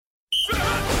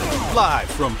Live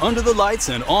from under the lights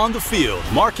and on the field,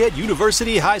 Marquette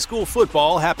University High School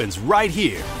football happens right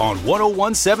here on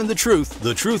 1017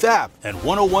 The Truth app, and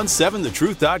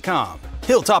 1017thetruth.com.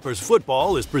 Hilltoppers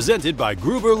football is presented by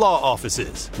Gruber Law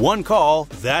Offices. One call,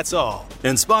 that's all.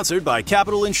 And sponsored by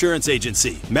Capital Insurance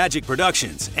Agency, Magic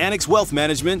Productions, Annex Wealth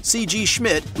Management, C.G.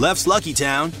 Schmidt, Leff's Lucky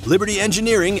Town, Liberty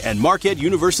Engineering, and Marquette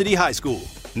University High School.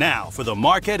 Now, for the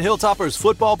Marquette Hilltoppers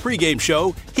football pregame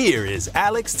show, here is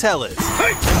Alex Tellez.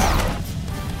 Hey!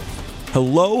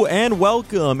 Hello and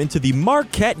welcome into the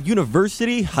Marquette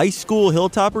University High School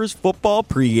Hilltoppers football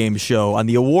pregame show on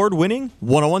the award-winning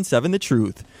 1017 The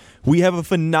Truth. We have a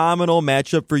phenomenal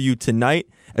matchup for you tonight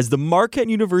as the Marquette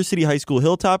University High School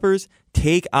Hilltoppers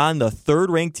take on the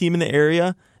third-ranked team in the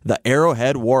area, the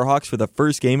Arrowhead Warhawks, for the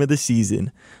first game of the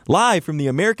season. Live from the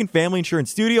American Family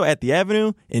Insurance Studio at the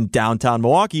Avenue in downtown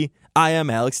Milwaukee, I am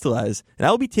Alex Tellez, and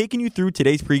I will be taking you through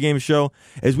today's pregame show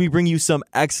as we bring you some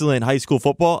excellent high school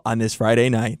football on this Friday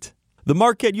night. The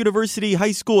Marquette University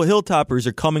High School Hilltoppers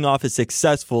are coming off a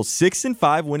successful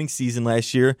 6-5 winning season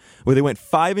last year, where they went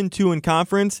 5-2 in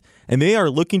conference, and they are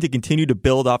looking to continue to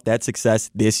build off that success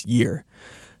this year.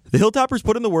 The Hilltoppers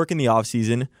put in the work in the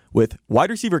offseason, with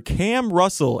wide receiver Cam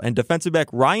Russell and defensive back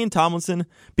Ryan Tomlinson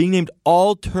being named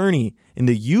all-tourney in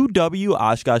the UW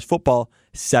Oshkosh Football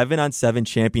 7-on-7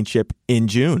 Championship in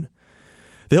June.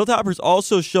 The Hilltoppers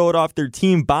also showed off their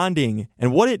team bonding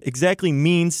and what it exactly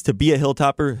means to be a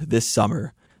Hilltopper this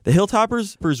summer. The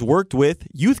Hilltoppers worked with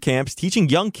youth camps teaching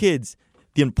young kids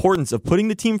the importance of putting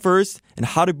the team first and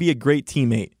how to be a great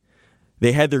teammate.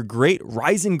 They had their great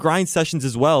rise and grind sessions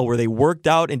as well, where they worked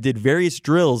out and did various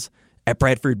drills at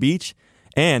Bradford Beach,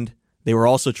 and they were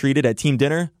also treated at team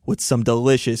dinner with some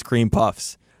delicious cream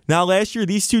puffs. Now, last year,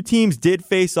 these two teams did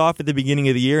face off at the beginning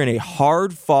of the year in a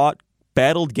hard-fought,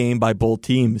 battled game by both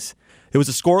teams. It was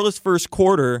a scoreless first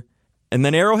quarter, and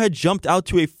then Arrowhead jumped out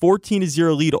to a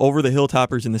 14-0 lead over the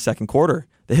Hilltoppers in the second quarter.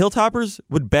 The Hilltoppers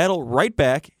would battle right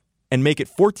back and make it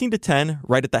 14-10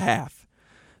 right at the half.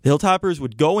 The Hilltoppers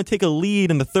would go and take a lead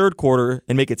in the third quarter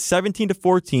and make it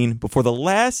 17-14 before the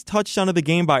last touchdown of the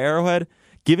game by Arrowhead,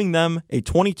 giving them a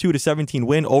 22-17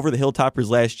 win over the Hilltoppers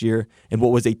last year in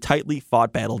what was a tightly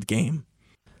fought battled game.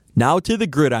 Now to the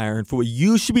gridiron for what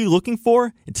you should be looking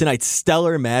for in tonight's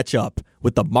stellar matchup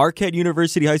with the Marquette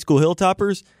University High School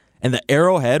Hilltoppers and the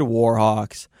Arrowhead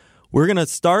Warhawks. We're going to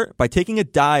start by taking a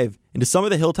dive into some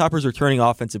of the Hilltoppers' returning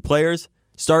offensive players,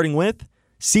 starting with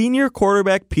senior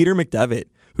quarterback Peter McDevitt,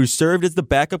 who served as the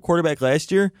backup quarterback last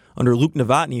year under Luke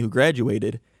Novotny, who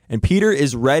graduated. And Peter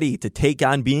is ready to take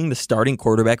on being the starting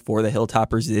quarterback for the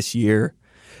Hilltoppers this year.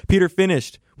 Peter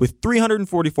finished with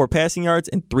 344 passing yards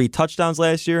and 3 touchdowns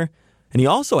last year, and he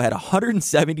also had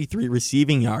 173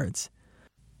 receiving yards.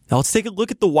 Now let's take a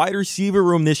look at the wide receiver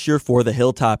room this year for the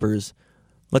Hilltoppers.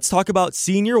 Let's talk about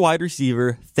senior wide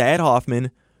receiver Thad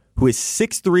Hoffman, who is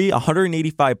 6'3",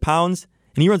 185 pounds,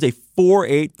 and he runs a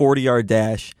 4.8 40-yard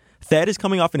dash. Thad is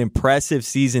coming off an impressive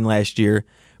season last year,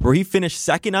 where he finished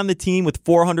second on the team with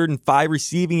 405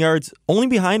 receiving yards, only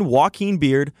behind Joaquin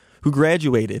Beard, who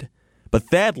graduated. But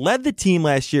Thad led the team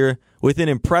last year with an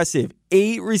impressive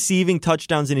 8 receiving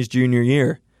touchdowns in his junior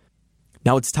year.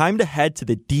 Now it's time to head to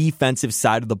the defensive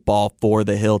side of the ball for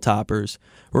the Hilltoppers.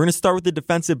 We're going to start with the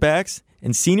defensive backs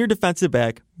and senior defensive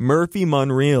back Murphy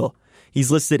Munreal.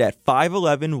 He's listed at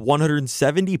 5'11",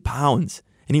 170 pounds,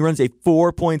 and he runs a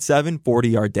 4.7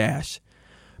 40-yard dash.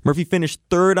 Murphy finished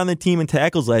third on the team in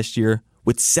tackles last year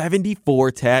with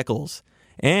 74 tackles.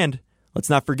 And let's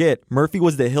not forget, Murphy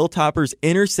was the Hilltoppers'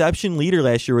 interception leader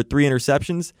last year with 3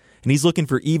 interceptions, and he's looking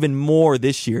for even more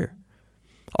this year.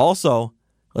 Also,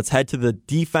 let's head to the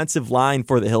defensive line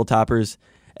for the Hilltoppers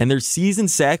and their season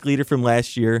sack leader from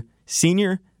last year,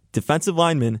 senior defensive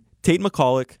lineman Tate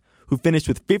McCulloch, who finished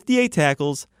with 58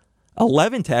 tackles,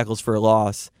 11 tackles for a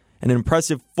loss, and an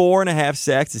impressive 4.5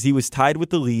 sacks as he was tied with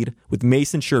the lead with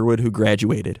Mason Sherwood, who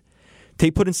graduated.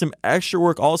 Tate put in some extra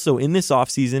work also in this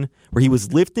offseason, where he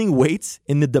was lifting weights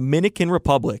in the Dominican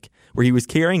Republic, where he was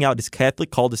carrying out his Catholic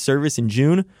call to service in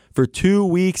June for 2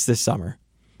 weeks this summer.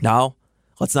 Now,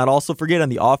 let's not also forget on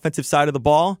the offensive side of the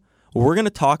ball, we're going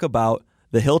to talk about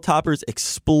the Hilltoppers'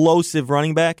 explosive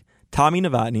running back, Tommy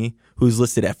Novotny, who's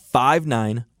listed at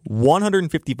 5'9",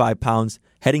 155 pounds,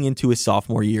 heading into his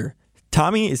sophomore year.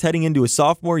 Tommy is heading into his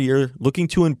sophomore year looking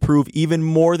to improve even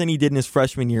more than he did in his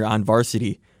freshman year on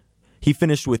varsity. He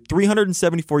finished with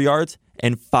 374 yards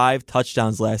and 5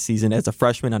 touchdowns last season as a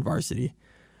freshman on varsity.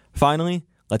 Finally,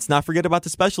 let's not forget about the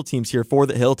special teams here for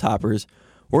the Hilltoppers.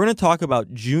 We're going to talk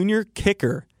about junior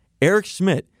kicker Eric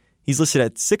Schmidt. He's listed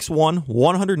at 6'1",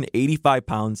 185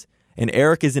 pounds, and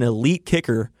Eric is an elite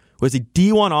kicker who has a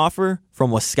D1 offer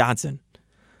from Wisconsin.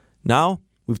 Now,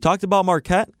 we've talked about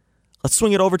Marquette. Let's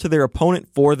swing it over to their opponent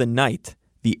for the night,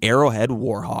 the Arrowhead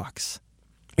Warhawks.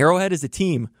 Arrowhead is a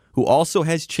team who also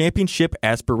has championship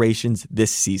aspirations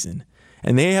this season,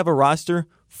 and they have a roster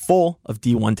full of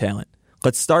D1 talent.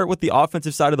 Let's start with the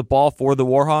offensive side of the ball for the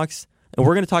Warhawks, and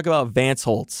we're going to talk about Vance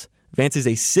Holtz. Vance is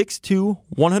a 6'2",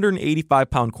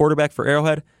 185-pound quarterback for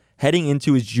Arrowhead heading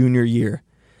into his junior year.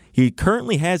 He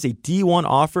currently has a D1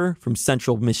 offer from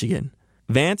Central Michigan.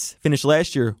 Vance finished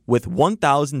last year with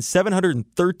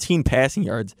 1,713 passing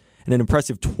yards and an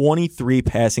impressive 23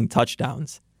 passing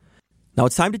touchdowns. Now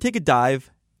it's time to take a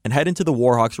dive and head into the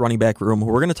Warhawks running back room,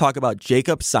 where we're going to talk about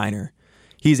Jacob Seiner.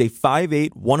 He's a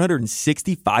 5'8",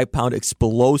 165-pound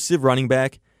explosive running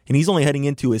back, and he's only heading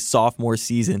into his sophomore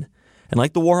season. And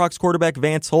like the Warhawks quarterback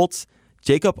Vance Holtz,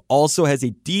 Jacob also has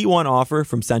a D1 offer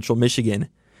from Central Michigan.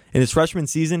 In his freshman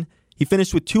season, he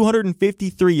finished with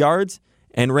 253 yards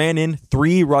and ran in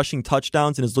 3 rushing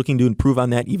touchdowns and is looking to improve on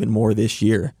that even more this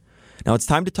year. Now it's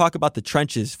time to talk about the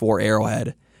trenches for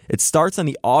Arrowhead. It starts on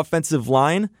the offensive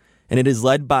line, and it is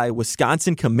led by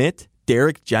Wisconsin commit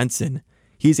Derek Jensen.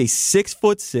 He's a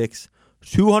 6'6",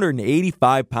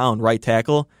 285-pound right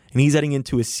tackle, and he's heading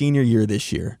into his senior year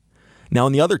this year. Now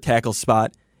in the other tackle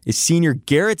spot is senior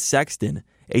Garrett Sexton,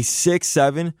 a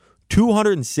 6'7",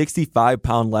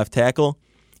 265-pound left tackle,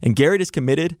 and Garrett is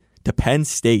committed to Penn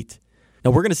State.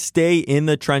 Now we're going to stay in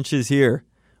the trenches here.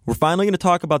 We're finally going to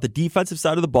talk about the defensive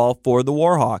side of the ball for the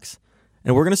Warhawks,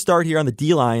 and we're going to start here on the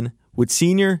D-line with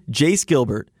senior Jace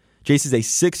Gilbert. Jace is a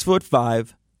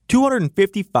 6'5",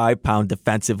 255-pound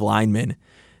defensive lineman.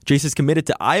 Jace is committed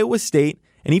to Iowa State,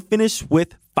 and he finished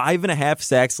with 5.5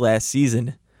 sacks last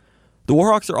season. The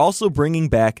Warhawks are also bringing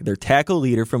back their tackle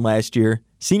leader from last year,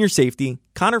 senior safety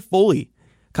Connor Foley.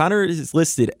 Connor is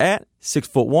listed at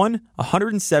 6'1",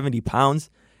 170 pounds,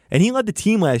 and he led the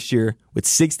team last year with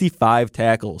 65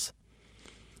 tackles.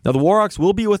 Now the Warhawks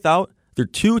will be without their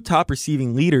 2 top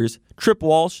receiving leaders, Trip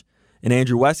Walsh and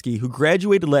Andrew Wesky, who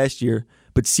graduated last year,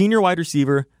 but senior wide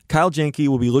receiver Kyle Jenke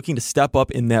will be looking to step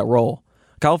up in that role.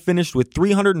 Kyle finished with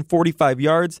 345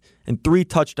 yards and 3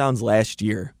 touchdowns last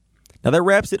year. Now that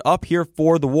wraps it up here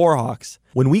for the Warhawks.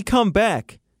 When we come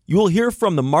back, you will hear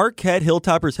from the Marquette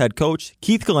Hilltoppers head coach,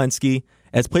 Keith Galensky,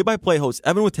 as play-by-play host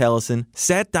Evan Witalison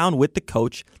sat down with the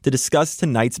coach to discuss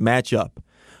tonight's matchup.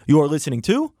 You are listening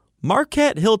to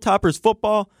Marquette Hilltoppers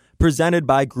football, presented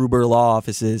by Gruber Law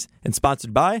Offices and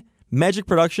sponsored by Magic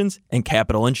Productions and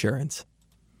Capital Insurance.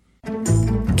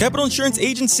 Capital Insurance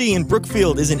Agency in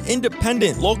Brookfield is an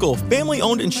independent, local,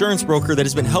 family-owned insurance broker that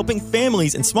has been helping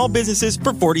families and small businesses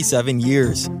for 47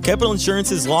 years. Capital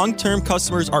Insurance's long-term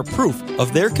customers are proof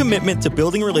of their commitment to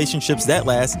building relationships that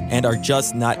last and are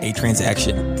just not a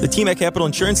transaction. The team at Capital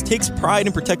Insurance takes pride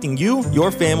in protecting you, your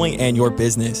family, and your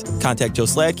business. Contact Joe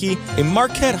Sladkey, a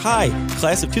Marquette High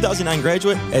class of 2009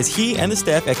 graduate, as he and the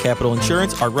staff at Capital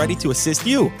Insurance are ready to assist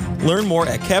you. Learn more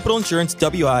at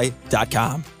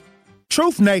CapitalInsuranceWI.com.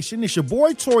 Truth Nation, it's your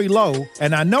boy Tory Lowe,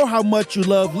 and I know how much you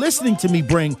love listening to me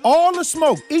bring all the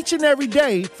smoke each and every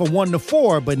day from 1 to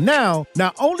 4, but now,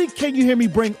 not only can you hear me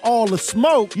bring all the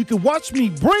smoke, you can watch me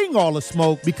bring all the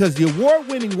smoke because the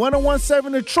award-winning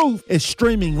 1017 The Truth is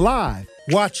streaming live.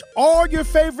 Watch all your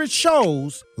favorite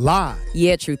shows live.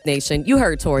 Yeah, Truth Nation, you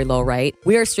heard Tory Lowe, right?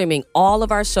 We are streaming all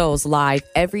of our shows live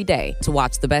every day. To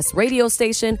watch the best radio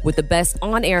station with the best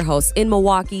on-air hosts in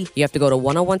Milwaukee, you have to go to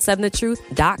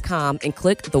 1017thetruth.com and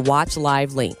click the Watch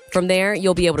Live link. From there,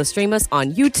 you'll be able to stream us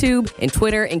on YouTube and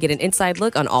Twitter and get an inside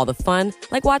look on all the fun,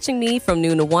 like watching me from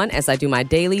noon to 1 as I do my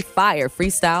daily fire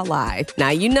freestyle live. Now,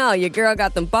 you know your girl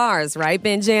got them bars, right,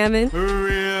 Benjamin?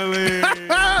 Really?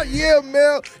 Yeah,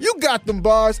 Mel, you got them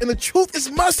bars, and the truth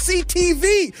is must-see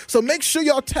TV. So make sure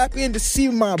y'all tap in to see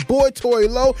my boy Tory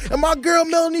Lowe and my girl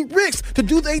Melanie Ricks to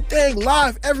do their thing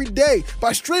live every day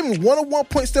by streaming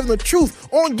 101.7 The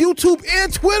Truth on YouTube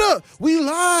and Twitter. We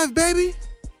live, baby.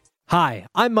 Hi,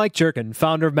 I'm Mike Jerkin,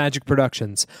 founder of Magic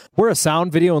Productions. We're a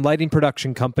sound, video, and lighting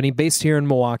production company based here in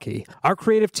Milwaukee. Our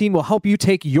creative team will help you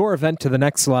take your event to the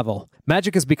next level.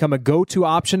 Magic has become a go-to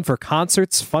option for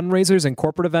concerts, fundraisers, and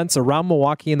corporate events around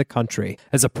Milwaukee and the country.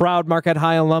 As a proud Marquette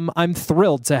High alum, I'm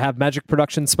thrilled to have Magic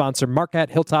Productions sponsor Marquette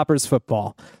Hilltoppers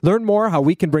football. Learn more how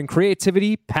we can bring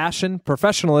creativity, passion,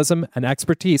 professionalism, and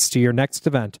expertise to your next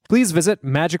event. Please visit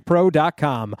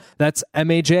magicpro.com. That's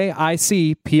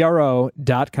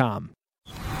MAJICPRO.com.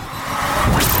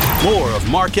 More of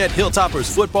Marquette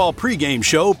Hilltoppers football pregame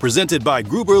show presented by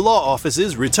Gruber Law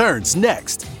Offices returns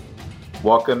next.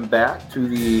 Welcome back to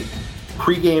the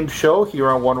pregame show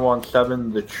here on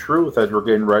 117 The Truth as we're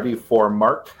getting ready for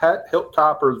Marquette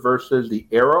Hilltoppers versus the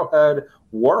Arrowhead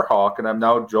Warhawk, and I'm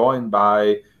now joined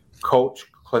by Coach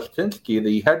Klestinski,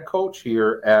 the head coach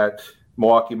here at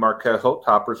Milwaukee Marquette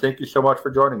Hilltoppers. Thank you so much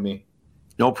for joining me.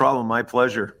 No problem. My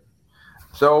pleasure.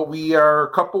 So we are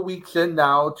a couple weeks in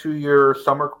now to your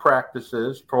summer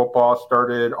practices. Football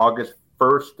started August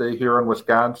 1st here in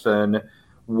Wisconsin.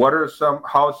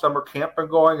 How has summer camp been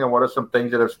going, and what are some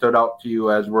things that have stood out to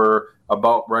you as we're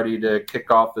about ready to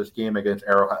kick off this game against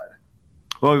Arrowhead?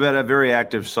 Well, we've had a very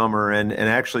active summer, and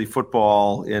actually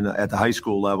football at the high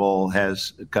school level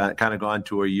has kind of gone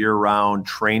to a year-round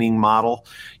training model.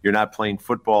 You're not playing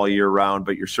football year-round,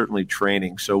 but you're certainly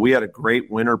training. So we had a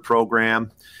great winter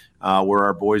program where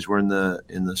our boys were in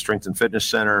the strength and fitness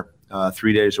center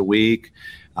 3 days a week,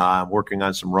 working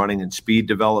on some running and speed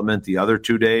development the other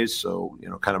 2 days. So,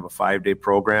 kind of a 5-day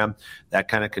program. That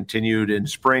kind of continued in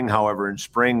spring. However, in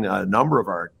spring, a number of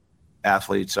our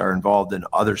athletes are involved in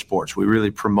other sports. We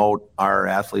really promote our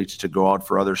athletes to go out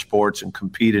for other sports and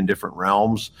compete in different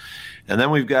realms. And then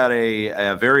we've got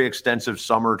a very extensive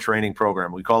summer training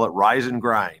program. We call it Rise and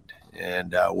Grind.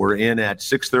 And we're in at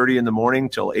 6:30 in the morning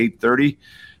till 8:30,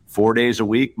 4 days a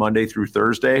week, Monday through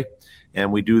Thursday.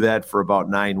 And we do that for about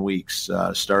 9 weeks,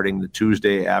 starting the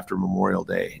Tuesday after Memorial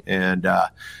Day. And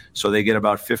so they get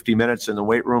about 50 minutes in the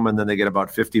weight room, and then they get about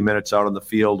 50 minutes out on the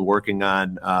field working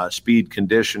on speed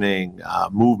conditioning,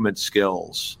 movement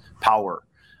skills, power,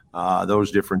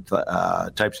 those different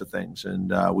types of things.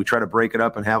 And we try to break it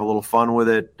up and have a little fun with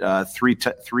it.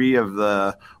 Three of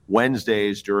the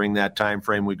Wednesdays during that time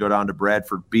frame, we go down to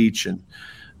Bradford Beach and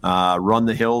run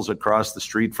the hills across the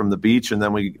street from the beach, and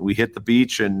then we hit the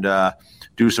beach and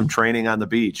do some training on the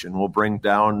beach. And we'll bring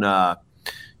down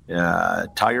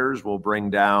tires, we'll bring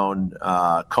down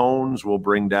cones, we'll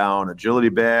bring down agility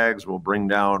bags, we'll bring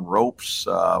down ropes,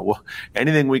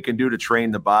 anything we can do to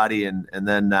train the body. And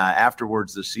then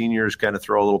afterwards, the seniors kind of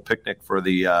throw a little picnic for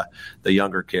the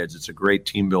younger kids. It's a great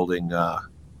team building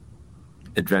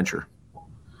adventure.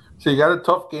 So you got a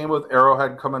tough game with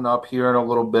Arrowhead coming up here in a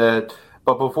little bit.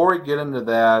 But before we get into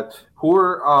that, who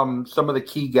are some of the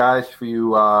key guys for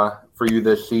you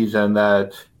this season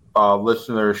that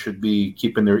listeners should be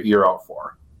keeping their ear out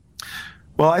for?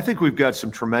 Well, I think we've got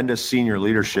some tremendous senior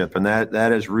leadership, and that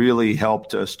has really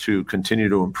helped us to continue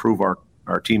to improve our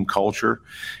team culture.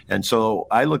 And so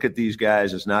I look at these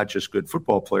guys as not just good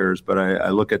football players, but I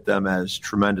look at them as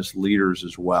tremendous leaders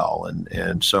as well.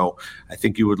 And so I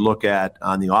think you would look at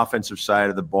on the offensive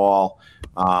side of the ball,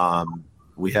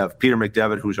 we have Peter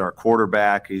McDevitt, who's our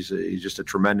quarterback. He's just a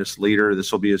tremendous leader.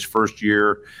 This will be his first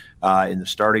year in the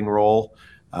starting role.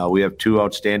 We have two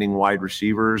outstanding wide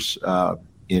receivers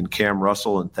in Cam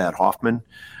Russell and Thad Hoffman.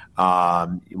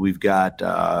 We've got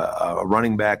a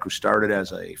running back who started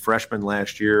as a freshman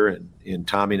last year in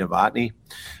Tommy Novotny.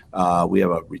 We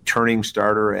have a returning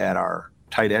starter at our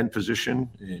tight end position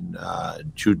in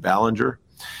Jude Ballinger.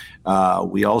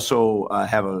 We also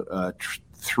have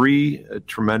three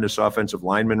tremendous offensive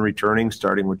linemen returning,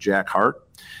 starting with Jack Hart.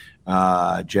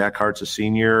 Jack Hart's a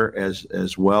senior,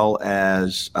 as well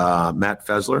as Matt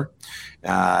Fesler.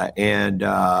 And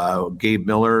Gabe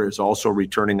Miller is also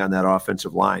returning on that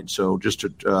offensive line. So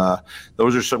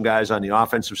those are some guys on the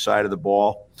offensive side of the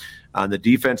ball. On the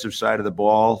defensive side of the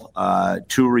ball,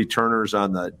 two returners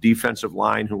on the defensive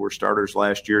line who were starters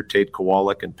last year, Tate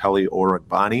Kowalik and Peli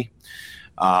Oragbani.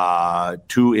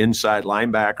 Two inside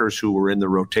linebackers who were in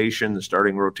the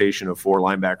starting rotation of four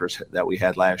linebackers that we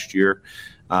had last year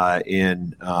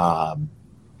in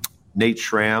Nate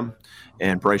Schramm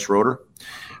and Bryce Roeder.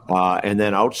 And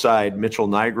then outside, Mitchell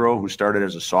Nigro, who started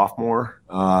as a sophomore.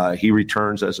 He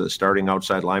returns as a starting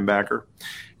outside linebacker.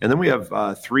 And then we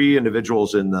have three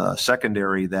individuals in the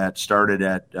secondary that started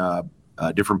at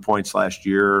different points last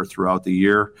year throughout the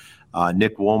year.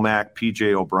 Nick Womack,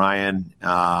 P.J. O'Brien,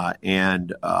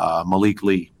 and Malik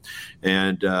Lee.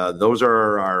 And those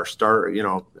are our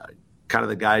kind of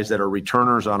the guys that are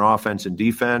returners on offense and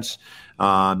defense.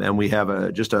 And we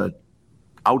have just a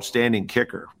outstanding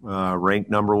kicker, ranked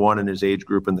number one in his age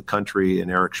group in the country, in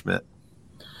Eric Schmidt.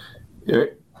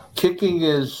 Kicking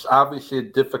is obviously a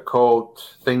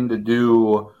difficult thing to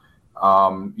do.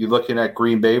 You're looking at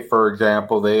Green Bay, for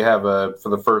example. They have for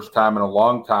the first time in a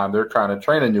long time, they're trying to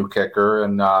train a new kicker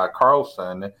in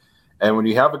Carlson. And when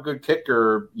you have a good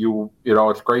kicker,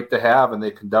 it's great to have, and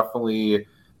they can definitely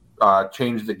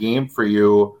change the game for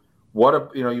you.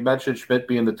 You mentioned Schmidt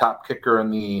being the top kicker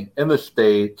in the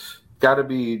state. Got to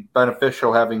be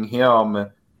beneficial having him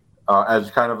as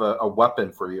kind of a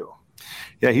weapon for you.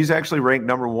 Yeah, he's actually ranked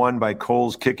number one by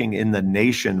Cole's Kicking in the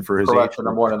nation for his age.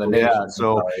 Number one in the nation. Yeah,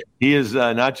 so he is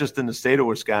not just in the state of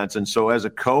Wisconsin. So as a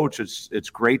coach, it's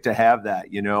great to have that.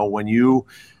 When you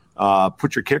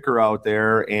put your kicker out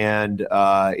there, and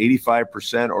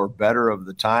 85% or better of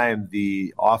the time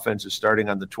the offense is starting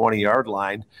on the 20-yard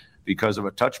line because of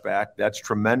a touchback. That's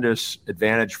tremendous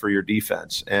advantage for your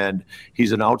defense. And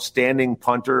he's an outstanding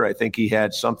punter. I think he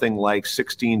had something like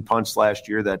 16 punts last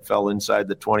year that fell inside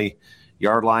the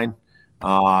 20-yard line.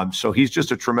 So he's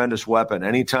just a tremendous weapon.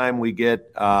 Anytime we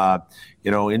get,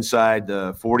 inside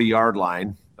the 40-yard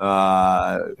line,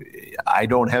 I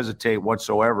don't hesitate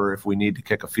whatsoever. If we need to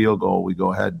kick a field goal, we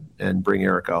go ahead and bring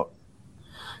Eric out.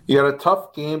 You got a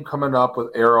tough game coming up with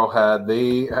Arrowhead.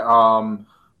 They,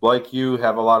 like you,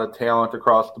 have a lot of talent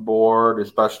across the board,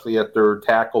 especially at their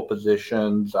tackle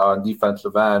positions,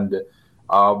 defensive end.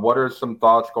 What are some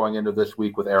thoughts going into this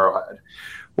week with Arrowhead?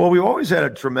 Well, we've always had a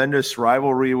tremendous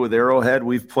rivalry with Arrowhead.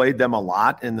 We've played them a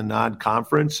lot in the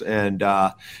non-conference, and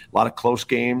a lot of close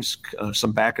games,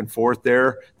 some back and forth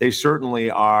there. They certainly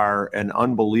are an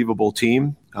unbelievable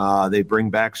team. They bring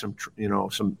back some,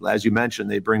 as you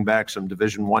mentioned, they bring back some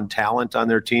Division I talent on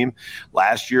their team.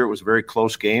 Last year, it was a very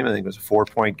close game. I think it was a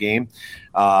 4-point game.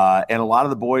 And a lot of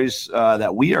the boys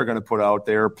that we are going to put out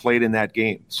there played in that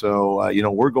game. So,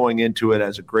 we're going into it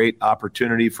as a great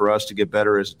opportunity for us to get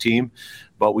better as a team.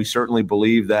 But we certainly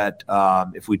believe that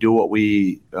if we do what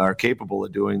we are capable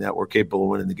of doing, that we're capable of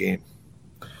winning the game.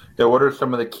 Yeah, what are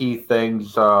some of the key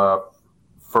things for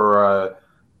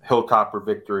Hilltopper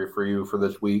victory for you for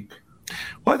this week?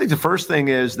 Well, I think the first thing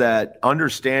is that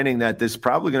understanding that this is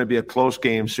probably going to be a close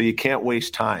game, so you can't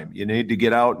waste time. You need to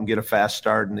get out and get a fast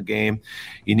start in the game.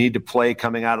 You need to play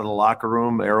coming out of the locker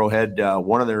room. Arrowhead,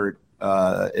 one of their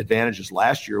advantages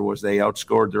last year was they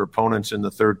outscored their opponents in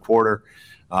the third quarter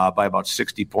by about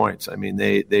 60 points. I mean,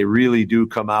 they really do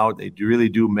come out. They really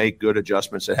do make good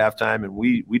adjustments at halftime, and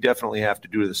we definitely have to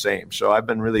do the same. So I've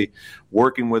been really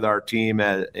working with our team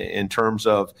in terms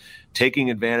of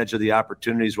taking advantage of the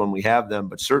opportunities when we have them,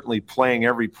 but certainly playing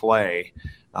every play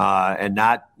and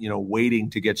not, waiting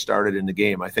to get started in the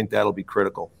game. I think that'll be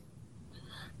critical.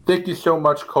 Thank you so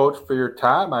much, Coach, for your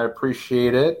time. I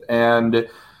appreciate it. And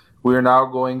we're now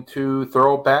going to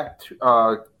throw it back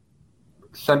to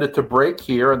send it to break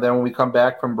here, and then when we come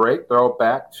back from break, throw it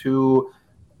back to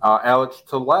Alex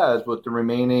Tellez with the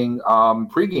remaining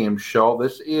pregame show.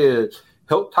 This is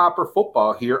Hilltopper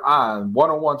football here on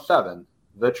 101.7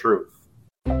 The Truth.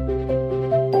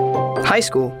 High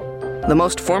school, the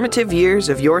most formative years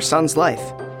of your son's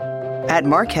life. At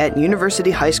Marquette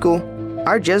University High School,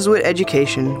 our Jesuit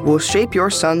education will shape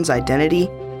your son's identity,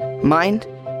 mind,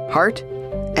 heart,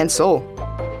 and soul.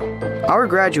 Our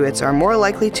graduates are more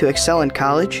likely to excel in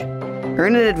college,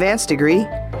 earn an advanced degree,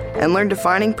 and learn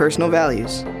defining personal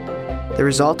values. The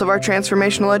result of our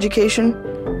transformational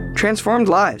education? Transformed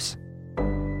lives.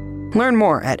 Learn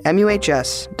more at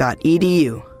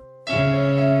muhs.edu.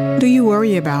 Do you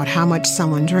worry about how much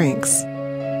someone drinks?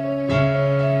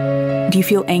 Do you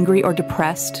feel angry or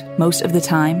depressed most of the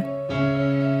time?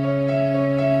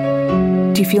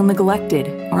 Do you feel neglected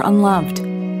or unloved?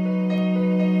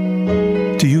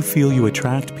 Do you feel you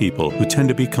attract people who tend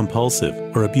to be compulsive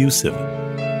or abusive?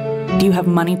 Do you have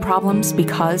money problems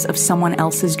because of someone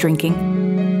else's drinking?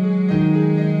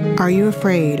 Are you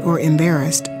afraid or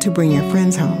embarrassed to bring your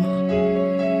friends home?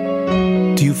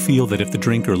 Do you feel that if the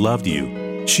drinker loved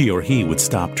you, she or he would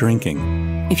stop drinking?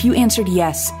 If you answered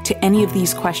yes to any of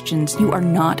these questions, you are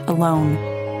not alone.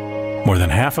 More than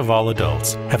half of all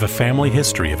adults have a family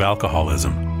history of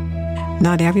alcoholism.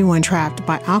 Not everyone trapped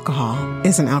by alcohol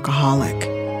is an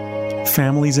alcoholic.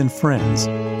 Families and friends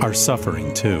are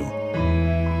suffering too.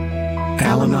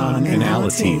 Al-Anon and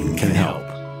Alateen can help.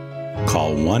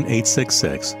 Call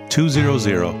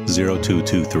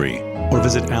 1-866-200-0223 or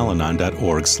visit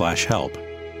alanon.org/help.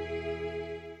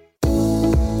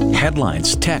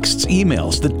 Headlines, texts,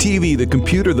 emails, the TV, the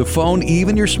computer, the phone,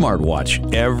 even your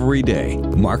smartwatch. Every day,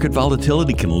 market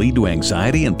volatility can lead to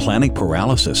anxiety and planning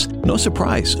paralysis. No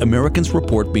surprise, Americans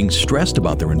report being stressed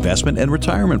about their investment and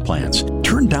retirement plans.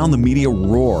 Turn down the media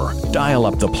roar. Dial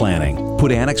up the planning.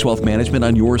 Put Annex Wealth Management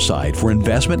on your side for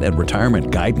investment and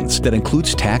retirement guidance that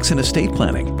includes tax and estate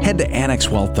planning. Head to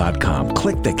AnnexWealth.com.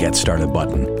 Click the Get Started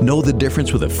button. Know the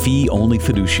difference with a fee-only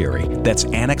fiduciary. That's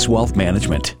Annex Wealth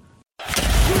Management.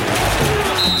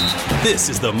 This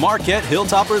is the Marquette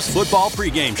Hilltoppers football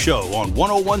pregame show on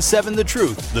 101.7 The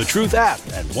Truth app,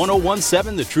 and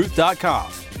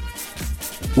 101.7thetruth.com.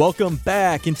 Welcome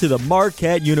back into the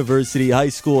Marquette University High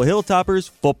School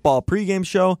Hilltoppers football pregame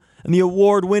show and the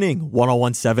award-winning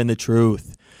 101.7 The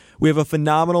Truth. We have a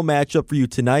phenomenal matchup for you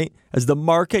tonight as the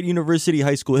Marquette University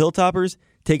High School Hilltoppers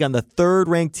take on the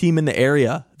third-ranked team in the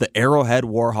area, the Arrowhead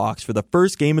Warhawks, for the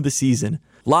first game of the season.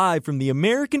 Live from the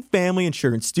American Family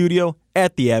Insurance Studio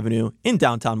at The Avenue in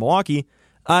downtown Milwaukee,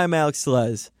 I'm Alex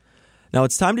Selez. Now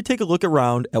it's time to take a look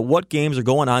around at what games are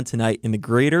going on tonight in the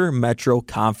Greater Metro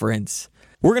Conference.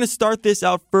 We're going to start this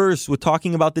out first with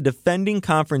talking about the defending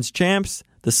conference champs,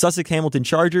 the Sussex Hamilton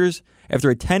Chargers.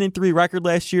 After a 10-3 record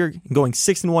last year and going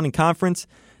 6-1 in conference,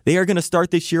 they are going to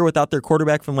start this year without their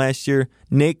quarterback from last year,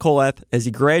 Nate Coleth, as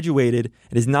he graduated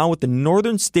and is now with the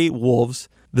Northern State Wolves.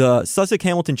 The Sussex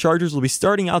Hamilton Chargers will be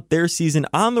starting out their season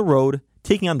on the road,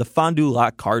 taking on the Fond du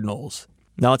Lac Cardinals.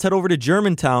 Now let's head over to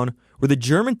Germantown, where the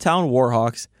Germantown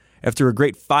Warhawks, after a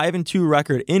great 5-2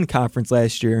 record in conference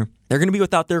last year, they're going to be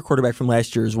without their quarterback from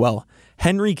last year as well,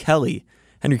 Henry Kelly.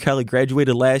 Henry Kelly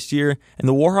graduated last year, and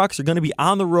the Warhawks are going to be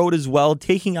on the road as well,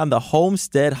 taking on the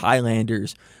Homestead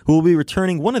Highlanders, who will be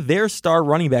returning one of their star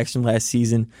running backs from last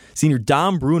season, senior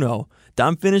Dom Bruno.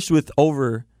 Dom finished with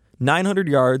over 900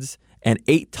 yards and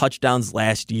 8 touchdowns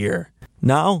last year.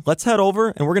 Now, let's head over,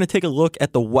 and we're going to take a look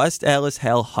at the West Allis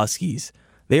Hale Huskies.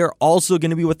 They are also going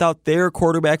to be without their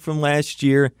quarterback from last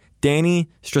year, Danny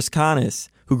Straskanis,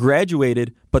 who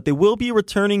graduated, but they will be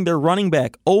returning their running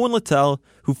back, Owen Littell,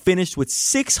 who finished with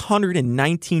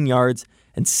 619 yards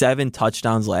and 7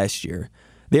 touchdowns last year.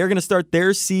 They are going to start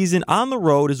their season on the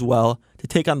road as well to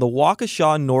take on the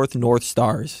Waukesha North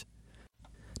Stars.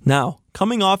 Now,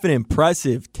 coming off an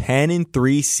impressive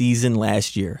 10-3 season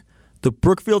last year, the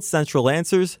Brookfield Central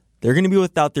Lancers, they're going to be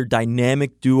without their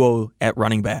dynamic duo at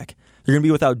running back. They're going to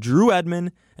be without Drew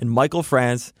Edmond and Michael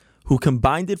France, who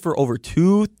combined it for over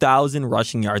 2,000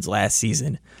 rushing yards last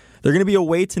season. They're going to be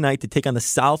away tonight to take on the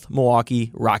South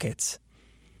Milwaukee Rockets.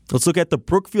 Let's look at the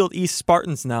Brookfield East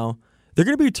Spartans now. They're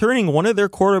going to be returning one of their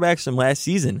quarterbacks from last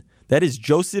season. That is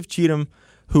Joseph Cheatham,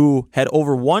 who had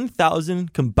over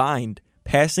 1,000 combined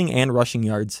passing and rushing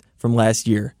yards from last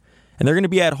year. And they're going to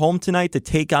be at home tonight to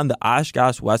take on the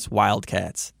Oshkosh West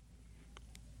Wildcats.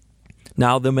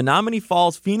 Now, the Menominee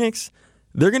Falls Phoenix,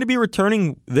 they're going to be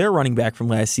returning their running back from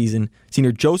last season,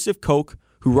 senior Joseph Koch,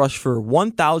 who rushed for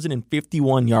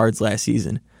 1,051 yards last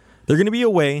season. They're going to be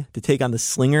away to take on the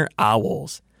Slinger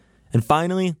Owls. And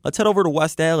finally, let's head over to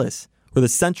West Allis, where the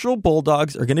Central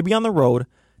Bulldogs are going to be on the road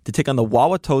to take on the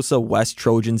Wauwatosa West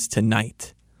Trojans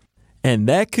tonight. And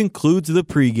that concludes the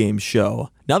pregame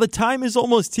show. Now the time is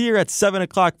almost here at 7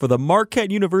 o'clock for the Marquette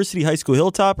University High School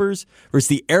Hilltoppers versus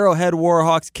the Arrowhead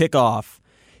Warhawks kickoff.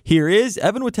 Here is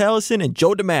Evan Witalison and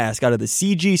Joe Damask out of the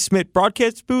C.G. Smith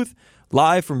broadcast booth,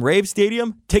 live from Rave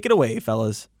Stadium. Take it away,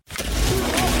 fellas.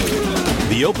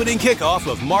 The opening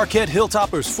kickoff of Marquette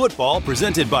Hilltoppers football,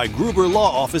 presented by Gruber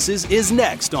Law Offices, is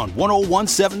next on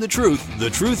 1017 The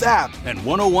Truth app, and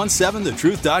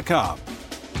 1017thetruth.com.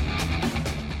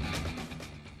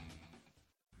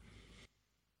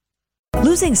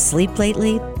 Losing sleep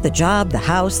lately? The job, the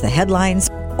house, the headlines,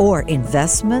 or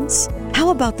investments? How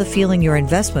about the feeling your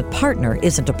investment partner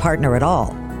isn't a partner at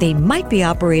all? They might be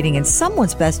operating in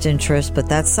someone's best interest, but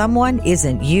that someone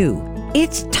isn't you.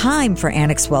 It's time for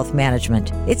Annex Wealth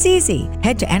Management. It's easy.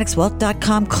 Head to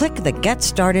annexwealth.com, click the Get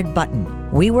Started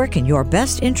button. We work in your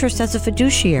best interest as a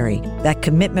fiduciary. That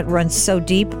commitment runs so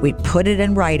deep, we put it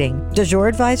in writing. Does your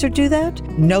advisor do that?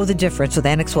 Know the difference with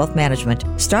Annex Wealth Management.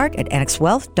 Start at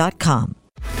annexwealth.com.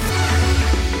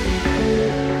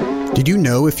 Did you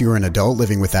know if you're an adult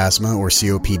living with asthma or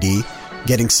COPD,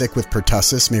 getting sick with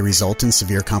pertussis may result in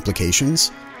severe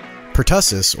complications?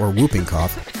 Pertussis, or whooping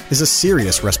cough, is a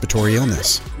serious respiratory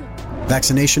illness.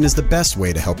 Vaccination is the best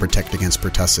way to help protect against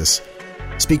pertussis.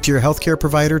 Speak to your healthcare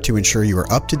provider to ensure you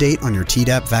are up to date on your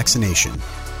Tdap vaccination.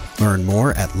 Learn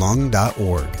more at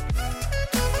lung.org.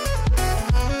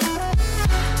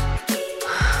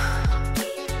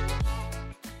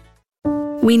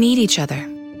 We need each other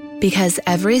because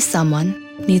every someone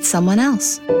needs someone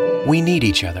else. We need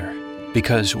each other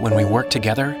because when we work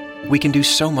together, we can do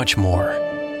so much more.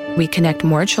 We connect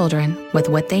more children with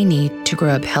what they need to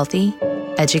grow up healthy,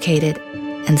 educated,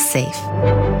 and safe.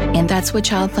 And that's what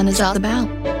Child Fund is all about.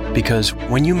 Because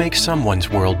when you make someone's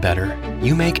world better,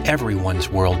 you make everyone's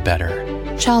world better.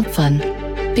 Child Fund,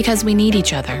 because we need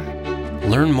each other.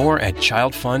 Learn more at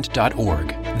childfund.org.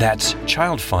 That's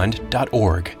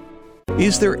childfund.org.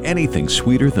 Is there anything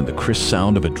sweeter than the crisp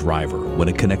sound of a driver when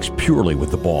it connects purely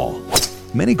with the ball?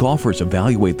 Many golfers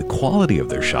evaluate the quality of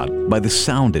their shot by the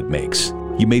sound it makes.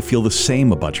 You may feel the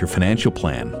same about your financial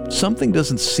plan. Something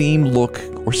doesn't seem, look,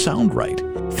 or sound right.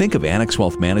 Think of Annex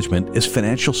Wealth Management as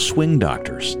financial swing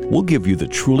doctors. We'll give you the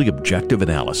truly objective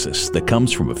analysis that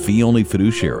comes from a fee-only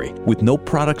fiduciary with no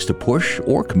products to push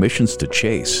or commissions to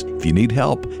chase. If you need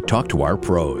help, talk to our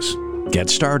pros. Get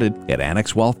started at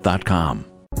annexwealth.com.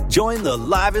 Join the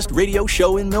livest radio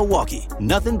show in Milwaukee,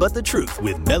 Nothing But the Truth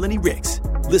with Melanie Ricks.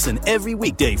 Listen every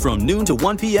weekday from noon to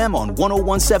 1 p.m. on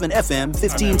 101.7 FM,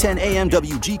 1510 AM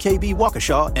WGKB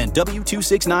Waukesha, and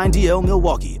W269DL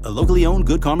Milwaukee, a locally owned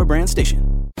Good Karma brand station.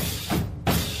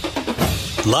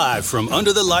 Live from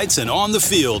under the lights and on the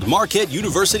field, Marquette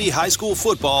University High School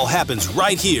football happens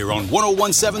right here on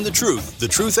 101.7 The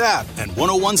Truth app, and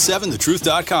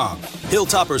 101.7thetruth.com.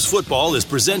 Hilltoppers football is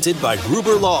presented by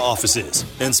Gruber Law Offices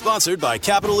and sponsored by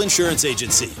Capital Insurance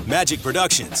Agency, Magic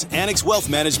Productions, Annex Wealth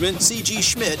Management, C.G.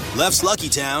 Schmidt, Leff's Lucky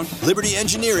Town, Liberty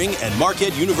Engineering, and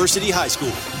Marquette University High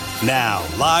School. Now,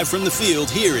 live from the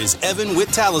field, here is Evan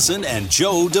Witt-Tallison and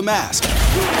Joe Damask.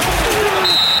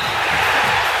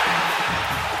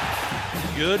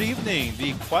 Good evening.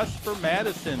 The quest for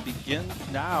Madison begins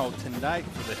now tonight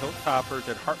for the Hilltoppers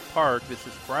at Hart Park. This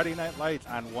is Friday Night Lights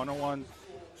on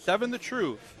 101.7 The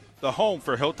Truth, the home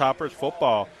for Hilltoppers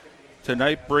football.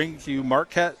 Tonight brings you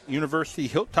Marquette University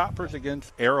Hilltoppers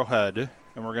against Arrowhead.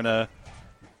 And we're going to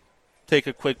take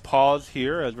a quick pause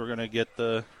here as we're going to get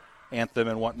the anthem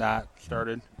and whatnot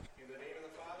started.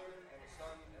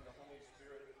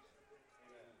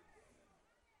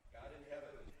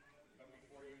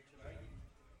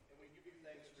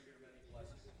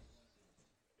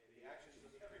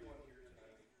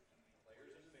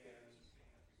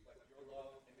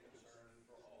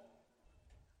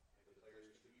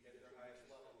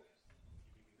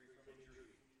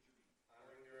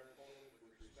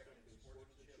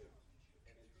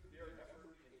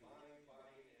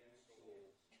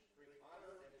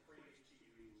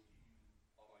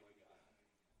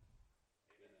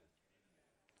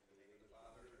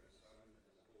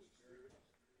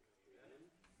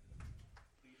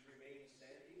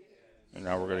 And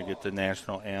now we're going to get the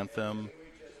national anthem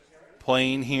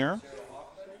playing here,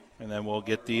 and then we'll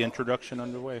get the introduction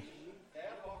underway.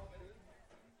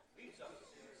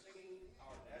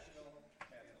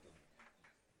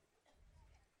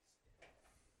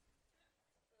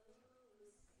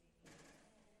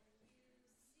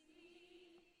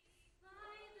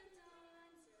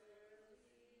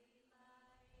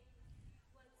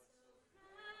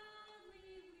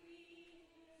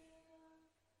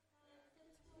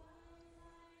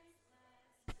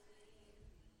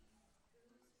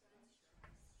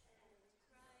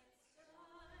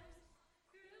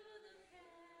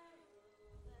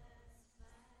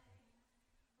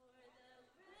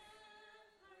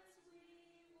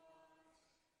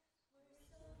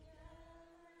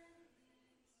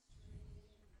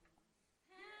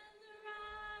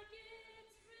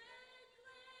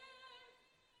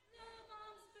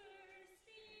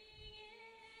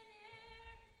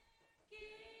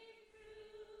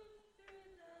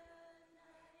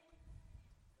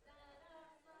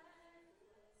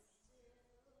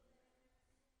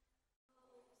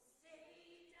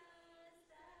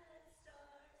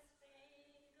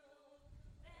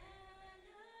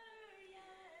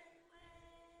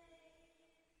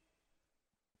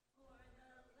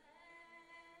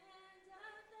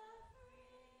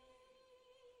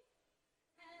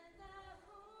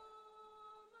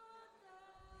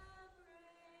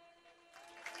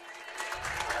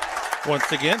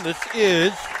 Once again, this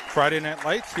is Friday Night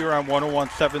Lights here on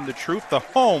 101.7 The Truth, the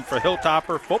home for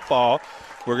Hilltopper football.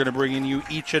 We're going to bring in you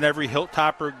each and every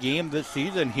Hilltopper game this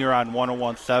season here on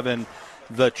 101.7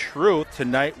 The Truth.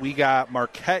 Tonight we got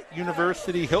Marquette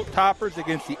University Hilltoppers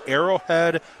against the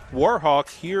Arrowhead Warhawks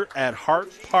here at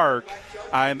Hart Park.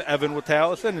 I'm Evan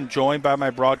Witt-Tallison and joined by my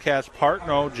broadcast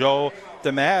partner, Joe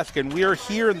Damask, and we are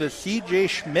here in the C.J.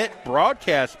 Schmidt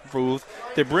broadcast booth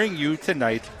to bring you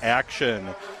tonight's action.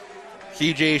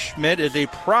 C.J. Schmidt is a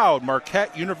proud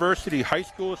Marquette University High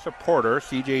School supporter.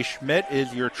 C.J. Schmidt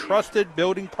is your trusted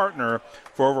building partner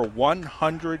for over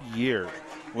 100 years.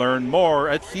 Learn more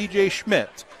at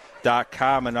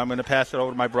cjschmidt.com. And I'm going to pass it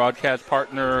over to my broadcast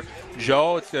partner,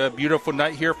 Joe. It's a beautiful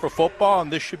night here for football,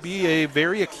 and this should be a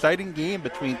very exciting game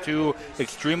between two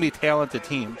extremely talented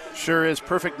teams. Sure is.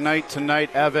 Perfect night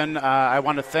tonight, Evan. I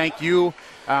want to thank you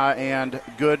and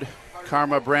Good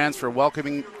Karma Brands for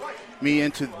welcoming me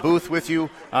into the booth with you.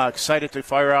 Excited to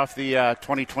fire off the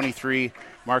 2023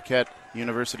 Marquette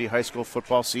University High School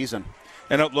football season.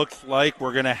 And it looks like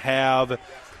we're going to have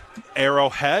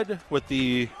Arrowhead with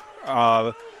the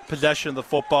possession of the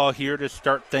football here to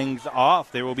start things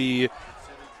off. There will be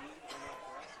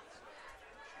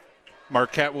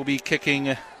Marquette will be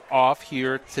kicking off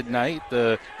here tonight.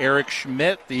 Eric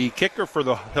Schmidt, the kicker for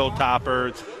the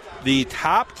Hilltoppers, the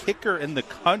top kicker in the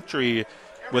country,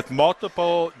 with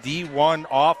multiple D1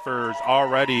 offers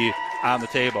already on the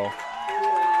table.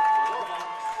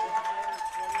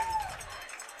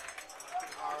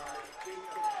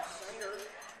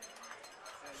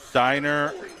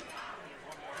 Steiner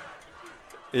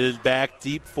is back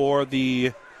deep for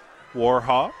the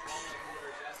Warhawks.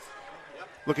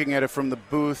 Looking at it from the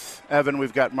booth, Evan,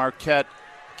 we've got Marquette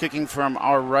kicking from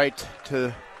our right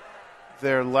to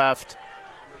their left.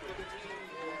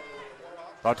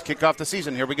 About to kick off the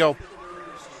season. Here we go.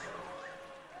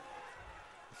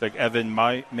 It's like Evan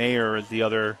Mayer is the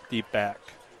other deep back.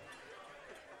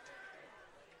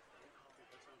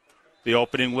 The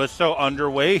opening whistle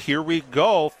underway. Here we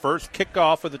go. First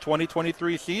kickoff of the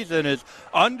 2023 season is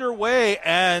underway,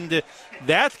 and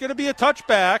that's going to be a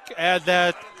touchback as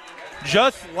that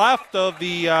just left of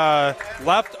the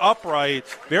left upright.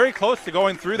 Very close to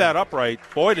going through that upright.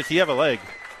 Boy, does he have a leg.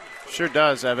 Sure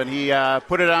does, Evan. He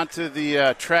put it onto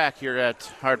the track here at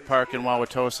Hart Park in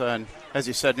Wauwatosa, and as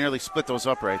you said, nearly split those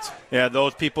uprights. Yeah,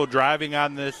 those people driving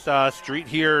on this street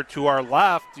here to our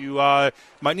left, you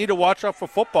might need to watch out for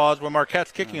footballs when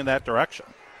Marquette's kicking in that direction.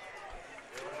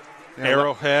 Yeah,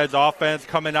 Arrowhead's offense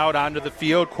coming out onto the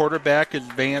field. Quarterback is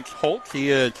Vance Holtz.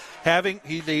 He's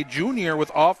a junior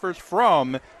with offers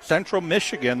from Central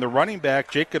Michigan. The running back,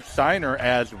 Jacob Steiner,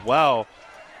 as well.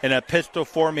 In a pistol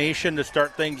formation to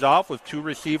start things off with two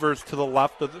receivers to the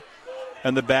left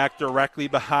and the back directly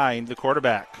behind the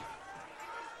quarterback.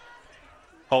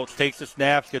 Holtz takes the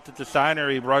snaps, gets it to Steiner.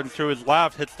 He runs through his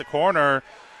left, hits the corner,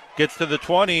 gets to the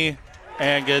 20,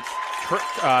 and gets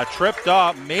tripped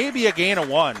up. Maybe a gain of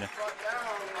 1.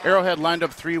 Arrowhead lined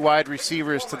up 3 wide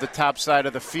receivers to the top side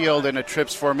of the field in a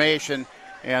trips formation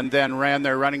and then ran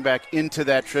their running back into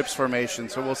that trips formation.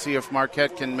 So we'll see if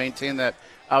Marquette can maintain that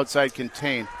outside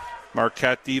contain.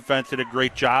 Marquette defense did a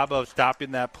great job of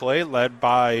stopping that play, led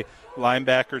by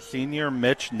linebacker senior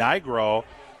Mitch Nigro.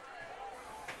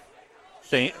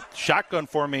 Shotgun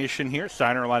formation here.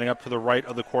 Steiner lining up to the right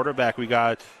of the quarterback. We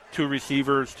got 2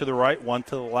 receivers to the right, 1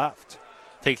 to the left.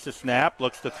 Takes the snap,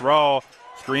 looks to throw.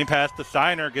 Screen pass to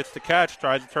Steiner, gets the catch,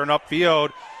 tries to turn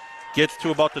upfield. Gets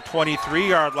to about the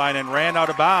 23-yard line and ran out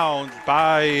of bounds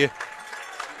by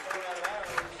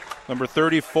number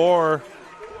 24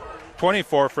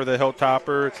 for the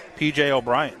Hilltoppers, P.J.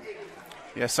 O'Brien.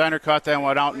 Yeah, Steiner caught that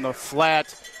one out in the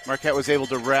flat. Marquette was able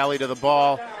to rally to the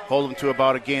ball, hold them to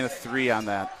about a gain of 3 on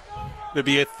that. It'll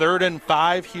be a 3rd and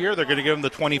 5 here. They're going to give them the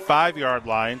 25-yard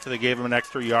line, so they gave them an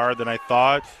extra yard than I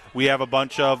thought. We have a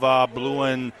bunch of blue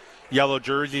and yellow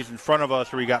jerseys in front of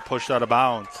us where we got pushed out of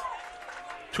bounds.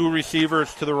 2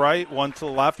 receivers to the right, 1 to the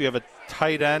left. You have a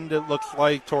tight end, it looks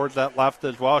like, towards that left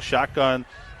as well. Shotgun.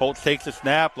 Holtz takes a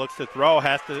snap, looks to throw,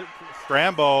 has to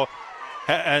scramble,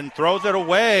 and throws it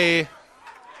away.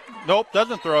 Nope,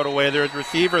 doesn't throw it away. There's a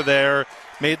receiver there.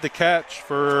 Made the catch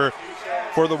for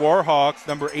the Warhawks.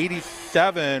 Number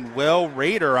 87, Will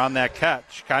Rader on that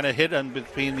catch. Kind of hidden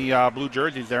between the blue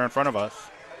jerseys there in front of us.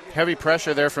 Heavy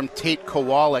pressure there from Tate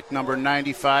Kowalik, number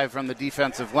 95 from the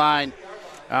defensive line.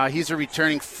 He's a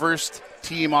returning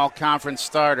first-team all-conference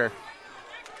starter.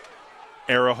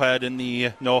 Arrowhead in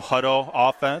the no-huddle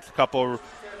offense. A couple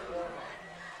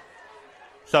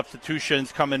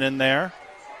substitutions coming in there.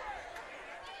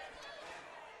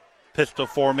 Pistol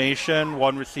formation,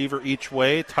 1 receiver each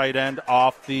way. Tight end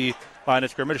off the line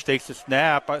of scrimmage, takes the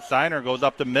snap. Steiner goes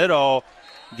up the middle,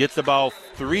 gets about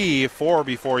 3-4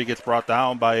 before he gets brought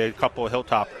down by a couple of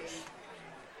Hilltoppers.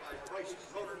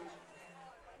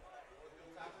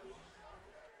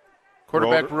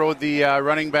 Quarterback rode the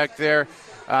running back there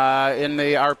in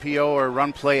the RPO or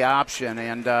run play option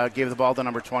and gave the ball to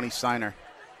number 20, Steiner.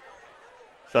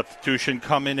 Substitution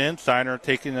coming in. Steiner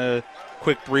taking a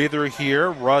quick breather here.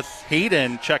 Russ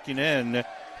Hayden checking in.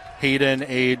 Hayden,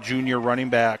 a junior running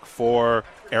back for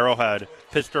Arrowhead.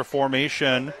 Pistol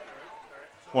formation.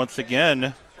 Once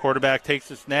again, quarterback takes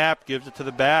the snap, gives it to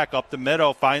the back, up the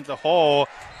middle, finds a hole,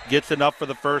 gets enough for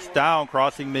the first down,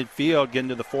 crossing midfield, getting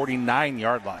to the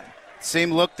 49-yard line.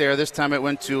 Same look there. This time it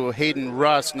went to Hayden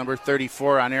Russ, number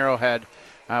 34 on Arrowhead,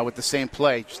 with the same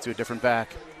play, just to a different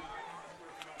back.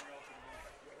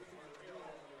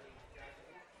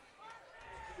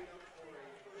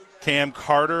 Cam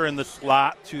Carter in the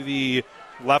slot to the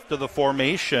left of the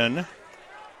formation.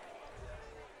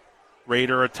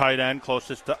 Raider, a tight end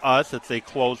closest to us. It's a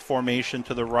closed formation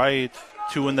to the right.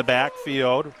 2 in the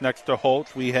backfield. Next to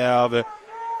Holtz, we have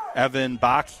Evan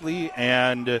Boxley,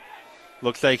 and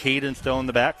looks like Hayden still in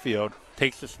the backfield.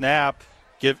 Takes the snap,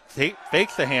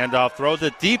 fakes the handoff, throws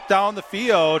it deep down the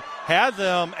field, has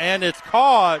him, and it's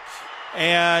caught,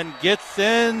 and gets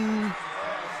in.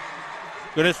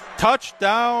 Going to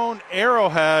touchdown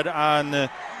Arrowhead on a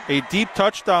deep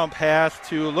touchdown pass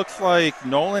to, looks like,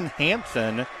 Nolan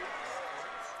Hansen.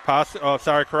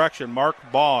 Mark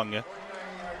Bong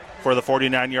for the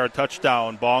 49-yard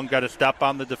touchdown. Bong got a step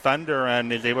on the defender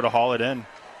and is able to haul it in.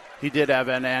 He did,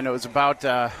 Evan, and it was about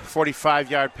a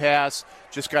 45-yard pass.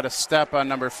 Just got a step on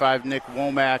number 5, Nick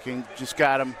Womack, and just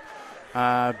got him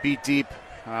beat deep.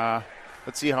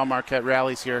 Let's see how Marquette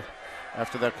rallies here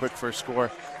after that quick first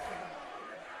score.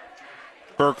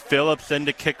 Burke Phillips in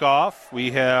to kick off.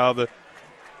 We have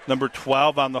number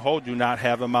 12 on the hold. Do not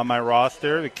have him on my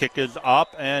roster. The kick is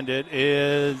up, and it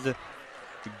is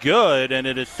good, and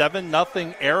it is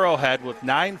 7-0 Arrowhead with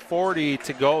 9:40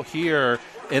 to go here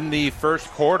in the first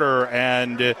quarter,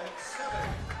 and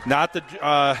not the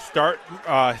start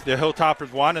the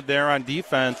Hilltoppers wanted there on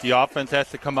defense. The offense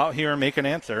has to come out here and make an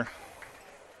answer.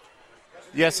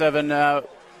 Yes, Evan.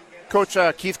 Coach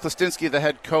Keith Klestinski, the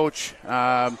head coach,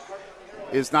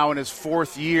 is now in his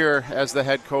 4th year as the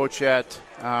head coach at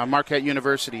Marquette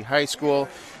University High School.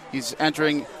 He's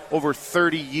entering over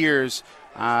 30 years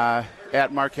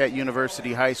at Marquette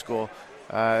University High School.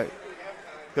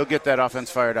 He'll get that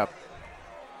offense fired up.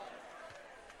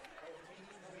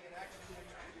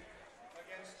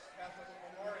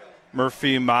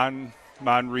 Murphy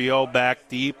Monreal back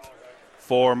deep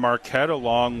for Marquette,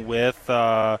 along with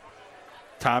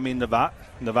Tommy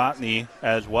Novotny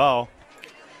as well.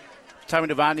 Tommy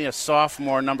Novotny, a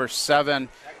sophomore, number 7.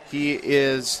 He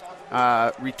is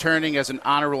returning as an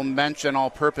honorable mention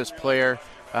all-purpose player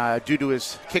due to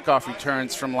his kickoff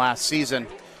returns from last season.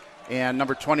 And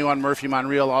number 21, Murphy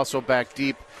Monreal, also back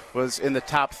deep, was in the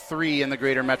top 3 in the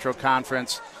Greater Metro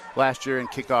Conference last year in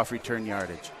kickoff return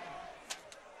yardage.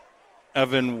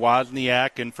 Evan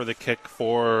Wozniak in for the kick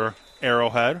for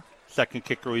Arrowhead. Second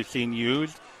kicker we've seen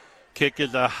used. Kick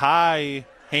is a high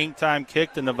hang time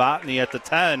kick to Novotny at the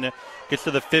 10. Gets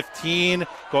to the 15,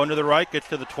 going to the right, gets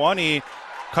to the 20,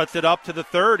 cuts it up to the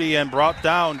 30, and brought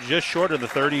down just short of the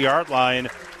 30-yard line.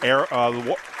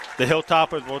 The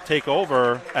Hilltoppers will take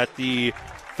over at the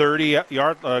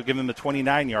 30-yard, give them the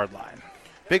 29-yard line.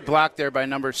 Big block there by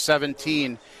number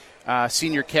 17.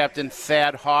 Senior captain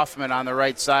Thad Hoffman on the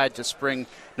right side to spring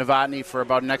Novotny for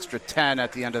about an extra 10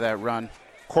 at the end of that run.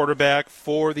 Quarterback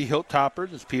for the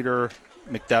Hilltoppers is Peter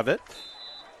McDevitt.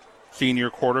 Senior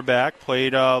quarterback,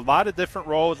 played a lot of different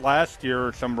roles last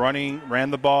year. Some running,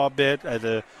 ran the ball a bit as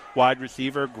a wide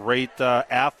receiver. Great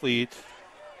athlete.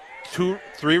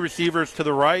 3 receivers to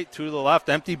the right, 2 to the left.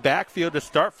 Empty backfield to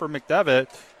start for McDevitt.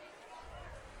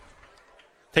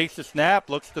 Takes the snap,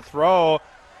 looks to throw.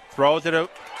 Throws it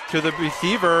out to the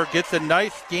receiver, gets a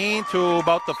nice gain to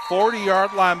about the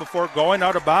 40-yard line before going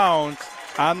out of bounds.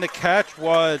 On the catch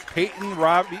was Peyton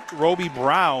Roby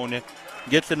Brown.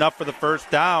 Gets enough for the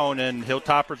first down, and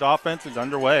Hilltoppers offense is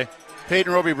underway.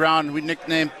 Peyton Roby Brown, we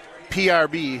nicknamed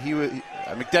PRB.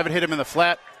 McDevitt hit him in the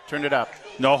flat, turned it up.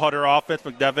 No huddle offense.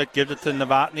 McDevitt gives it to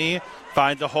Novotny.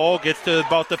 Finds a hole, gets to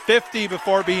about the 50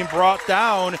 before being brought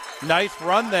down. Nice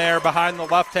run there behind the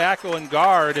left tackle and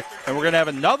guard, and we're going to have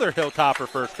another Hilltopper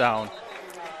first down.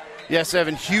 Yes,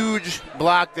 Evan, huge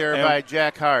block there by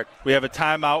Jack Hart. We have a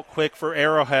timeout quick for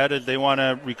Arrowhead as they want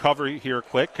to recover here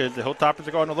quick because the Hilltoppers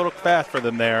are going a little fast for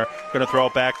them there. Going to throw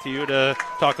it back to you to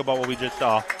talk about what we just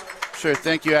saw. Sure,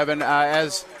 thank you, Evan.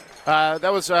 That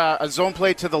was a zone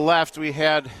play to the left. We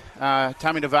had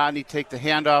Tommy Novotny take the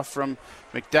handoff from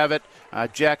McDevitt.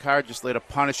 Jack Hart just laid a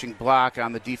punishing block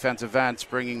on the defensive end,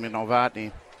 springing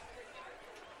Novotny.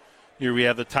 Here we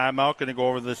have the timeout. Going to go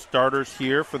over the starters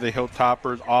here for the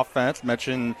Hilltoppers offense.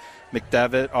 Mentioned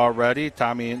McDevitt already.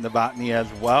 Tommy Novotny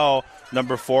as well.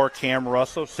 Number 4, Cam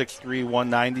Russell, 6'3",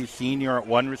 190, senior at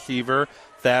 1 receiver.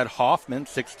 Thad Hoffman,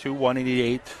 6'2",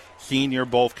 188, senior,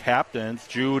 both captains.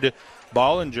 Jude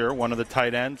Bollinger, one of the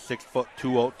tight ends, 6',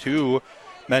 202.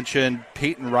 Mentioned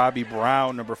Peyton Robbie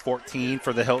Brown, number 14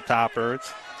 for the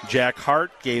Hilltoppers. Jack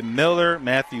Hart, Gabe Miller,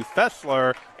 Matthew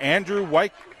Fessler, Andrew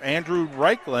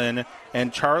Reichlin,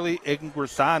 and Charlie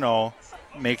Ingrasano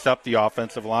makes up the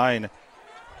offensive line.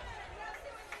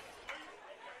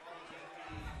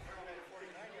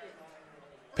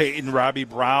 Peyton Robbie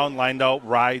Brown lined out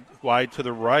wide to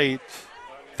the right.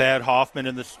 Thad Hoffman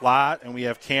in the slot, and we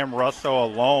have Cam Russell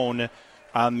alone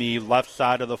on the left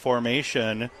side of the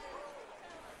formation.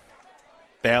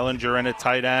 Ballinger in a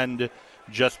tight end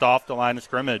just off the line of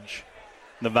scrimmage.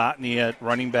 Novotny at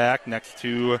running back next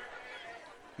to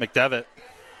McDevitt.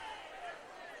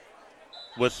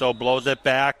 Whistle blows it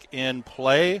back in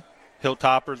play.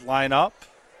 Hilltoppers line up.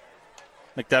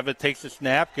 McDevitt takes the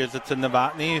snap, gives it to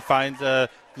Novotny, finds a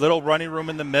little running room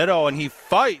in the middle, and he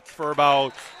fights for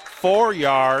about 4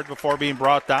 yards before being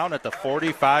brought down at the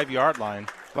 45-yard line.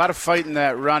 A lot of fight in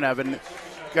that run, Evan.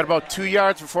 Got about 2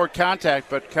 yards before contact,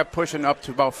 but kept pushing up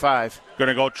to about 5. Going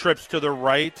to go trips to the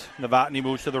right. Novotny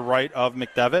moves to the right of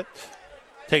McDevitt.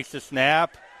 Takes the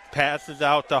snap. passes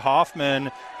out to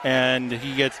Hoffman, and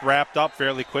he gets wrapped up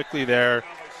fairly quickly there.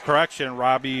 Correction,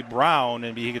 Robbie Brown,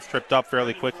 and he gets tripped up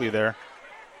fairly quickly there.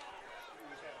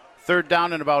 3rd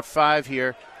down and about 5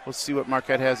 here. We'll see what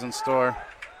Marquette has in store.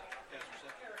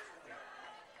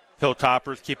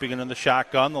 Hilltoppers keeping it in the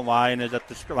shotgun. The line is at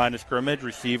the line of scrimmage.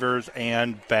 Receivers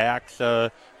and backs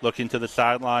looking to the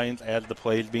sidelines as the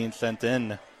play is being sent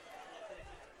in.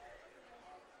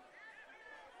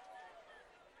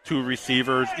 2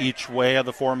 receivers each way of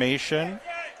the formation.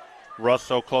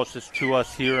 Russo closest to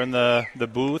us here in the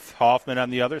booth. Hoffman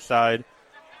on the other side.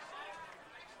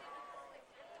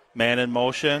 Man in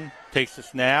motion. Takes the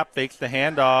snap. Fakes the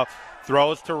handoff.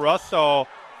 Throws to Russo.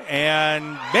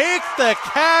 And makes the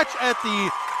catch at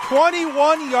the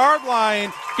 21-yard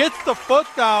line. Gets the foot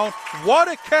down. What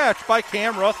a catch by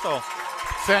Cam Russell.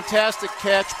 Fantastic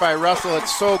catch by Russell.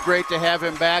 It's so great to have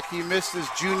him back. He missed his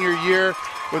junior year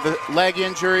with a leg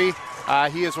injury.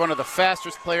 He is one of the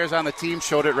fastest players on the team.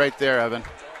 Showed it right there, Evan.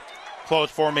 Close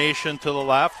formation to the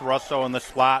left. Russo in the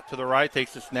slot to the right.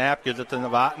 Takes the snap. Gives it to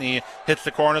Novotny. Hits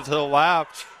the corner to the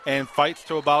left. And fights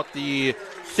to about the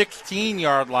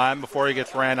 16-yard line before he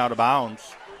gets ran out of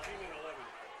bounds.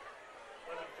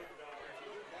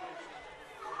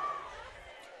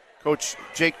 Coach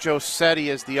Jake Josetti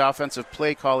is the offensive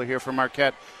play caller here for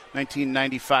Marquette.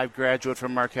 1995 graduate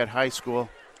from Marquette High School.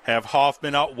 Have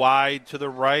Hoffman out wide to the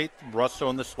right. Russo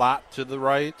in the slot to the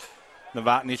right.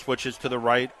 Novotny switches to the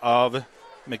right of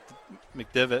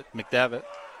McDevitt.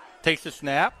 Takes the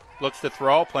snap. Looks to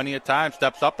throw, plenty of time,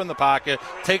 steps up in the pocket,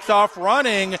 takes off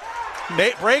running,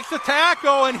 breaks the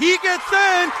tackle, and he gets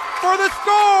in for the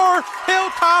score.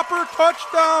 Hilltopper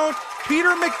touchdown.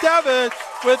 Peter McDevitt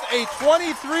with a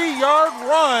 23-yard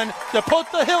run to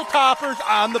put the Hilltoppers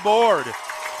on the board.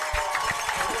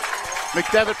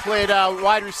 McDevitt played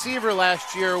wide receiver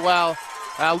last year while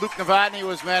Luke Novotny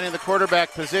was manning the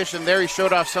quarterback position. There he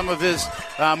showed off some of his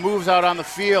moves out on the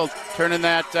field, turning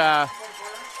that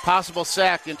possible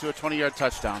sack into a 20-yard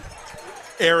touchdown.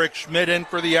 Eric Schmidt in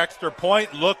for the extra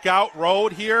point. Lookout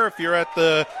road here. If you're at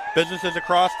the businesses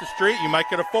across the street, you might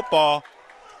get a football.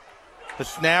 The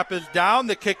snap is down,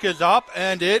 the kick is up,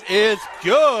 and it is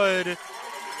good.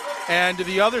 And to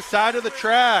the other side of the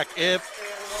track, if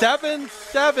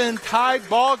 7-7 tied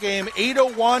ball game,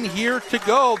 8:01 here to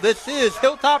go. This is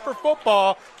Hilltopper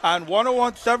football on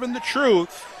 101.7 The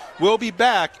Truth. We'll be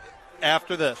back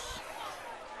after this.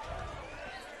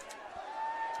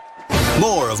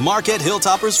 More of Marquette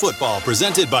Hilltoppers football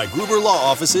presented by Gruber Law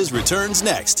Offices returns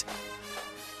next.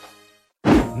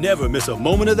 Never miss a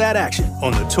moment of that action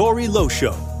on the Tori Lowe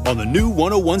Show on the new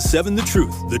 101.7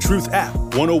 The Truth app,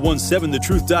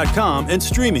 1017thetruth.com, and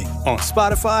streaming on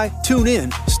Spotify,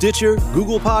 TuneIn, Stitcher,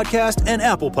 Google Podcast, and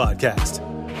Apple Podcast.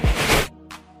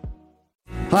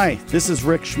 Hi, this is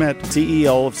Rick Schmidt,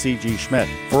 CEO of C.G. Schmidt.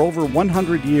 For over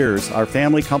 100 years, our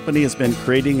family company has been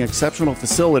creating exceptional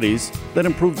facilities that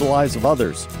improve the lives of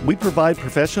others. We provide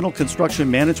professional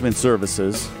construction management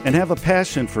services and have a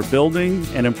passion for building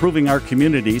and improving our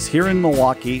communities here in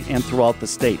Milwaukee and throughout the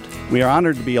state. We are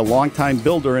honored to be a longtime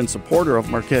builder and supporter of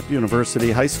Marquette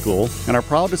University High School and are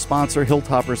proud to sponsor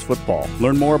Hilltoppers football.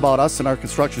 Learn more about us and our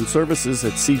construction services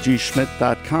at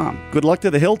cgschmidt.com. Good luck to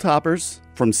the Hilltoppers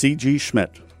from C.G.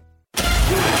 Schmidt.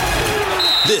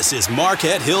 This is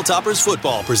Marquette Hilltoppers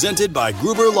football presented by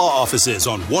Gruber Law Offices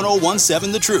on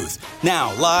 101.7 The Truth.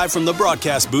 Now, live from the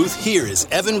broadcast booth, here is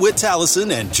Evan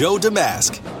Witt-Tallison and Joe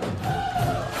Damask.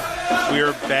 We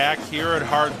are back here at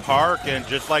Hart Park, and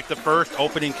just like the first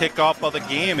opening kickoff of the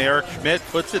game, Eric Schmidt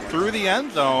puts it through the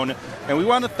end zone. And we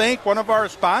want to thank one of our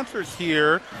sponsors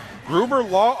here, Gruber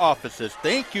Law Offices.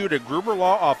 Thank you to Gruber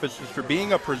Law Offices for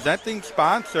being a presenting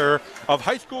sponsor of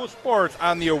high school sports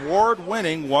on the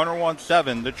award-winning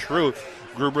 101.7 The Truth.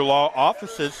 Gruber Law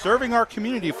Offices serving our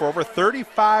community for over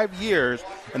 35 years,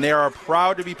 and they are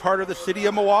proud to be part of the city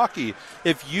of Milwaukee.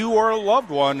 If you or a loved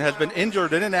one has been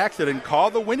injured in an accident,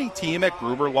 call the winning team at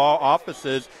Gruber Law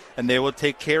Offices, and they will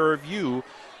take care of you.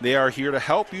 They are here to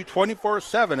help you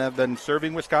 24/7, have been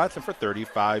serving Wisconsin for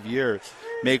 35 years.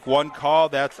 Make one call,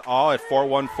 that's all, at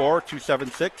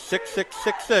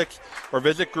 414-276-6666, or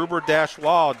visit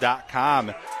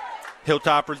gruber-law.com.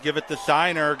 Hilltoppers give it to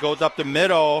Signer, goes up the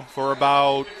middle for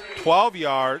about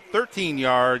 13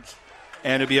 yards,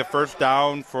 and it'll be a first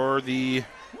down for the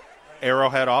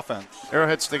Arrowhead offense.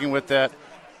 Arrowhead sticking with that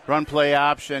run play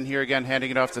option here again, handing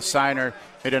it off to Signer.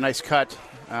 Made a nice cut,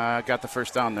 got the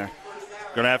first down there.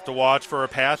 Going to have to watch for a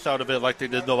pass out of it like they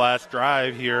did the last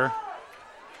drive here.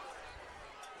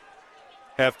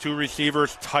 Have two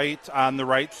receivers tight on the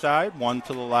right side, one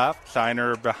to the left.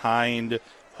 Signer behind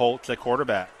Holtz at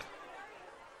quarterback.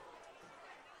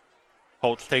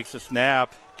 Holtz takes a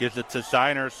snap, gives it to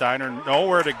Siner. Siner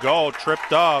nowhere to go,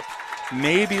 tripped up,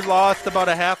 maybe lost about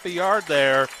a half a yard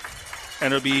there,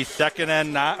 and it'll be second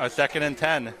and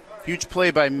 10. Huge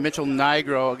play by Mitchell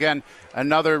Nigro. Again,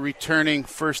 another returning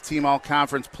first-team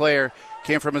all-conference player.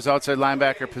 Came from his outside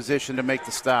linebacker position to make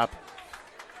the stop.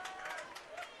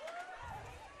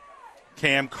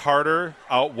 Cam Carter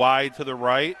out wide to the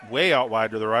right, way out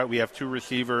wide to the right. We have two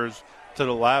receivers to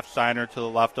the left, Siner to the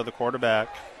left of the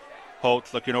quarterback.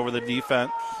 Holtz looking over the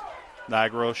defense.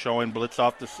 Nigro showing blitz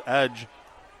off the edge.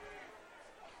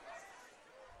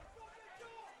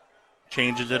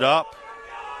 Changes it up.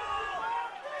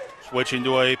 Switching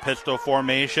to a pistol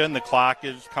formation. The clock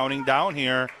is counting down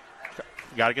here.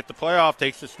 Got to get the play off.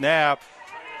 Takes the snap.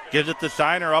 Gives it to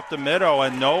Siner up the middle,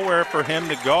 and nowhere for him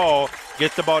to go.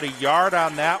 Gets about a yard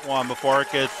on that one before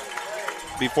it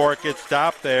gets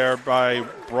stopped there by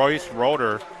Bryce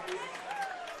Roeder.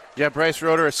 Yeah, Bryce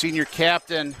Roeder, a senior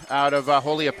captain out of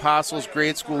Holy Apostles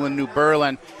Grade School in New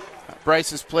Berlin.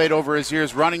 Bryce has played over his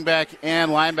years running back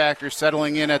and linebacker,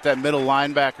 settling in at that middle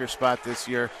linebacker spot this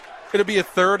year. It'll be a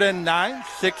 3rd and 9,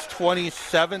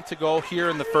 6:27 to go here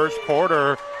in the first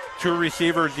quarter. Two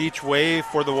receivers each way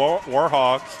for the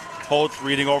Warhawks. Holtz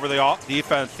reading over the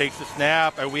defense, takes the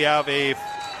snap, and we have a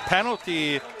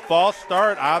penalty, false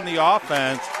start on the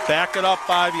offense. Back it up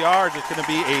 5 yards. It's going to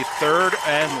be a 3rd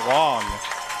and long.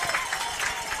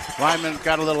 Lineman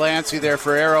got a little antsy there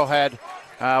for Arrowhead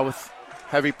with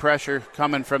heavy pressure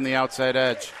coming from the outside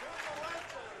edge.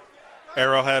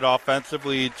 Arrowhead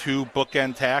offensively, two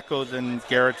bookend tackles in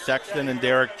Garrett Sexton and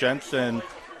Derek Jensen,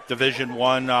 Division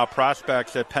I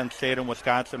prospects at Penn State and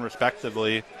Wisconsin,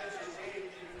 respectively.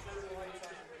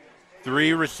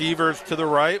 Three receivers to the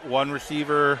right, one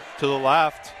receiver to the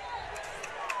left.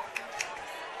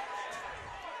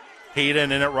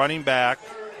 Hayden in at running back.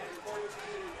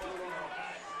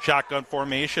 Shotgun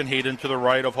formation, Hayden to the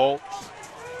right of Holtz.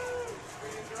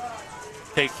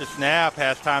 Takes the snap,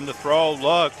 has time to throw,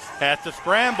 looks, has to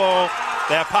scramble.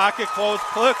 That pocket closed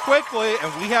quickly,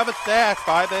 and we have a sack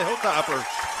by the Hilltoppers.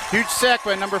 Huge sack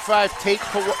by number 5,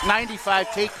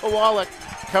 95, Tate Kowalik,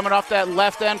 coming off that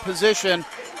left end position.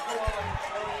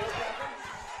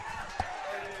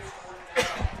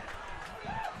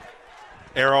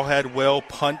 Arrowhead will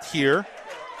punt here.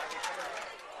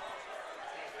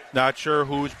 Not sure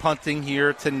who's punting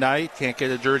here tonight. Can't get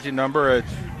a jersey number. It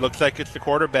looks like it's the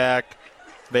quarterback,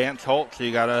 Vance Holt.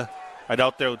 So I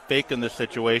doubt they're faking this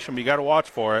situation, but you got to watch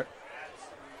for it.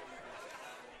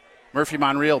 Murphy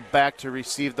Monreal back to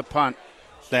receive the punt.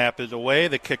 Snap is away.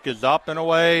 The kick is up and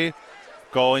away.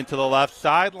 Going to the left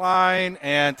sideline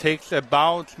and takes a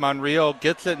bounce. Monreal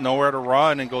gets it, nowhere to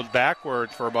run, and goes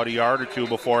backwards for about a yard or two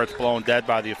before it's blown dead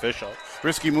by the officials.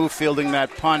 Risky move fielding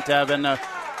that punt, Evan.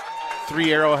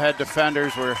 3 Arrowhead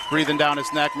defenders were breathing down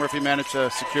his neck. Murphy managed to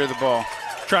secure the ball.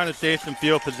 Trying to save some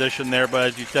field position there, but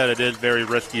as you said, it is very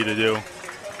risky to do.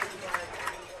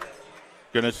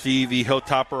 Going to see the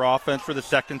Hilltopper offense for the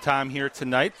second time here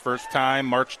tonight. First time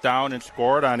marched down and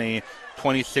scored on a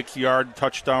 26-yard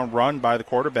touchdown run by the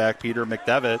quarterback, Peter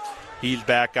McDevitt. He's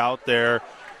back out there.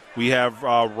 We have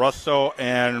Russo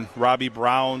and Robbie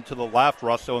Brown to the left,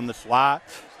 Russo in the slot.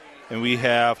 And we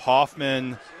have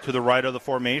Hoffman to the right of the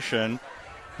formation.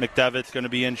 McDevitt's going to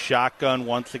be in shotgun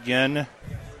once again.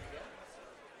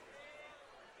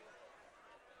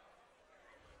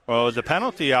 Well, there's a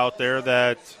penalty out there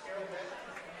that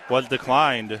was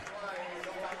declined.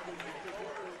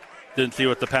 Didn't see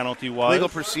what the penalty was. Legal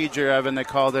procedure, Evan. They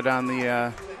called it on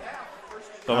the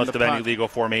so must have been illegal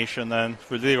formation then. If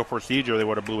it was legal procedure, they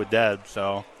would have blew it dead.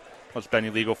 So must have been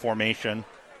illegal formation.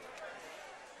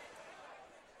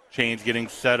 Chains getting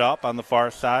set up on the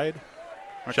far side.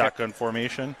 Marquette. Shotgun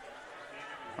formation.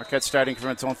 Marquette starting from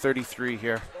its own 33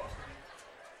 here.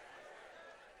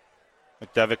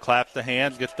 McDevitt claps the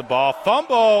hands, gets the ball,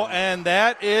 fumble, and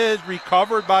that is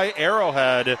recovered by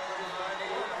Arrowhead. It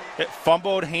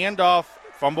fumbled handoff,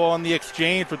 fumble on the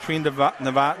exchange between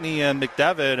Novotny and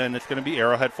McDevitt, and it's going to be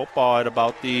Arrowhead football at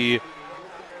about the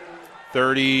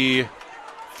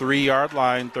 33-yard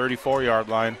line, 34-yard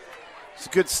line. It's a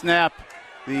good snap.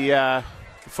 The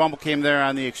fumble came there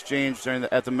on the exchange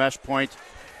at the mesh point.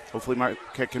 Hopefully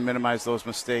Marquette can minimize those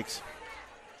mistakes.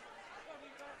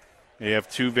 You have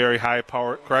two very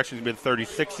high-powered corrections, be the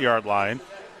 36-yard line,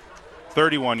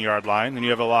 31-yard line, and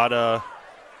you have a lot of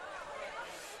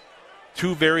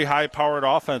two very high-powered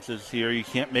offenses here. You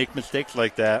can't make mistakes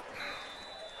like that.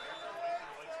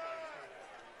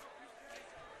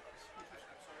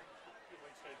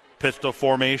 Pistol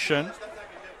formation.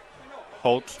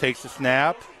 Holtz takes the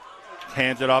snap,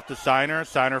 Hands it off to Seiner.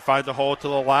 Seiner finds a hole to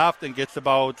the left and gets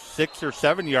about 6 or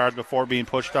 7 yards before being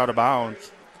pushed out of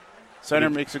bounds. Seiner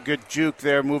makes a good juke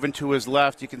there, moving to his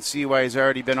left. You can see why he's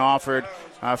already been offered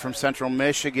from Central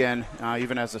Michigan,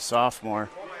 even as a sophomore.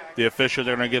 The officials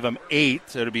are going to give him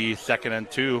 8. It'll be 2nd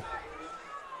and 2.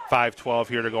 5:12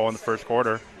 here to go in the first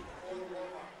quarter.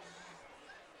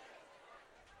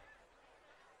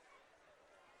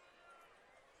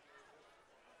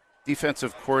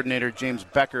 Defensive coordinator James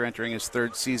Becker entering his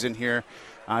 3rd season here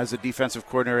as a defensive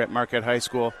coordinator at Marquette High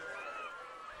School.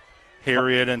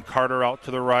 Harriet and Carter out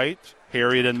to the right.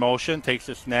 Harriet in motion, takes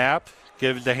a snap,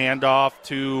 gives the handoff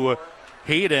to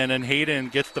Hayden, and Hayden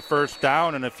gets the first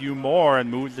down and a few more and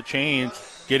moves the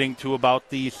chains, getting to about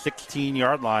the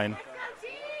 16-yard line.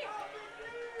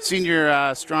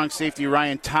 Senior strong safety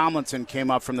Ryan Tomlinson came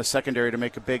up from the secondary to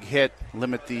make a big hit,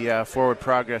 limit the forward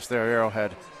progress there at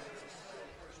Arrowhead.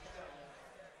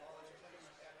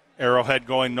 Arrowhead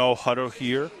going no huddle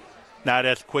here. Not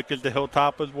as quick as the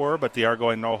Hilltoppers were, but they are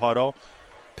going no huddle.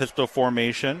 Pistol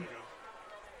formation.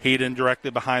 Hayden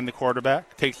directly behind the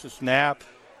quarterback. Takes the snap.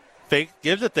 Fake,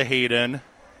 gives it to Hayden,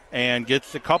 and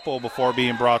gets a couple before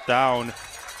being brought down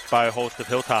by a host of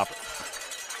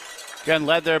Hilltoppers. Again,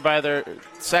 led there by their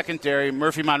secondary.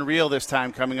 Murphy Monreal this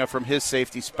time coming up from his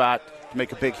safety spot to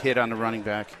make a big hit on the running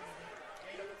back.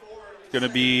 It's going to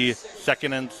be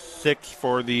 2nd and 6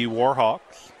 for the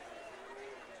Warhawks.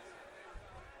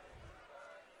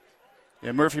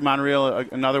 Yeah, Murphy Monreal,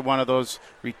 another one of those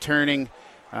returning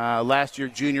last year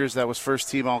juniors that was first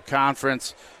team all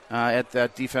conference at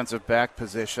that defensive back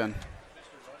position.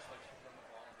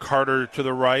 Carter to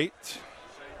the right.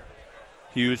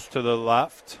 Hughes to the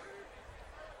left.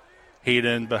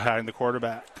 Hayden behind the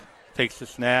quarterback. Takes the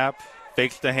snap,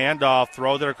 fakes the handoff,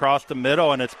 throws it across the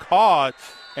middle, and it's caught.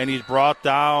 And he's brought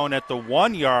down at the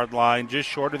 1-yard line, just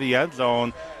short of the end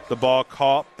zone. The ball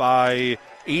caught by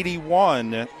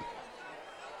 81.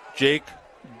 Jake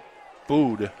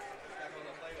Bood.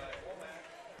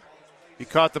 He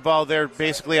caught the ball there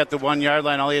basically at the 1-yard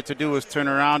line. All he had to do was turn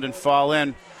around and fall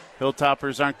in.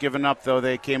 Hilltoppers aren't giving up, though.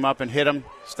 They came up and hit him,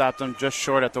 stopped him just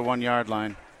short at the 1-yard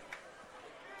line.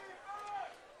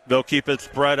 They'll keep it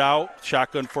spread out.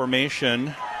 Shotgun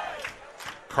formation.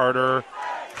 Carter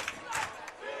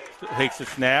takes the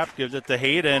snap, gives it to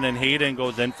Hayden, and Hayden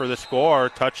goes in for the score.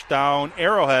 Touchdown,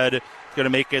 Arrowhead. Going to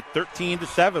make it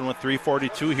 13-7 with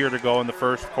 3:42 here to go in the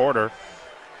first quarter.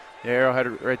 The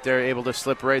Arrowhead right there able to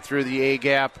slip right through the A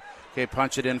gap. Okay,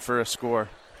 punch it in for a score.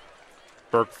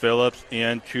 Burke Phillips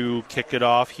in to kick it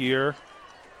off here.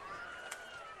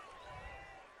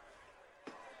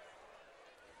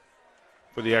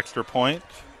 For the extra point.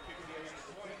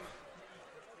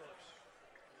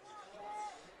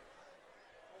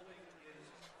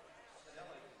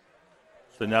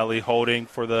 Spinelli holding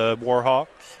for the Warhawks.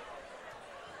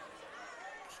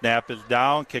 Snap is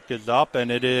down, kick is up, and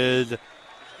it is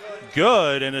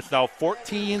good. And it's now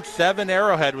 14-7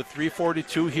 Arrowhead with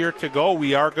 3:42 here to go.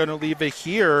 We are going to leave it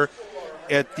here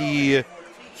at the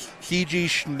C.G.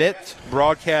 Schmidt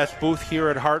broadcast booth here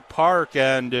at Hart Park.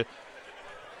 And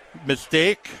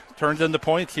mistake turns into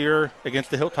points here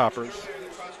against the Hilltoppers.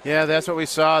 Yeah, that's what we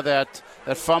saw. That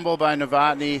fumble by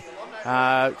Novotny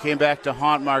came back to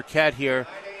haunt Marquette here.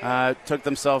 Took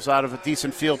themselves out of a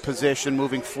decent field position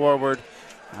moving forward.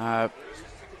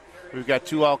 We've got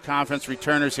 2 all-conference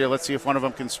returners here. Let's see if one of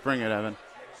them can spring it, Evan.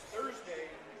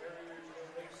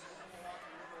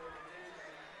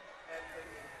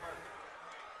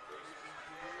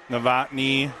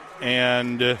 Novotny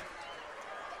and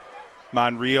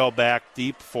Monreal back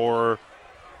deep for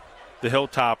the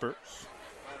Hilltoppers.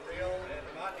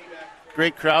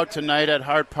 Great crowd tonight at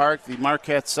Hart Park. The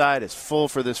Marquette side is full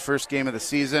for this first game of the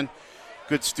season.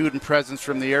 Good student presence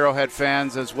from the Arrowhead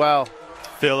fans as well.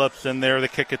 Phillips in there to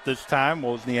kick it this time.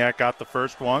 Wozniak got the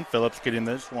first one. Phillips getting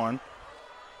this one.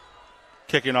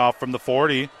 Kicking off from the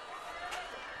 40.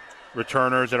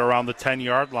 Returners at around the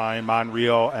 10-yard line,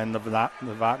 Monreal and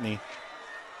Novotny.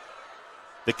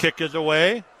 The kick is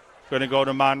away. Going to go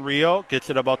to Monreal. Gets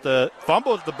it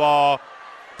fumbles the ball.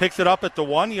 Picks it up at the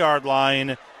 1-yard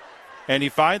line. And he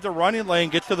finds a running lane,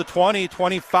 gets to the 20,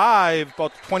 25,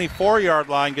 about the 24-yard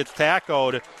line, gets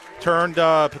tackled. Turned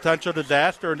potential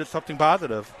disaster into something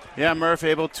positive. Yeah, Murph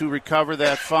able to recover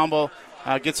that fumble,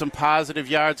 get some positive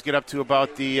yards, get up to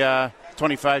about the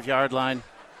 25-yard line.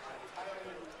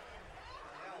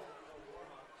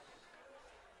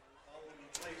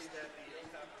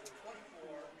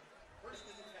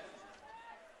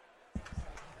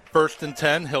 First and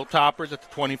 10, Hilltoppers at the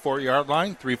 24-yard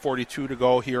line. 3:42 to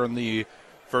go here in the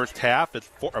first half.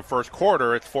 It's first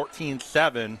quarter. It's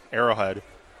 14-7 Arrowhead.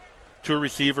 Two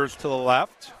receivers to the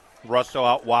left. Russo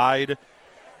out wide.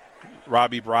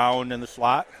 Robbie Brown in the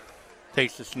slot.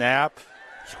 Takes the snap.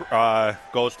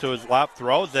 Goes to his left.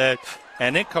 Throws it.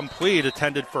 And incomplete.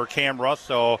 Intended for Cam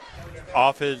Russo.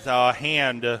 Off his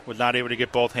hand. Was not able to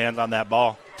get both hands on that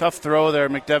ball. Tough throw there.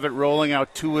 McDevitt rolling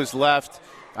out to his left.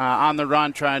 On the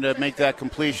run, trying to make that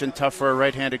completion. Tough for a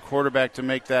right-handed quarterback to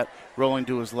make that rolling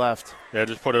to his left. Yeah,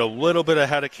 just put it a little bit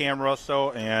ahead of Cam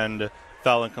Russo and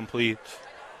fell incomplete.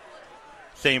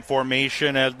 Same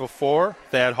formation as before.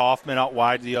 Thad Hoffman out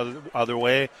wide the other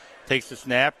way. Takes the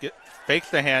snap, fakes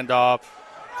the handoff,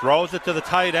 throws it to the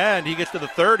tight end. He gets to the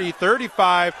 30,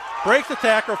 35, breaks the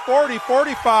tackle, 40,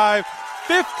 45,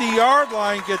 50-yard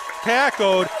line, gets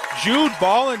tackled. Jude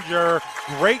Ballinger,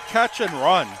 great catch and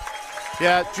run.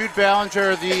 Yeah, Jude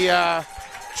Ballinger, the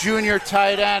junior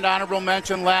tight end, honorable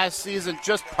mention last season,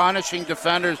 just punishing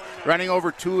defenders, running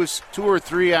over two or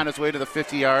three on his way to the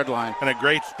 50-yard line. And a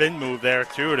great spin move there,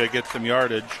 too, to get some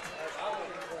yardage.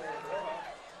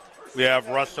 We have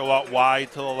Russo out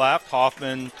wide to the left,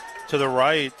 Hoffman to the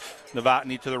right,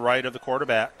 Novotny to the right of the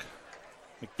quarterback.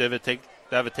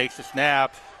 McDevitt takes the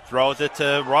snap, throws it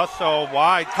to Russo,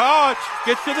 wide, touch,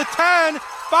 gets to the 10,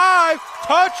 5,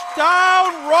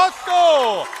 touchdown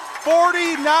Russell!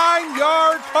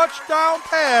 49-yard touchdown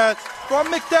pass from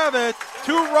McDevitt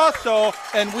to Russell,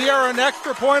 and we are an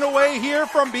extra point away here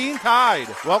from being tied.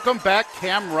 Welcome back,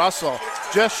 Cam Russell.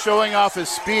 Just showing off his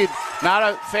speed. Not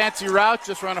a fancy route,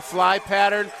 just run a fly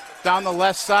pattern down the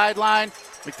left sideline.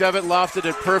 McDevitt lofted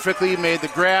it perfectly, made the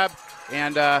grab,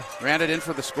 and ran it in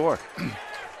for the score.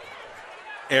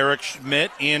 Eric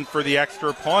Schmidt in for the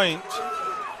extra point.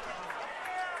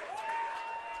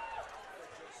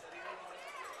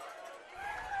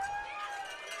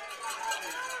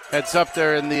 Heads up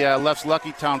there in the left's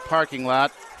Lucky Town parking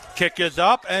lot. Kick is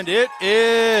up, and it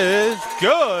is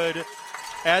good.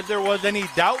 As there was any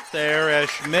doubt there, as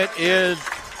Schmidt is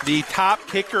the top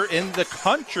kicker in the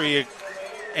country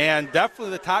and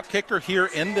definitely the top kicker here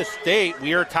in the state.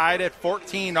 We are tied at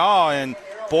 14-all, and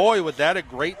boy, was that a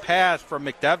great pass from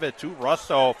McDevitt to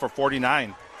Russo for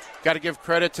 49. Got to give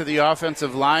credit to the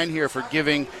offensive line here for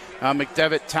giving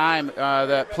McDevitt time.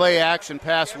 That play-action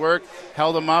pass work,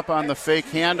 held him up on the fake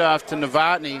handoff to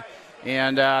Novotny,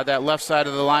 and that left side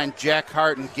of the line, Jack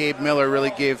Hart and Gabe Miller really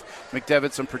gave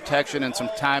McDevitt some protection and some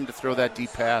time to throw that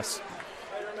deep pass.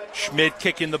 Schmidt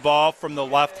kicking the ball from the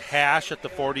left hash at the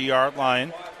 40-yard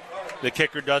line. The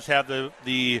kicker does have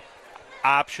the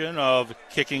option of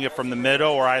kicking it from the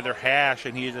middle or either hash,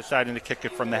 and he's deciding to kick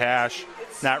it from the hash.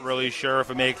 Not really sure if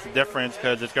it makes a difference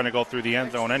because it's going to go through the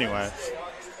end zone anyway.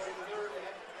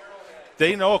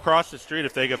 They know across the street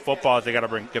if they get footballs, they got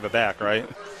to give it back, right?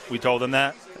 We told them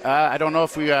that? I don't know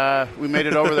if we made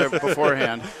it over there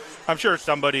beforehand. I'm sure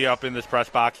somebody up in this press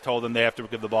box told them they have to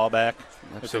give the ball back.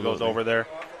 Absolutely. If it goes over there.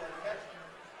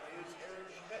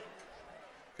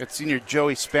 Got senior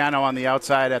Joey Spano on the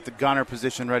outside at the gunner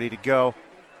position, ready to go.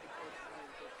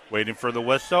 Waiting for the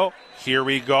whistle. Here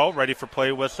we go. Ready for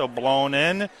play whistle blown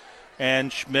in.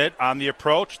 And Schmidt on the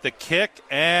approach. The kick.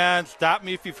 And stop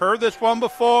me if you've heard this one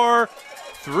before.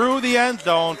 Through the end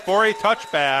zone for a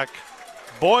touchback.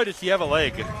 Boy, does he have a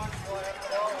leg.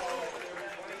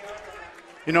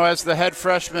 You know, as the head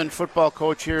freshman football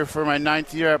coach here for my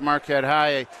 9th year at Marquette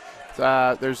High,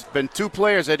 there's been 2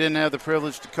 players I didn't have the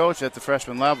privilege to coach at the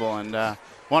freshman level, and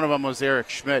one of them was Eric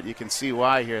Schmidt. You can see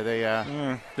why here. They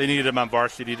needed him on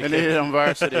varsity. They needed him on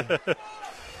varsity.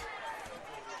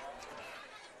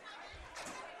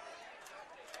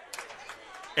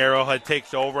 Arrowhead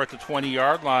takes over at the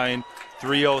 20-yard line.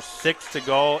 3:06 to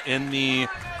go in the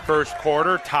first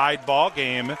quarter. Tied ball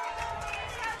game.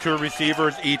 2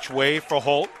 receivers each way for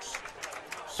Holtz.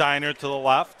 Signer to the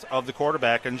left of the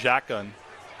quarterback and shotgun.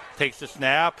 Takes the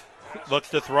snap, looks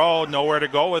to throw, nowhere to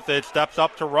go with it, steps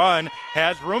up to run,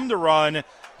 has room to run,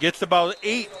 gets about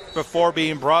 8 before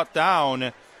being brought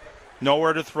down.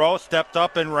 Nowhere to throw, stepped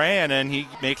up and ran, and he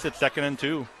makes it 2nd and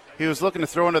 2. He was looking to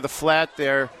throw into the flat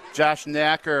there. Josh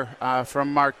Knacker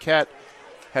from Marquette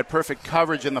had perfect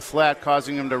coverage in the flat,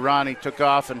 causing him to run. He took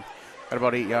off and got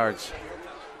about 8 yards.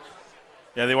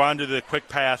 Yeah, they wanted to do the quick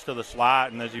pass to the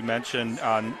slot, and as you mentioned,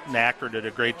 Knacker did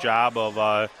a great job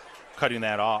of cutting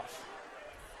that off.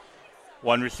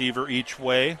 1 receiver each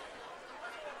way.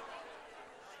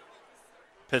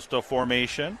 Pistol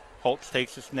formation. Holtz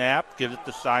takes the snap, gives it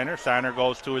to Signer. Signer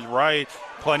goes to his right.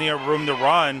 Plenty of room to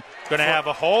run. Going to have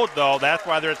a hold, though. That's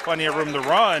why there's plenty of room to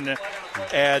run.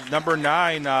 As number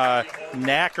 9,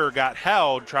 Knacker got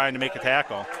held trying to make a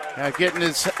tackle. Getting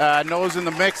his nose in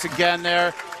the mix again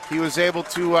there. He was able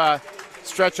to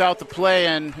stretch out the play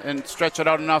and stretch it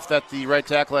out enough that the right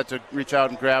tackle had to reach out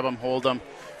and grab him, hold him.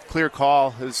 Clear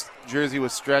call. His jersey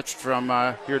was stretched from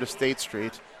here to State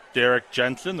Street. Derek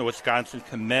Jensen, the Wisconsin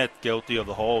commit, guilty of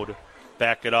the hold.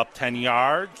 Back it up 10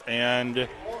 yards, and going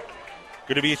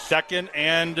to be 2nd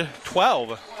and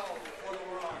 12.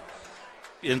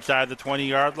 Inside the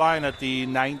 20-yard line at the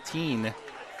 19.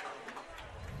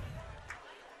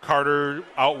 Carter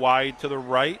out wide to the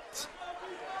right.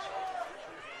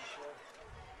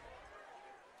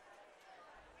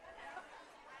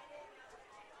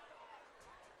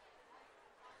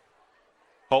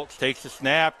 Holtz takes the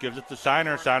snap, gives it to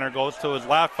Signer. Signer goes to his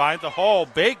left, finds a hole,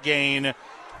 big gain.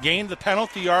 Gained the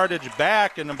penalty yardage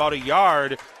back in about a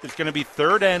yard. It's going to be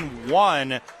 3rd and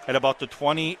 1 at about the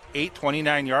 28,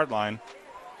 29-yard line.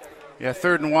 Yeah,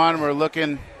 3rd and 1. We're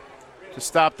looking to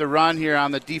stop the run here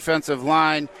on the defensive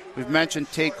line. We've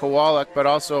mentioned Tate Kowalik, but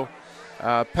also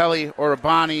Peli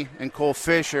Orabani and Cole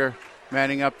Fisher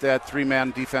manning up that 3-man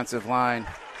defensive line.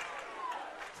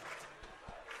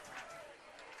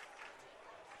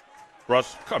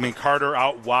 Carter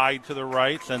out wide to the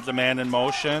right, sends a man in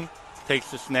motion.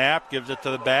 Takes the snap, gives it to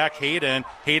the back. Hayden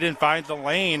finds a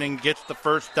lane and gets the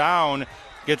first down.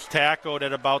 Gets tackled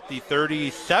at about the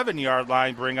 37-yard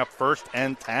line, bring up 1st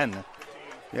and 10.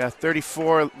 Yeah,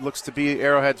 34 looks to be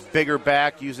Arrowhead's bigger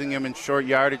back, using him in short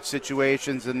yardage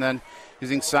situations, and then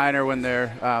using Signer when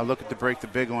they're looking to break the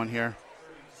big one here.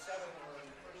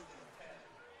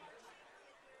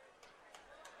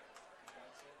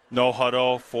 No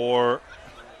huddle for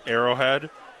Arrowhead.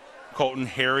 Colton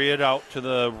Harriet out to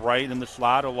the right in the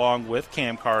slot along with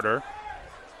Cam Carter.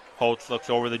 Holtz looks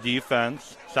over the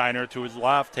defense. Signer to his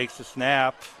left, takes the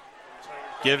snap,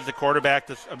 gives the quarterback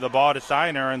the ball to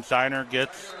Signer, and Signer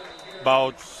gets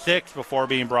about 6 before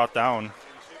being brought down.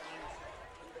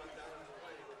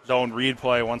 Zone read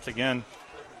play once again.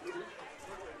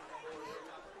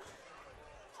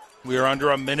 We are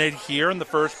under a minute here in the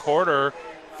first quarter,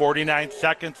 49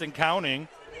 seconds and counting.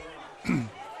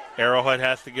 Arrowhead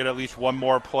has to get at least one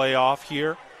more play off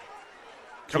here.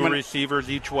 Two receivers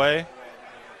each way.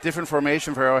 Different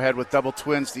formation for Arrowhead with double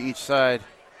twins to each side.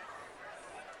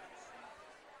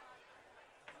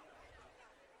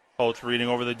 Holtz reading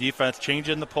over the defense,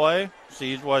 changing the play.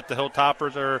 Sees what the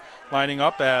Hilltoppers are lining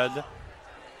up as.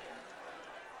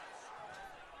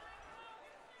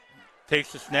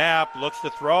 Takes the snap, looks to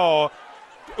throw.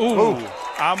 Ooh.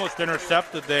 Almost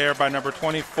intercepted there by number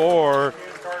 24,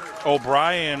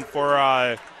 O'Brien for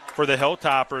the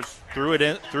Hilltoppers. Threw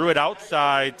it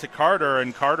outside to Carter,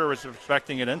 and Carter was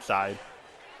expecting it inside.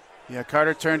 Yeah,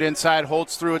 Carter turned inside.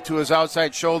 Holtz threw it to his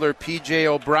outside shoulder. P.J.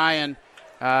 O'Brien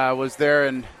was there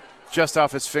and just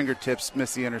off his fingertips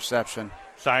missed the interception.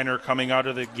 Signer coming out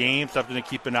of the game, something to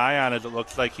keep an eye on as it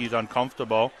looks like he's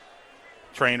uncomfortable.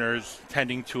 Trainers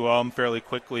tending to him fairly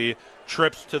quickly.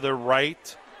 Trips to the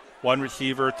right, one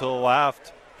receiver to the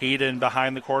left. Hayden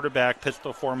behind the quarterback,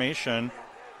 pistol formation.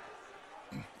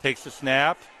 Takes the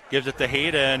snap, gives it to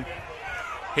Hayden.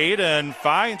 Hayden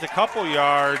finds a couple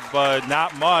yards, but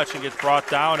not much, and gets brought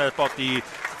down at about the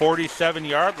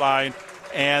 47-yard line.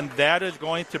 And that is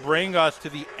going to bring us to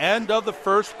the end of the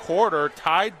first quarter.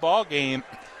 Tied ball game,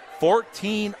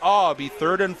 14-all. Be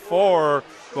 3rd and 4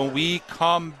 when we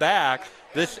come back.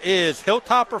 This is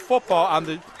Hilltopper football on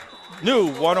the new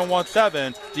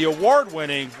 101.7, the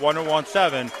award-winning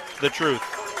 101.7, The Truth.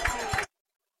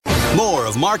 More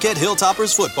of Marquette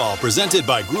Hilltoppers football presented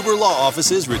by Gruber Law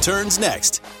Offices returns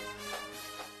next.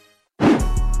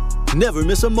 Never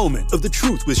miss a moment of The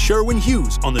Truth with Sherwin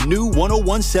Hughes on the new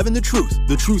 101.7 The Truth,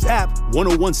 The Truth app,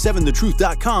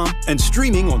 1017thetruth.com, and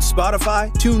streaming on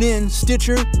Spotify, TuneIn,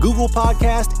 Stitcher, Google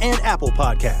Podcast, and Apple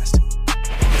Podcast.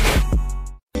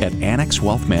 At Annex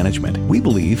Wealth Management, we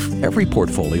believe every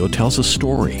portfolio tells a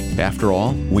story. After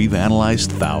all, we've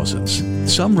analyzed thousands.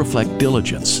 Some reflect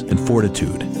diligence and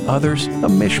fortitude. Others, a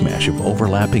mishmash of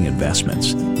overlapping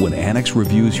investments. When Annex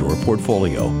reviews your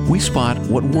portfolio, we spot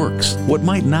what works, what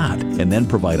might not, and then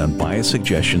provide unbiased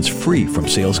suggestions free from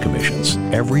sales commissions.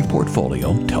 Every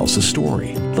portfolio tells a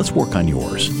story. Let's work on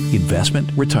yours. Investment,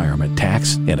 retirement,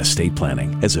 tax, and estate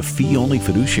planning. As a fee-only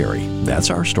fiduciary, that's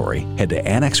our story. Head to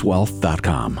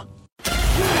annexwealth.com.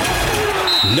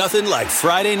 Nothing like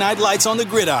Friday night lights on the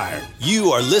gridiron.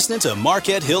 You are listening to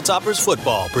Marquette Hilltoppers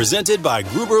football, presented by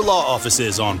Gruber Law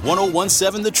Offices on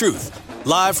 101.7 The Truth.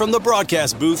 Live from the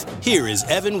broadcast booth, here is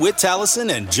Evan Witt-Tallison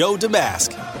and Joe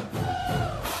Damask.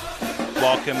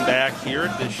 Welcome back here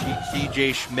at the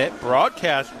C.J. Schmidt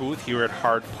broadcast booth here at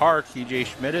Hart Park. C.J.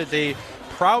 Schmidt is a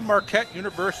proud Marquette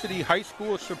University High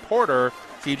School supporter,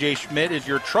 CJ Schmidt is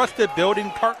your trusted building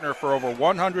partner for over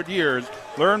 100 years.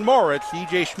 Learn more at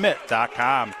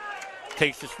cjschmidt.com.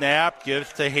 Takes the snap,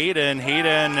 gives to Hayden.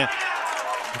 Hayden,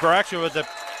 correction, it was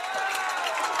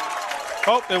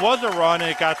a run, and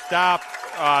it got stopped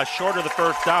short of the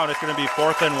first down. It's going to be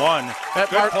 4th and 1.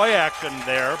 Good play action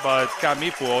there, but got me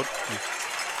fooled.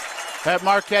 That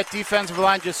Marquette defensive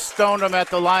line just stoned them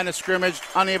at the line of scrimmage,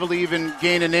 unable to even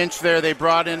gain an inch there. They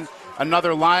brought in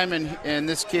another lineman. In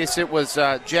this case, it was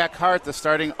Jack Hart, the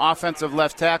starting offensive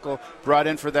left tackle, brought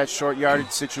in for that short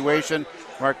yardage situation.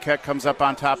 Marquette comes up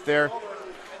on top there.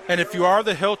 And if you are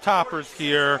the Hilltoppers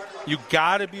here, you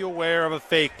got to be aware of a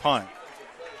fake punt.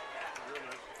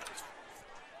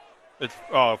 It's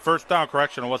first down,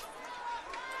 correction.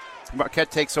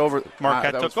 Marquette takes over.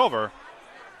 Marquette took over.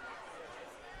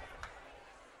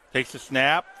 Takes the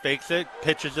snap, fakes it,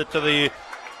 pitches it to the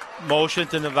motion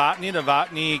to Novotny.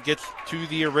 Novotny gets to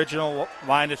the original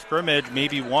line of scrimmage,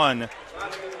 maybe one. I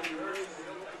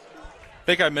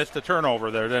think I missed a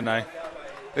turnover there, didn't I?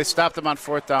 They stopped him on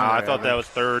 4th down. I thought that was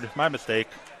 3rd. My mistake.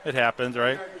 It happens,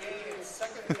 right?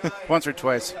 Once or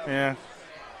twice. Yeah.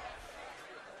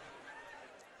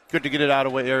 Good to get it out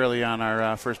of the way early on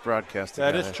our first broadcast.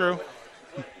 That is true.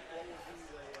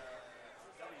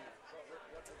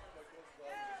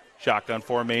 Shotgun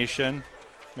formation.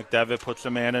 McDevitt puts a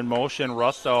man in motion.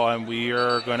 Russo, and we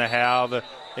are going to have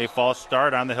a false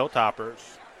start on the Hilltoppers.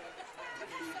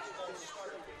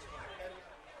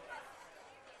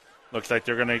 Looks like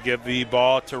they're going to give the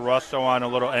ball to Russo on a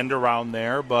little end around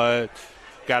there, but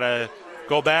got to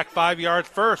go back 5 yards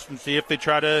first and see if they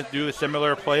try to do a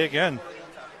similar play again.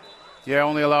 Yeah,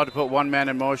 only allowed to put one man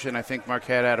in motion. I think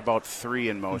Marquette had about 3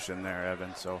 in motion there,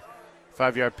 Evan. So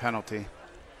 5-yard penalty.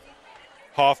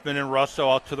 Hoffman and Russo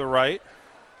out to the right.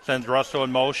 Sends Russo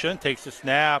in motion, takes the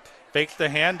snap, fakes the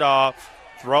handoff,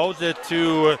 throws it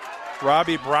to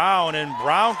Robbie Brown, and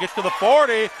Brown gets to the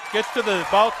 40, gets to the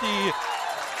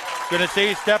going to say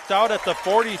he stepped out at the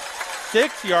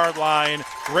 46-yard line.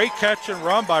 Great catch and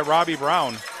run by Robbie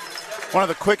Brown. One of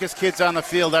the quickest kids on the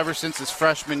field ever since his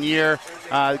freshman year.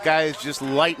 The guy is just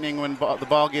lightning when the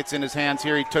ball gets in his hands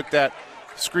here. He took that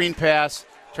screen pass,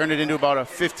 turned it into about a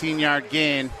 15-yard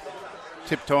gain.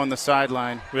 Tiptoeing the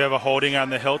sideline. We have a holding on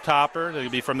the Hilltopper.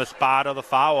 It'll be from the spot of the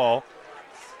foul.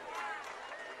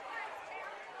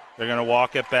 They're going to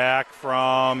walk it back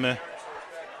from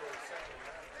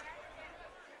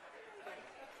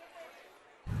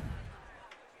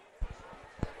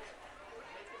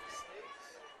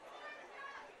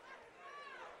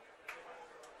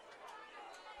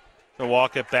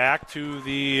to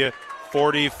the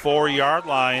 44-yard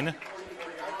line.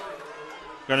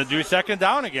 Going to do second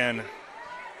down again.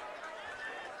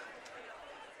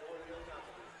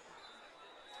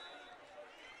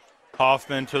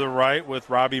 Hoffman to the right with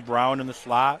Robbie Brown in the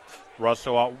slot.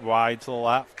 Russo out wide to the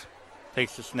left.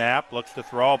 Takes the snap, looks to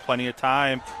throw, plenty of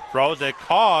time. Throws it,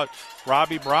 caught.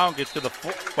 Robbie Brown gets to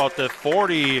about the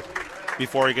 40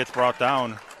 before he gets brought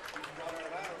down.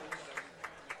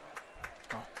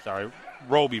 Oh, sorry,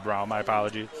 Roby Brown, my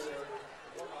apologies.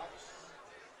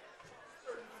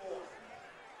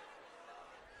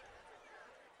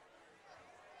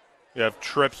 We have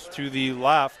trips to the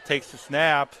left, takes the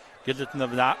snap, gives it to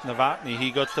Novotny.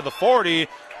 He goes to the 40,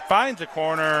 finds a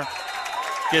corner,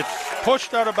 gets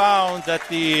pushed out of bounds at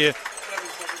the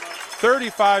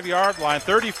 35-yard line,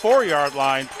 34-yard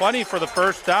line. Plenty for the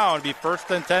first down. Be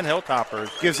 1st and 10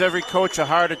 Hilltoppers. Gives every coach a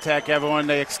heart attack, everyone.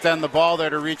 They extend the ball there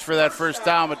to reach for that first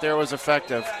down, but there was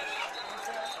effective.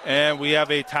 And we have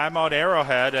a timeout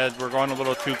Arrowhead as we're going a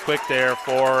little too quick there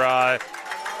for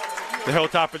the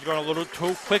Hilltoppers going a little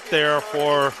too quick there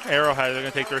for Arrowhead. They're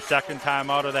going to take their second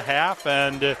time out of the half,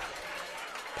 and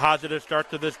positive start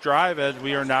to this drive as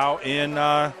we are now in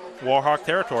Warhawk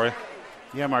territory.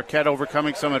 Yeah, Marquette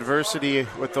overcoming some adversity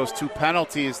with those 2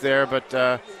 penalties there, but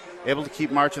able to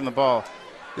keep marching the ball.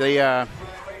 The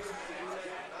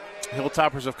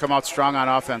Hilltoppers have come out strong on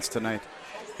offense tonight.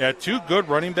 Yeah, 2 good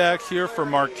running backs here for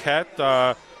Marquette,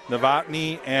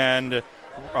 Novotny and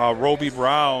Roby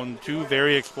Brown, 2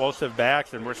 very explosive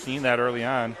backs, and we're seeing that early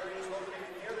on.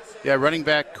 Yeah, running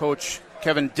back coach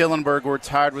Kevin Dillenberg works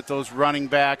hard with those running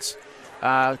backs,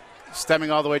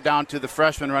 stemming all the way down to the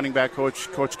freshman running back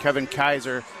coach Kevin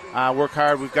Kaiser. Work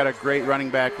hard. We've got a great running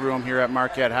back room here at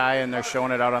Marquette High, and they're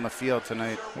showing it out on the field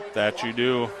tonight. That you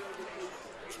do.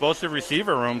 Explosive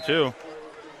receiver room, too.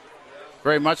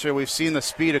 Very much so. We've seen the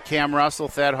speed of Cam Russell,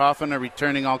 Thad Hoffman, a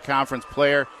returning all-conference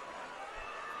player.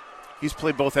 He's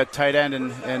played both at tight end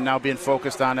and now being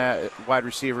focused on a wide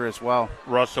receiver as well.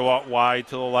 Russell out wide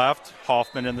to the left.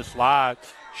 Hoffman in the slot.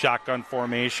 Shotgun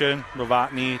formation.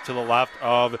 Novotny to the left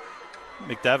of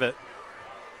McDevitt.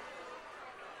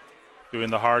 Doing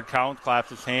the hard count, claps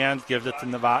his hands, gives it to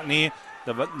Novotny.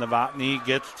 Novotny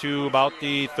gets to about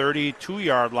the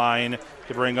 32-yard line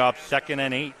to bring up 2nd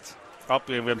and 8.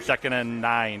 Give him 2nd and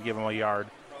 9, give him a yard.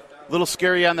 A little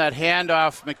scary on that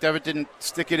handoff. McDevitt didn't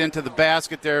stick it into the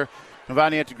basket there.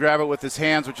 Novotny had to grab it with his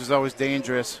hands, which is always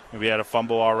dangerous. We had a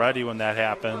fumble already when that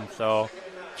happened. So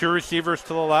 2 receivers to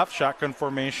the left, shotgun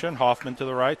formation. Hoffman to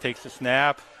the right, takes the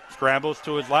snap, scrambles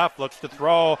to his left, looks to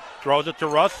throw, throws it to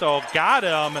Russell, got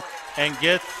him, and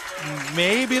gets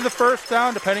maybe the first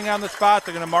down, depending on the spot.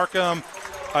 They're going to mark him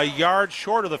a yard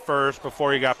short of the first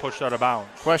before he got pushed out of bounds.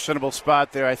 Questionable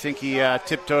spot there. I think he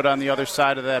tiptoed on the other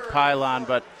side of that pylon,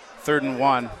 but 3rd and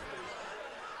 1.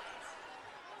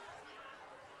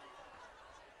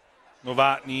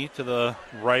 Novotny to the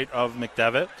right of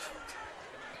McDevitt.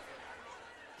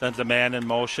 Sends a man in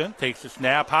motion, takes the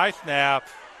snap, high snap,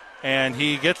 and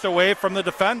he gets away from the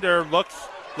defender,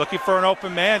 looking for an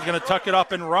open man. He's going to tuck it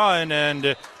up and run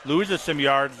and loses some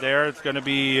yards there. It's going to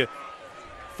be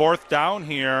 4th down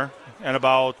here and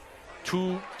about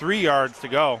 2-3 yards to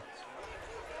go.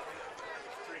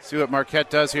 See what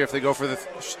Marquette does here, if they go for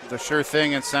the sure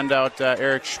thing and send out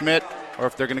Eric Schmidt, or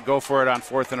if they're going to go for it on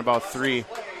 4th and about 3.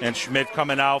 And Schmidt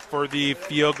coming out for the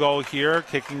field goal here,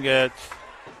 kicking it.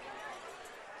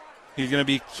 He's going to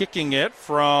be kicking it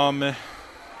from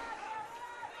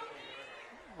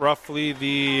roughly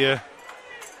the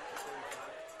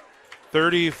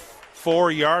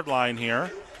 34-yard line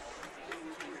here.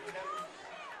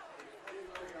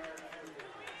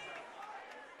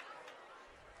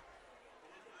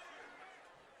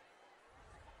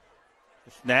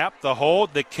 Snap, the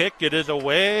hold, the kick, it is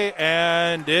away,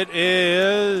 and it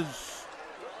is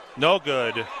no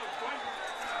good.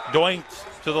 Doinked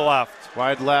to the left.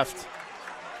 Wide left.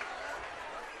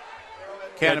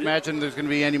 Can't imagine there's going to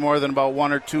be any more than about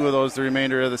 1 or 2 of those the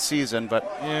remainder of the season, but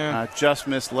just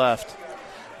missed left.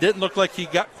 Didn't look like he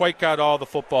quite got all the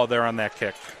football there on that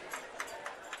kick.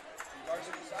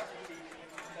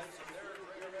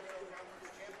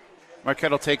 Marquette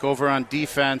will take over on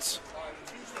defense.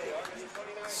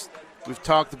 We've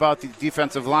talked about the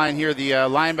defensive line here. The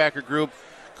linebacker group,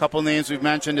 a couple names we've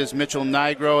mentioned is Mitchell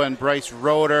Nigro and Bryce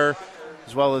Roeder,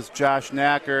 as well as Josh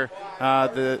Knacker.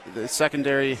 The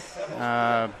secondary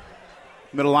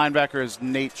middle linebacker is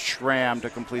Nate Schramm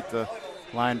to complete the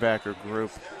linebacker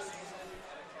group.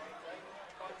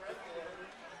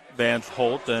 Vance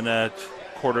Holton at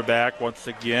quarterback once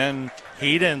again.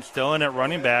 Hayden still in at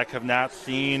running back. Have not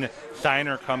seen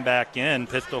Steiner come back in.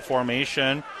 Pistol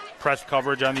formation. Press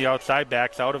coverage on the outside,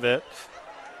 backs out of it.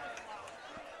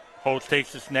 Holtz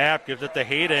takes the snap, gives it to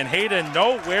Hayden. Hayden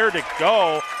nowhere to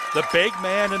go. The big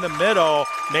man in the middle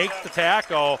makes the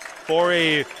tackle for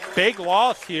a big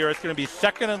loss here. It's going to be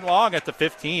 2nd and long at the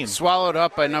 15. Swallowed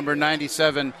up by number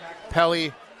 97,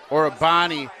 Pelly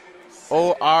Orubani,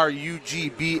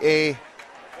 Orugbani.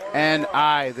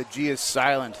 The G is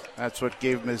silent. That's what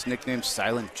gave him his nickname,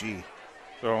 Silent G.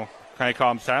 So can I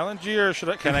call him Silent G or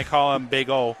can I call him Big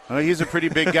O? Well, he's a pretty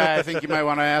big guy. I think you might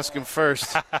want to ask him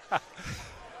first.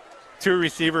 2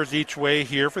 receivers each way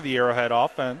here for the Arrowhead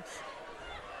offense.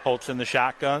 Holtz in the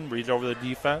shotgun, reads over the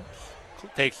defense,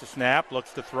 takes the snap,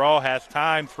 looks to throw, has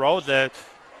time, throws it,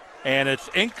 and it's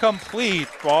incomplete.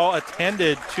 Ball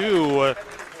attended to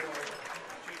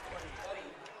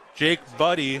Jake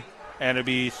Buddy, and it'll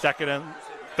be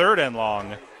 3rd and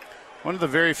long. One of the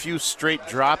very few straight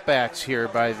dropbacks here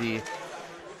by the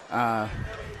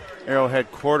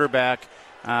Arrowhead quarterback.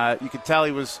 You could tell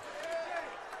he was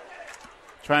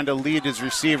trying to lead his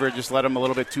receiver, just let him a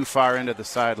little bit too far into the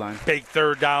sideline. Big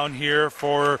 3rd down here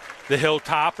for the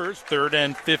Hilltoppers. 3rd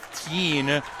and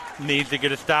 15. Needs to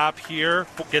get a stop here,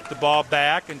 get the ball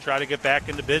back, and try to get back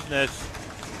into business.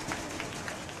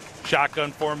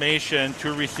 Shotgun formation,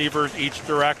 2 receivers each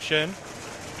direction.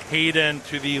 Hayden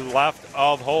to the left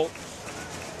of Holtz.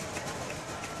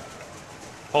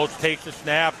 Holtz takes the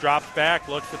snap, drops back,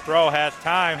 looks to throw, has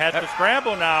time, has to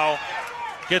scramble now.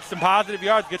 Gets some positive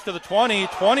yards, gets to the 20,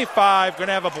 25, going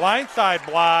to have a blindside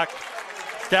block.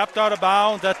 Stepped out of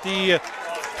bounds at the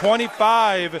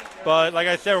 25, but like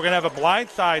I said, we're going to have a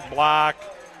blindside block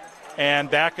and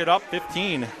back it up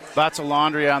 15. Lots of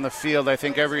laundry on the field. I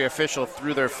think every official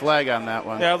threw their flag on that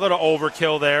one. Yeah, a little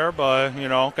overkill there, but,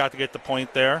 got to get the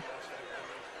point there.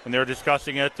 And they're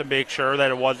discussing it to make sure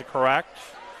that it was correct.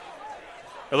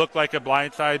 It looked like a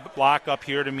blindside block up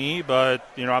here to me, but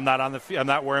I'm not on the. I'm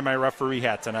not wearing my referee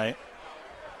hat tonight.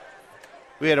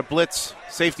 We had a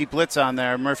safety blitz on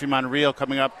there. Murphy Monreal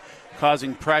coming up,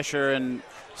 causing pressure and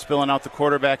spilling out the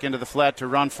quarterback into the flat to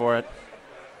run for it.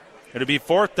 It'll be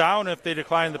 4th down if they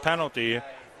decline the penalty.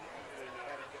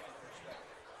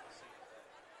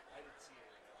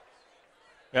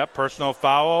 Yep, personal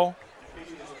foul.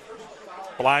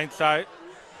 Blindside.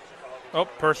 Oh,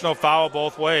 personal foul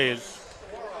both ways.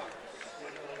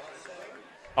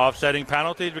 Offsetting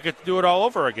penalties, we get to do it all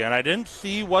over again. I didn't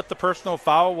see what the personal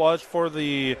foul was for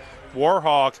the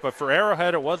Warhawks, but for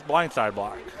Arrowhead, it was blindside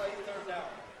block.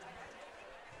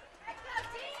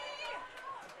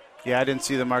 Yeah, I didn't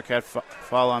see the Marquette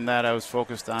foul on that. I was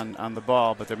focused on the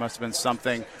ball, but there must have been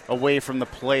something away from the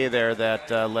play there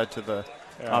that led to the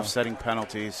offsetting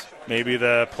penalties. Maybe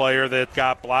the player that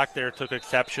got blocked there took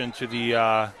exception to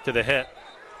the hit.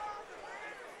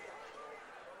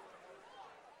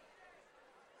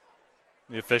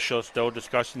 The official is still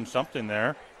discussing something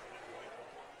there.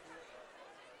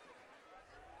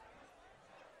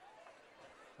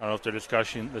 I don't know if they're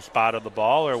discussing the spot of the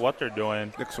ball or what they're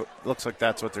doing. Looks like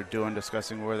that's what they're doing,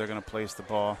 discussing where they're going to place the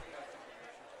ball.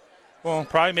 Well,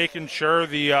 probably making sure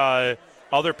the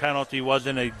other penalty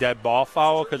wasn't a dead ball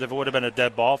foul, because if it would have been a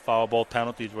dead ball foul, both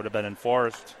penalties would have been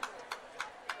enforced.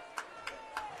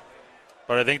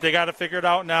 But I think they got to figure it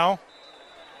out now.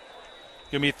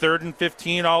 Give me 3rd and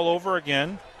 15 all over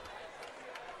again.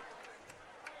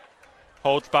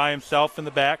 Holtz by himself in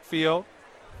the backfield.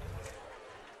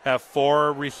 Have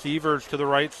 4 receivers to the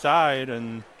right side,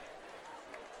 and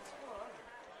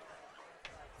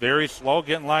very slow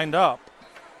getting lined up.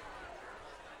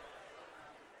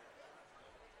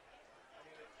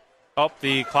 Up,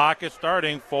 the clock is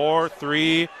starting. 4,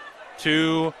 3,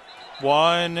 2,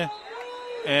 1.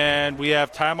 And we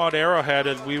have timeout Arrowhead,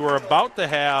 as we were about to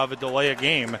have a delay of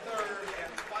game.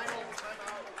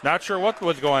 Not sure what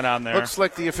was going on there. Looks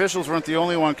like the officials weren't the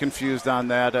only one confused on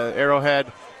that.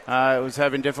 Arrowhead was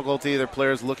having difficulty. Their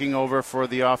players looking over for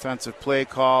the offensive play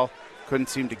call. Couldn't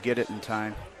seem to get it in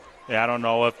time. Yeah, I don't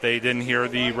know if they didn't hear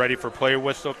the ready for play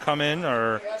whistle come in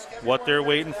or what they're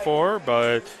waiting for,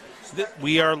 but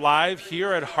we are live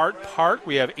here at Hart Park.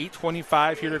 We have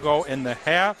 8:25 here to go in the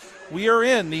half. We are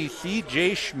in the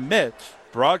C.J. Schmidt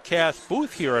broadcast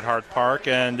booth here at Hart Park,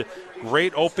 and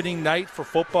great opening night for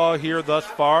football here thus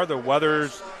far. The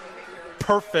weather's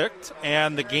perfect,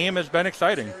 and the game has been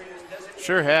exciting.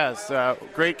 Sure has.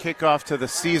 Great kickoff to the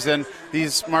season.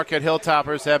 These Marquette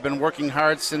Hilltoppers have been working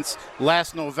hard since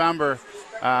last November,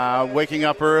 waking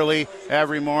up early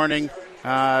every morning.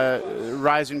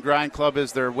 Rise and Grind Club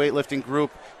is their weightlifting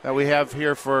group that we have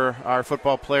here for our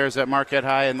football players at Marquette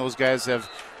High, and those guys have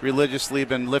religiously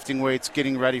been lifting weights,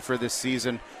 getting ready for this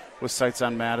season with sights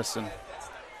on Madison.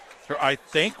 I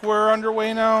think we're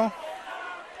underway now.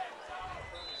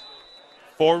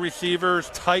 4 receivers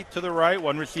tight to the right,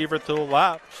 1 receiver to the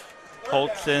left.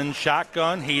 Holtz in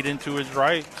shotgun, Hayden to his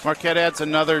right. Marquette adds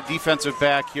another defensive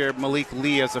back here, Malik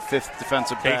Lee, as a 5th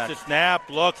defensive back. Takes the snap,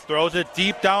 looks, throws it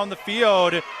deep down the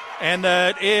field, and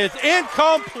that is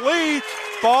incomplete.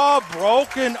 Ball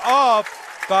broken up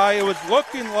by, it was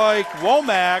looking like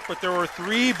Womack, but there were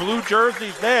 3 blue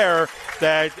jerseys there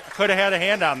that could have had a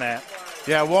hand on that.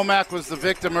 Yeah, Womack was the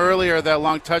victim earlier, that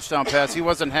long touchdown pass. He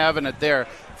wasn't having it there.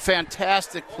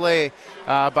 Fantastic play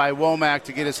by Womack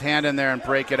to get his hand in there and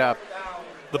break it up.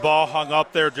 The ball hung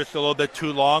up there just a little bit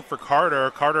too long for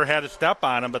Carter. Carter had a step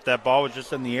on him, but that ball was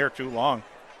just in the air too long.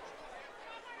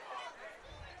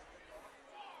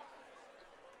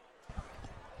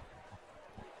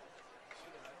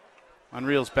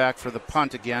 Unreal's back for the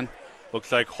punt again.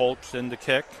 Looks like Holtz in the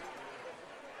kick.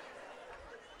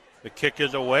 The kick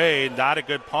is away. Not a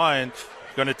good punt.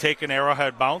 Going to take an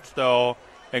Arrowhead bounce, though,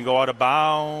 and go out of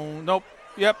bounds. Nope.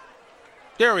 Yep.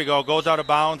 There we go. Goes out of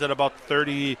bounds at about the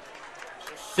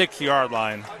 36-yard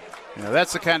line. You know,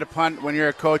 that's the kind of punt when you're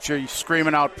a coach, you're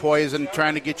screaming out poison,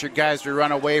 trying to get your guys to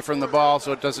run away from the ball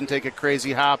so it doesn't take a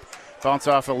crazy hop, bounce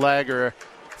off a leg or a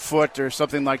foot or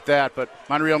something like that. But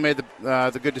Monreal made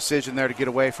the good decision there to get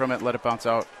away from it, let it bounce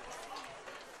out.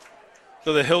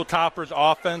 So the Hilltoppers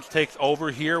offense takes over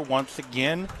here once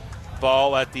again.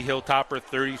 Ball at the Hilltopper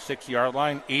 36-yard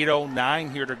line.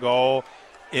 8:09 here to go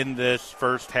in this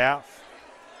first half.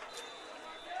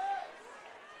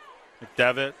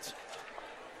 McDevitt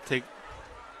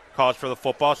calls for the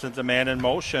football, sends a man in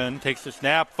motion, takes the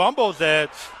snap, fumbles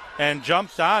it, and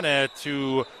jumps on it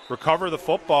to recover the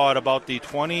football at about the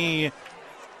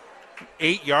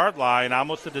 28-yard line.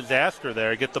 Almost a disaster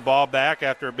there. Get the ball back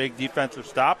after a big defensive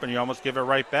stop, and you almost give it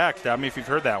right back. Tell me if you've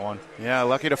heard that one. Yeah,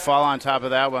 lucky to fall on top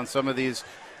of that one. Some of these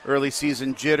early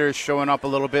season jitters showing up a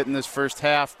little bit in this first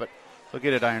half, but they'll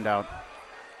get it ironed out.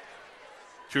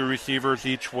 2 receivers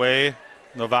each way.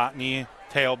 Novotny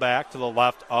tailback to the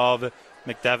left of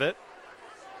McDevitt.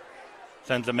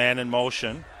 Sends a man in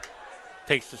motion.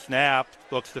 takes the snap,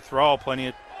 looks to throw,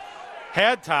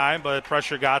 had time, but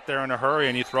pressure got there in a hurry,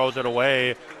 and he throws it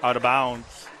away out of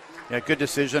bounds. Yeah, good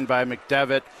decision by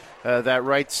McDevitt. That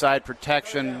right side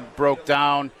protection broke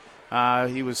down.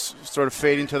 He was sort of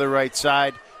fading to the right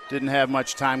side. Didn't have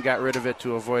much time, got rid of it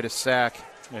to avoid a sack.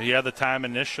 Yeah, he had the time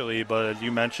initially, but as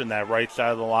you mentioned, that right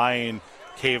side of the line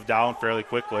caved down fairly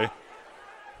quickly.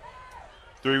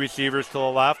 3 receivers to the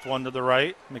left, 1 to the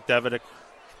right. McDevitt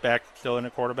back still in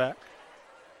at quarterback.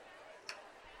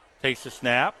 Takes the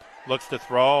snap, looks to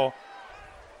throw.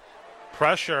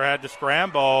 Pressure, had to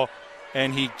scramble,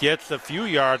 and he gets a few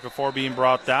yards before being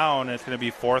brought down. And it's going to be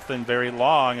 4th and very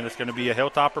long, and it's going to be a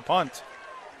Hilltopper punt.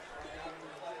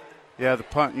 Yeah, the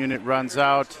punt unit runs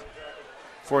out.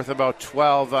 4th about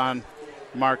 12 on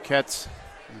Marquette's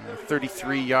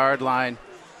 33-yard line.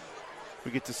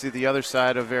 We get to see the other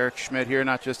side of Eric Schmidt here,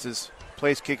 not just his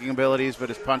place-kicking abilities, but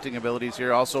his punting abilities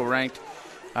here. Also ranked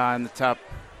in the top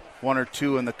 1 or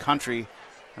 2 in the country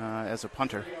as a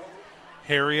punter.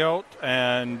 Harriot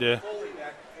and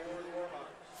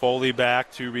Foley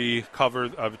back to recover,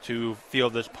 to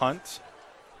field this punt.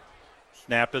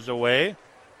 Snap is away.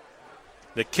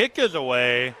 The kick is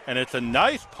away, and it's a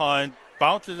nice punt.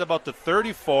 Bounces about the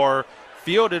 34,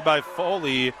 fielded by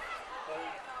Foley,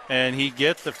 and he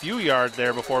gets a few yards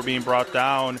there before being brought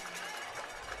down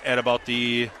at about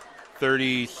the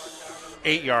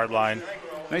 38-yard line.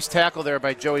 Nice tackle there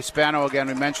by Joey Spano. Again,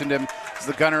 we mentioned him as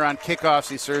the gunner on kickoffs.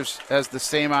 He serves as the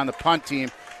same on the punt team,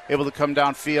 able to come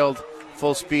downfield,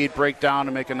 full speed, break down,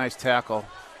 and make a nice tackle.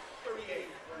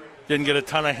 Didn't get a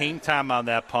ton of hang time on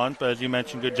that punt, but as you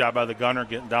mentioned, good job by the gunner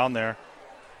getting down there.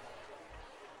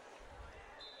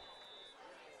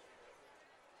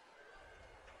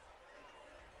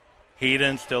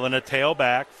 Hayden still in a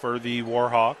tailback for the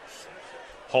Warhawks.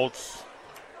 Holtz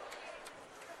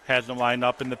has them lined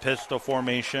up in the pistol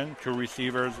formation. 2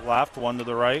 receivers left, 1 to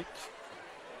the right.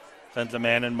 Sends a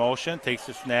man in motion, takes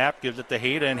the snap, gives it to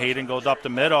Hayden. Hayden goes up the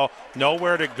middle,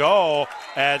 nowhere to go.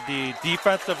 At the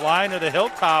defensive line of the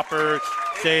Hilltoppers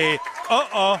say,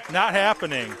 not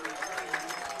happening.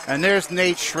 And there's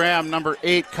Nate Schramm, number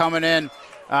 8, coming in.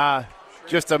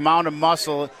 Just a mound of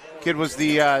muscle. Kid was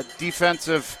the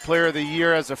defensive player of the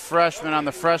year as a freshman on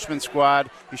the freshman squad.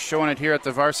 He's showing it here at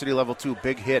the varsity level, too.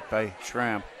 Big hit by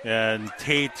Schramm. And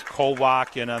Tate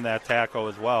Kowalk in on that tackle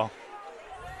as well.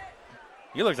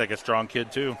 He looks like a strong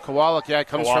kid, too. Kowalek,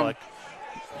 comes from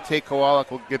Tate Kowalek.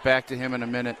 We'll get back to him in a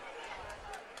minute.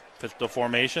 Pistol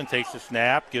formation, takes the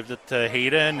snap, gives it to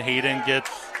Hayden. Hayden gets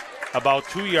about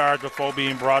 2 yards before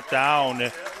being brought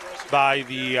down by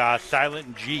the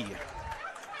silent G.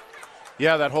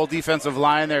 Yeah, that whole defensive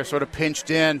line there sort of pinched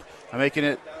in, making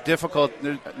it difficult.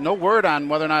 There's no word on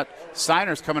whether or not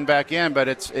Signer's coming back in, but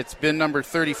it's been number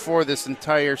 34 this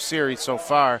entire series so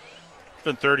far. It's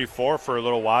been 34 for a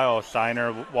little while.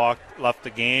 Signer left the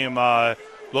game.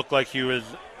 Looked like he was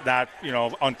not,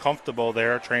 uncomfortable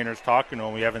there. Trainers talking to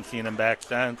him. We haven't seen him back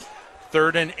since.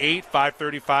 3rd and 8,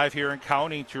 5:35 here in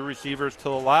counting. 2 receivers to the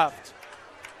left.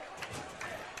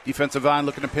 Defensive line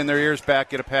looking to pin their ears back,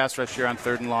 get a pass rush here on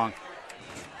 3rd and long.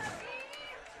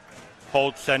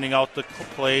 Holt sending out the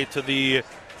play to the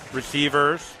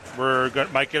receivers.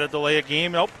 Might get a delay of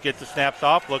game. Nope, gets the snaps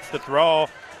off, looks to throw.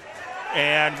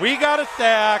 And we got a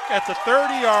sack at the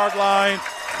 30-yard line.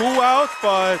 Who else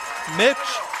but Mitch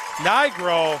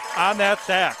Nigro on that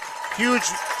sack. Huge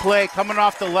play coming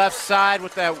off the left side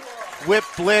with that whip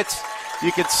blitz.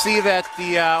 You could see that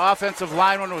the offensive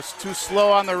lineman was too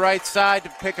slow on the right side to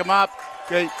pick him up.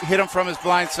 Hit him from his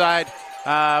blind side.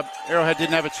 Arrowhead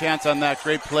didn't have a chance on that.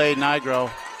 Great play,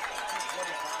 Nigro.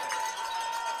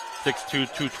 6'2",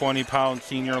 220-pound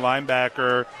senior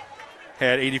linebacker.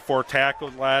 Had 84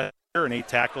 tackles last year and 8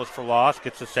 tackles for loss.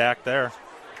 Gets a sack there.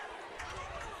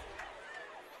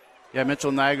 Yeah,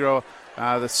 Mitchell Nigro,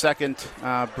 the second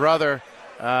brother,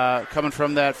 coming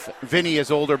from that. Vinny,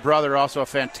 his older brother, also a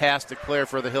fantastic player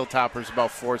for the Hilltoppers about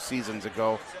 4 seasons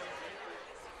ago.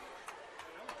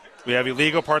 We have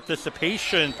illegal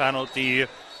participation penalty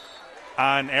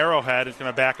on Arrowhead. It's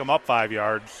going to back them up 5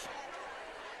 yards.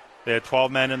 They had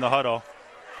 12 men in the huddle.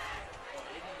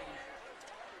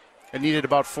 It needed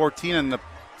about 14 in the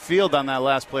field on that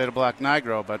last play to block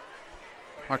Nigro, but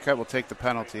Marquette will take the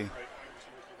penalty.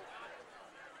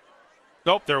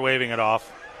 Nope, they're waving it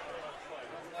off.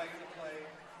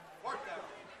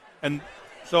 And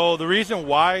so the reason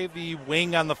why the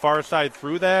wing on the far side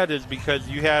threw that is because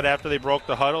you had, after they broke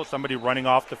the huddle, somebody running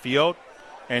off the field,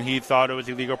 and he thought it was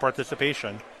illegal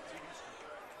participation.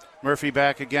 Murphy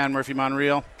back again, Murphy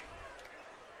Monreal.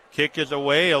 Kick is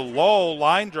away, a low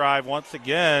line drive once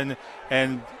again,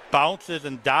 and bounces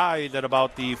and dives at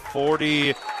about the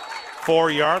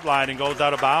 44-yard line and goes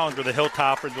out of bounds, where the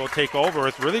Hilltoppers will take over.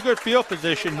 It's really good field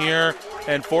position here,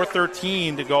 and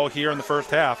 4:13 to go here in the first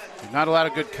half. Not a lot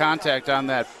of good contact on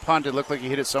that punt. It looked like he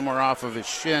hit it somewhere off of his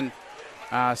shin,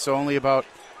 so only about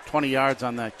 20 yards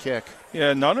on that kick.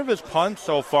 Yeah, none of his punts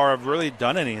so far have really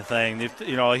done anything.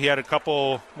 He had a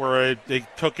couple where they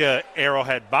took a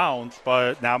Arrowhead bounce,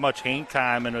 but not much hang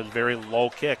time, and it was a very low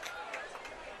kick.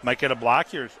 Might get a block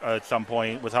here at some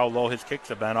point with how low his kicks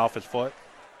have been off his foot.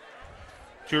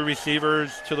 Two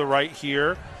receivers to the right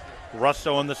here.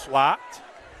 Russo in the slot.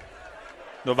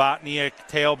 Novotny at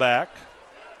tailback.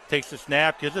 Takes the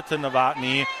snap, gives it to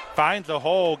Novotny, finds a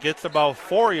hole, gets about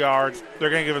 4 yards. They're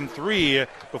going to give him 3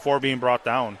 before being brought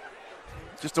down.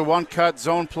 Just a one-cut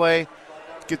zone play.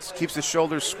 Keeps the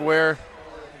shoulders square.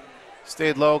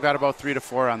 Stayed low, got about 3 to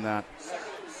 4 on that.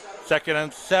 2nd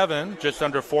and 7, just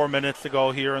under 4 minutes to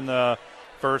go here in the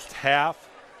first half.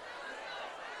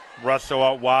 Russo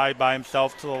out wide by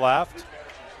himself to the left.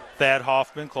 Thad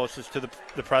Hoffman closest to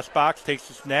the press box, takes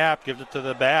the snap, gives it to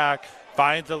the back,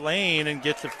 finds a lane and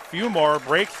gets a few more,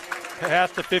 breaks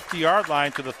past the 50-yard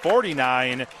line to the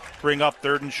 49, bring up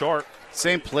 3rd and short.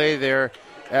 Same play there,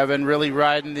 Evan, really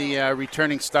riding the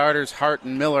returning starters, Hart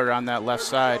and Miller, on that left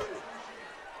side.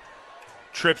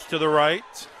 Trips to the right.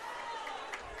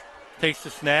 Takes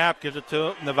the snap, gives it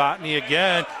to Novotny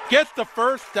again. Gets the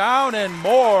first down and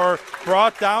more.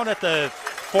 Brought down at the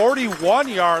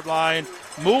 41-yard line.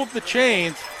 Move the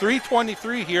chains.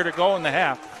 3:23 here to go in the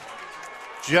half.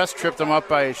 Just tripped him up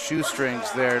by his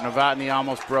shoestrings there. Novotny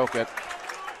almost broke it.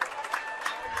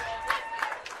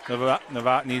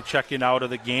 Novotny checking out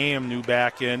of the game. New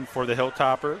back in for the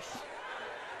Hilltoppers.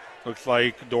 Looks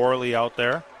like Dorley out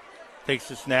there. Takes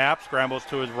the snap, scrambles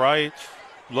to his right.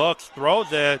 Looks,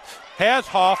 throws it, has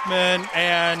Hoffman,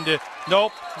 and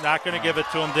nope, not going to give it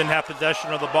to him. Didn't have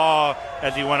possession of the ball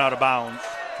as he went out of bounds.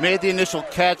 Made the initial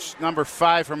catch. Number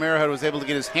 5 from Arrowhead was able to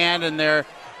get his hand in there.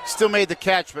 Still made the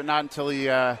catch, but not until he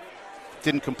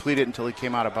didn't complete it until he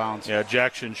came out of bounds. Yeah,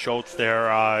 Jackson Schultz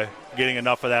there getting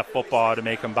enough of that football to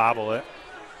make him bobble it.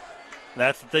 And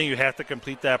that's the thing. You have to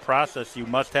complete that process. You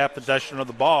must have possession of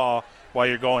the ball while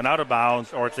you're going out of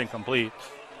bounds, or it's incomplete.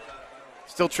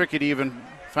 Still tricky to even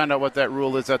find out what that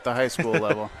rule is at the high school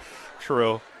level.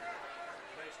 True.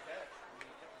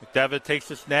 McDevitt takes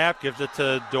the snap, gives it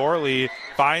to Dorley,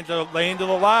 finds a lane to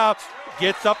the left,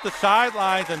 gets up the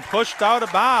sidelines and pushed out of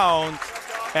bounds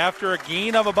after a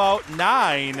gain of about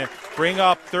 9. Bring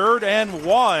up 3rd and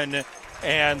 1,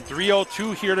 and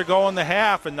 3:02 here to go in the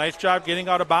half. A nice job getting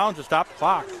out of bounds to stop the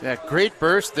clock. Yeah, great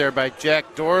burst there by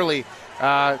Jack Dorley.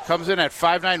 Comes in at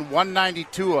 5'9",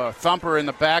 192, a thumper in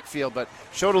the backfield, but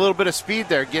showed a little bit of speed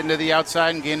there, getting to the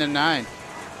outside and gaining 9.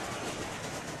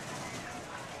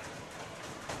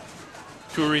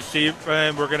 To receive,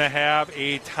 and we're going to have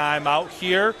a timeout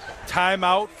here.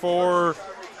 Timeout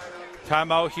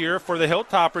here for the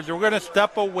Hilltoppers. We're going to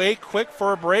step away quick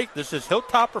for a break. This is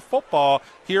Hilltopper football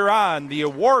here on the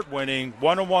award-winning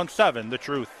 101.7 The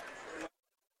Truth.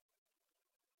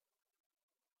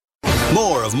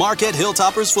 More of Marquette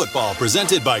Hilltoppers football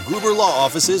presented by Gruber Law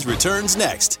Offices returns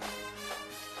next.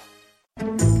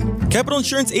 Capital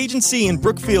Insurance Agency in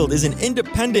Brookfield is an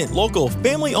independent, local,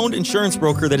 family-owned insurance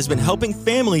broker that has been helping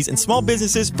families and small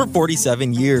businesses for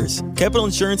 47 years. Capital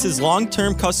Insurance's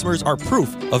long-term customers are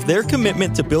proof of their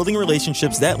commitment to building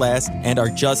relationships that last and are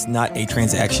just not a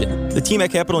transaction. The team at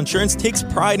Capital Insurance takes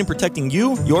pride in protecting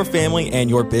you, your family, and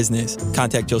your business.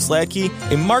 Contact Joe Sladkey,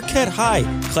 a Marquette High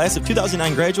class of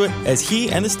 2009 graduate, as he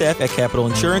and the staff at Capital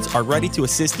Insurance are ready to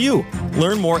assist you.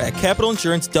 Learn more at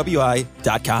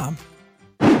capitalinsurancewI.com.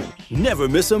 Never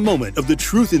miss a moment of The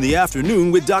Truth in the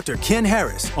Afternoon with Dr. Ken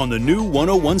Harris on the new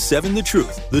 101.7 The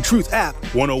Truth, The Truth app,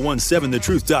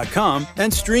 1017thetruth.com,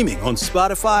 and streaming on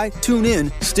Spotify,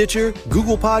 TuneIn, Stitcher,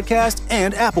 Google Podcast,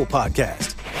 and Apple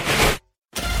Podcast.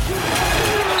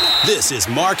 This is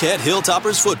Marquette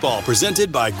Hilltoppers football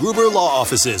presented by Gruber Law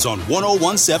Offices on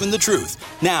 101.7 The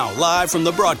Truth. Now, live from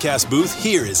the broadcast booth,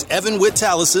 here is Evan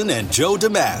Witt-Tallison and Joe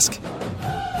Damask.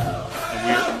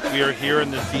 We are here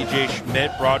in the C.J.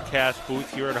 Schmidt broadcast booth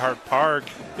here at Hart Park.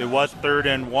 It was 3rd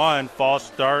and 1. False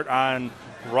start on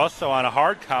Russo on a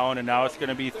hard count, and now it's going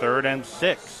to be 3rd and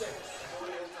 6.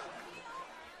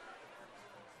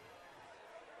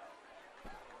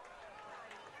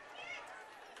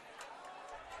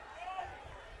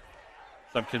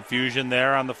 Some confusion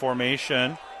there on the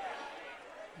formation.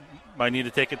 Might need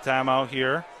to take a timeout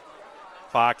here.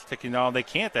 Clock's ticking down. They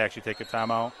can't actually take a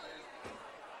timeout.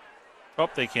 Oh,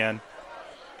 they can.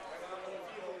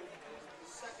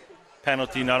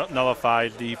 Penalty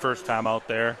nullified the first time out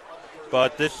there.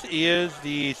 But this is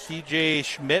the C.J.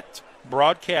 Schmidt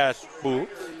broadcast booth.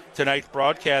 Tonight's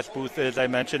broadcast booth, as I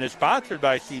mentioned, is sponsored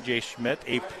by C.J. Schmidt,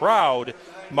 a proud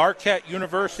Marquette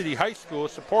University High School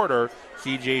supporter.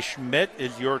 C.J. Schmidt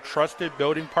is your trusted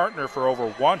building partner for over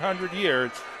 100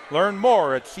 years. Learn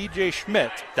more at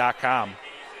cjschmidt.com.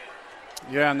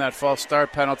 Yeah, and that false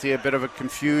start penalty, a bit of a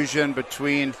confusion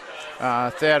between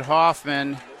Thad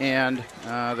Hoffman and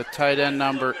the tight end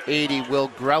number 80, Will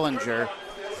Grellinger,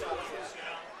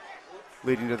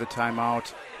 leading to the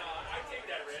timeout.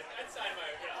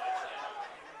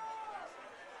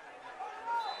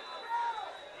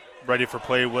 Ready for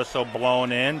play, whistle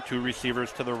blown in. Two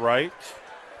receivers to the right.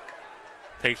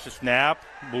 Takes the snap,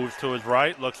 moves to his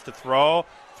right, looks to throw,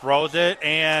 throws it,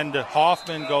 and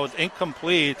Hoffman goes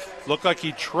incomplete. Looked like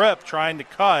he tripped trying to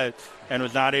cut and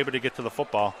was not able to get to the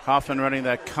football. Hoffman running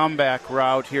that comeback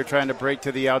route here, trying to break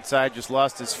to the outside, just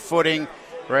lost his footing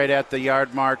right at the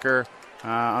yard marker,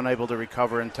 unable to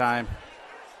recover in time.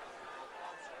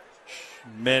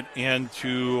 Schmidt in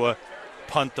to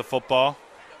punt the football.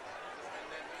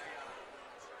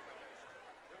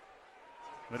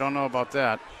 We don't know about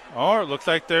that. Oh, it looks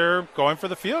like they're going for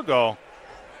the field goal.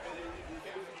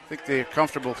 I think they're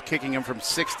comfortable kicking him from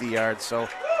 60 yards, so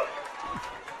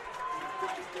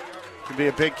could be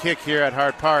a big kick here at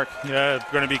Hart Park. Yeah,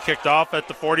 it's going to be kicked off at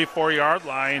the 44-yard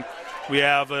line. We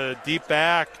have a deep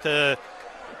back to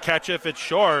catch if it's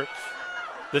short.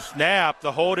 The snap,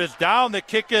 the hold is down, the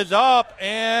kick is up,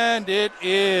 and it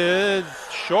is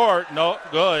short. No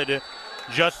good.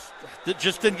 Just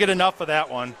didn't get enough of that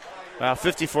one.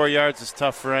 54 yards is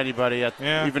tough for anybody,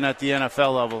 even at the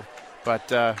NFL level.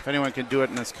 But if anyone can do it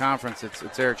in this conference,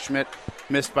 it's Eric Schmidt.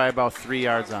 Missed by about 3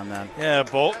 yards on that. Yeah,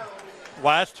 both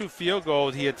last two field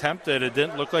goals he attempted, it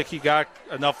didn't look like he got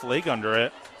enough leg under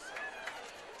it.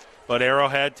 But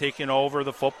Arrowhead taking over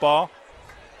the football.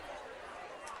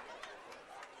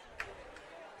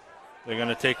 They're going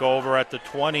to take over at the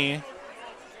 20.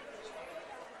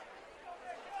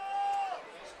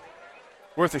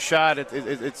 Worth a shot.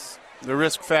 It's the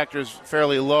risk factor is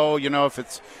fairly low. You know, if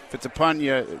it's a punt,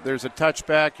 there's a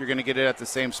touchback, you're going to get it at the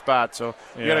same spot. So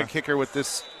you got a kicker with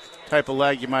this type of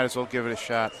leg, you might as well give it a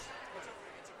shot.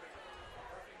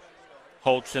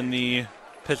 Holtz in the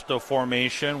pistol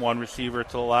formation, one receiver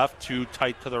to the left, two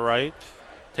tight to the right.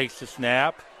 Takes the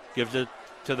snap, gives it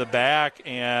to the back,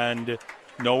 and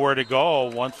nowhere to go.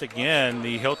 Once again,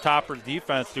 the Hilltoppers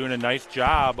defense doing a nice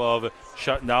job of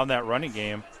shutting down that running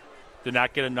game. Did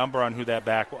not get a number on who that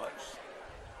back was.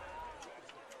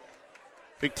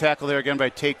 Big tackle there again by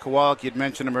Tate Kowalik. You'd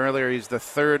mentioned him earlier. He's the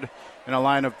third in a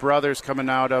line of brothers coming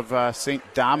out of St.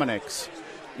 Dominic's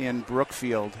in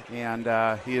Brookfield. And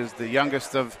he is the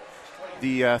youngest of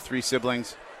the three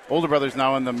siblings. Older brother's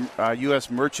now in the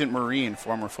U.S. Merchant Marine,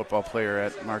 former football player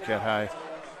at Marquette High.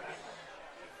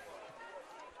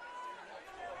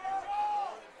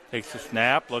 Takes the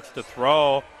snap, looks to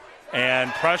throw.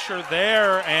 And pressure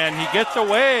there, and he gets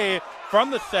away from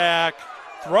the sack,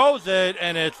 throws it,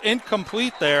 and it's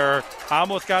incomplete there.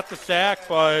 Almost got the sack,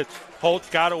 but Holtz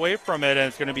got away from it, and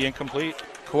it's going to be incomplete.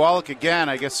 Kowalik again,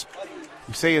 I guess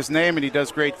you say his name, and he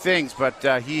does great things,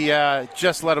 but he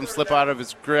just let him slip out of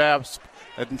his grasp.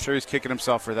 I'm sure he's kicking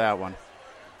himself for that one.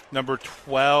 Number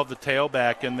 12, the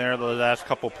tailback in there the last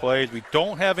couple plays. We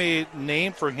don't have a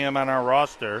name for him on our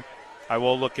roster. I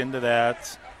will look into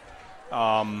that.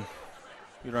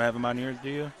 You don't have him on yours, do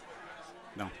you?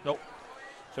 No. Nope.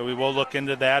 So we will look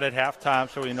into that at halftime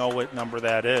so we know what number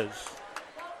that is.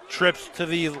 Trips to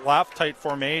the left, tight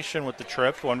formation with the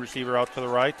trips. One receiver out to the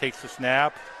right, takes the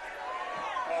snap.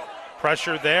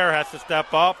 Pressure there, has to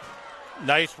step up.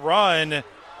 Nice run,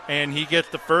 and he gets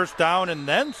the first down and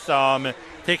then some,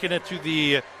 taking it to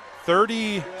the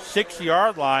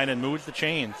 36-yard line and moves the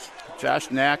chains. Josh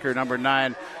Knacker, number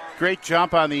 9. Great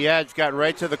jump on the edge, got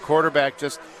right to the quarterback.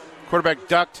 Quarterback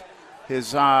ducked,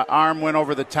 his arm went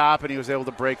over the top, and he was able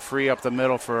to break free up the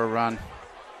middle for a run.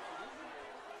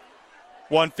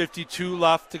 1:52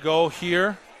 left to go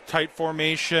here. Tight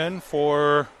formation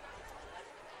for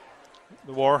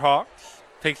the Warhawks.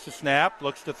 Takes the snap,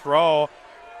 looks to throw,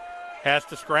 has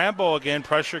to scramble again.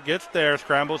 Pressure gets there,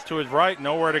 scrambles to his right,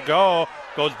 nowhere to go.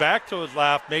 Goes back to his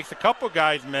left, makes a couple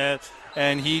guys miss,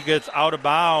 and he gets out of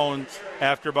bounds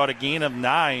after about a gain of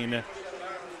 9.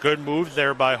 Good moves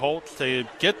there by Holtz to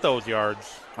get those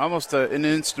yards. Almost an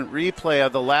instant replay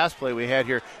of the last play we had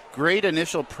here. Great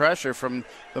initial pressure from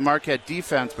the Marquette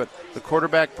defense, but the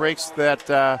quarterback breaks that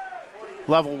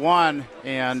level 1,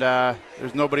 and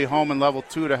there's nobody home in level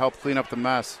 2 to help clean up the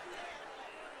mess.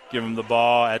 Give him the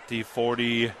ball at the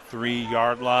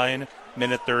 43-yard line.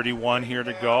 Minute 31 here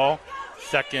to go.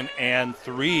 2nd and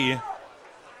 3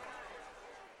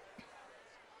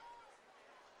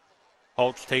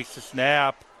 Holtz takes the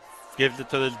snap, gives it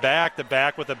to his back. The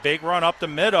back with a big run up the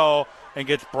middle and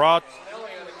gets brought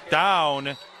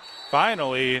down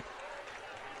finally.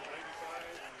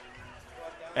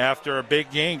 After a big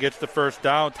gain, gets the first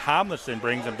down. Tomlinson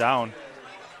brings him down.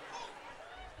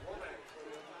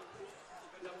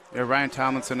 Yeah, Ryan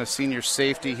Tomlinson, a senior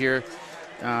safety here.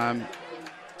 Comes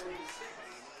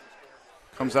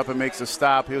up and makes a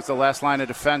stop. He was the last line of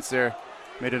defense there.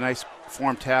 Made a nice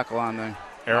form tackle on the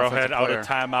Arrowhead out of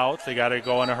timeouts. They got to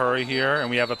go in a hurry here, and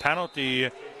we have a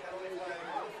penalty.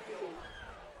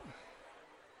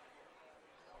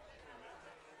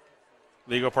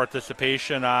 Legal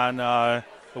participation on the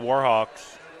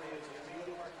Warhawks.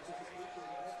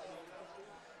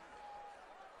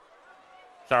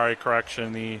 Sorry,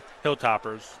 correction, the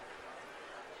Hilltoppers.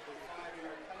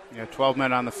 Yeah, 12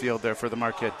 men on the field there for the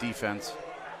Marquette defense.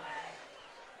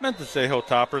 Meant to say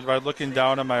Hilltoppers, but I'm looking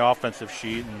down at my offensive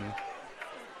sheet. And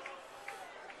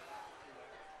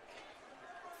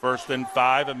 1st and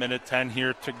 5, 1:10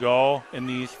 here to go in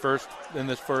this first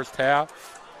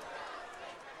half.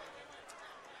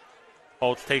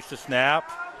 Holtz takes the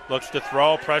snap, looks to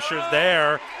throw, pressure's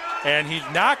there, and he's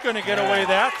not going to get away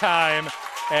that time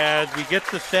as we get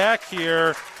the sack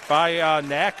here by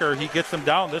Knacker. He gets him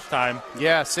down this time.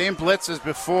 Yeah, same blitz as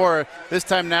before. This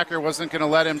time Knacker wasn't going to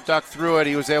let him duck through it.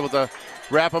 He was able to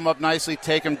wrap him up nicely,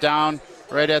 take him down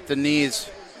right at the knees.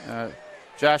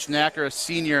 Josh Knacker, a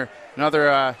senior,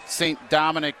 another St.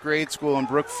 Dominic grade school in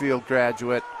Brookfield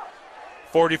graduate.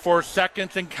 44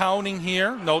 seconds and counting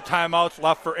here. No timeouts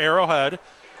left for Arrowhead.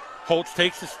 Holtz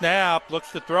takes the snap,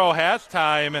 looks to throw, has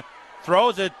time,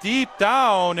 throws it deep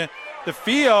down the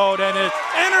field, and it's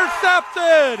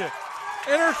intercepted!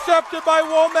 Intercepted by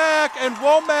Womack, and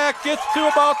Womack gets to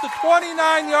about the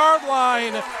 29-yard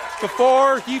line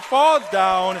before he falls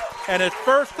down, and it's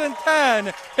 1st and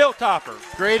 10,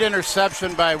 Hilltoppers. Great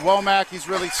interception by Womack. He's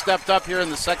really stepped up here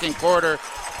in the second quarter.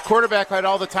 Quarterback had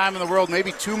all the time in the world,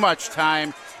 maybe too much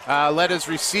time. Let his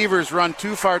receivers run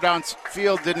too far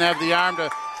downfield, didn't have the arm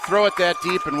to throw it that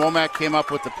deep, and Womack came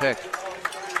up with the pick.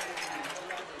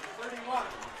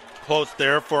 Close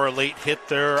there for a late hit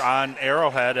there on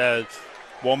Arrowhead as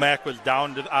Womack was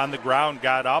down on the ground,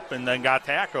 got up, and then got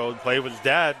tackled. Play was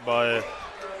dead, but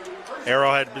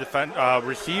Arrowhead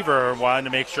receiver wanted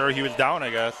to make sure he was down, I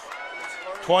guess.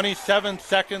 27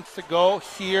 seconds to go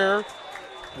here.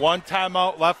 One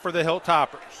timeout left for the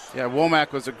Hilltoppers. Yeah,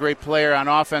 Womack was a great player on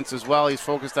offense as well. He's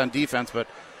focused on defense, but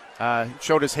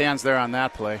showed his hands there on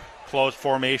that play. Closed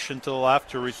formation to the left,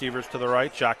 two receivers to the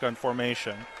right, shotgun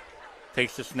formation.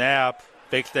 Takes the snap,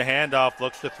 fakes the handoff,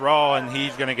 looks to throw, and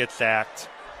he's going to get sacked.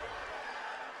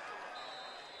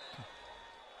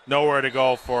 Nowhere to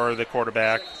go for the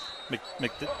quarterback.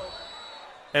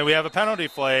 And we have a penalty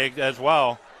flag as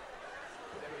well.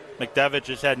 McDevitt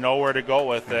just had nowhere to go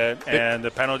with it, and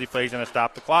the penalty flag is going to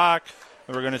stop the clock,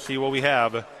 and we're going to see what we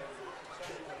have.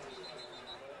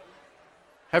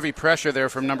 Heavy pressure there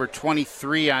from number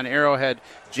 23 on Arrowhead,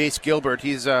 Jace Gilbert.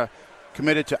 He's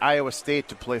committed to Iowa State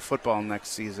to play football next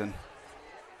season.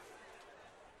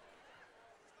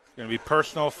 It's going to be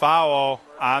personal foul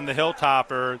on the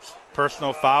Hilltoppers,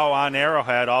 personal foul on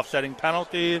Arrowhead, offsetting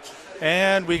penalties,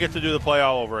 and we get to do the play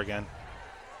all over again.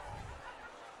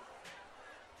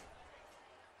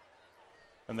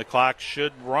 And the clock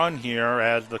should run here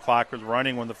as the clock was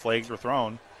running when the flags were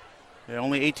thrown. Yeah,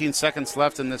 only 18 seconds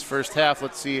left in this first half.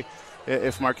 Let's see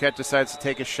if Marquette decides to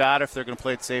take a shot, if they're going to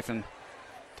play it safe and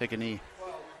take a knee.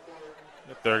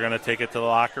 If they're going to take it to the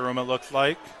locker room, it looks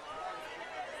like.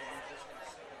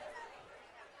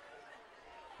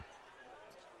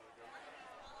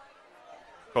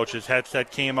 Coach's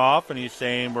headset came off, and he's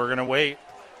saying we're going to wait.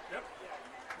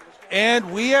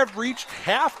 And we have reached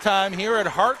halftime here at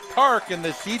Hart Park in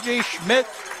the C.J. Schmidt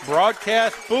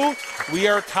broadcast booth. We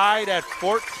are tied at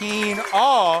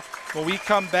 14-all. When we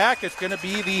come back, it's going to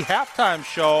be the halftime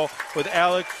show with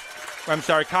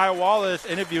Kyle Wallace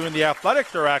interviewing the athletic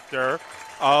director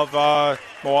of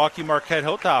Milwaukee Marquette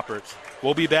Hilltoppers.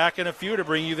 We'll be back in a few to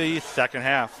bring you the second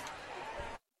half.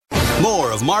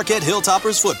 More of Marquette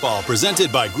Hilltoppers football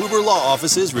presented by Gruber Law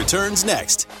Offices returns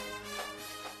next.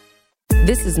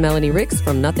 This is Melanie Ricks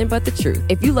from Nothing But the Truth.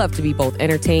 If you love to be both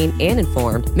entertained and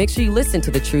informed, make sure you listen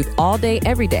to The Truth all day,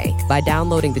 every day by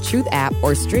downloading the Truth app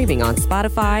or streaming on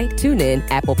Spotify, TuneIn,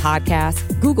 Apple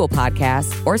Podcasts, Google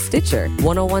Podcasts, or Stitcher.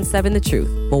 1017 The Truth.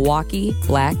 Milwaukee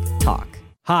Black Talk.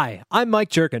 Hi, I'm Mike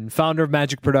Jerkin, founder of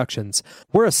Magic Productions.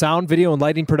 We're a sound, video, and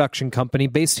lighting production company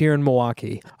based here in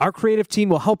Milwaukee. Our creative team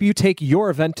will help you take your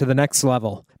event to the next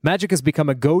level. Magic has become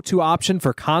a go-to option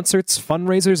for concerts,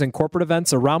 fundraisers, and corporate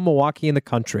events around Milwaukee and the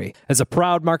country. As a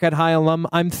proud Marquette High alum,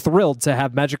 I'm thrilled to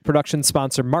have Magic Productions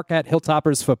sponsor Marquette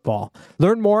Hilltoppers football.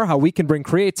 Learn more how we can bring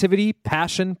creativity,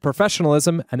 passion,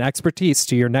 professionalism, and expertise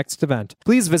to your next event.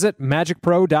 Please visit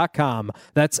magicpro.com.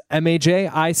 That's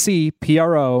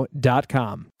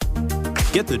MAJICPRO.com.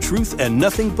 Get the truth and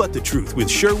nothing but the truth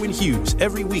with Sherwin Hughes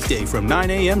every weekday from 9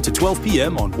 a.m. to 12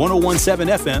 p.m. on 101.7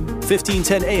 FM,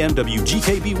 1510 a.m.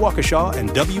 WGKB Waukesha, and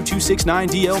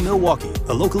W269DL Milwaukee,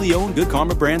 a locally owned Good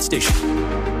Karma brand station.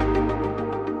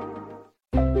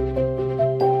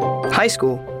 High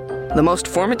school, the most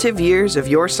formative years of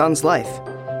your son's life.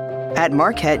 At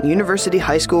Marquette University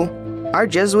High School, our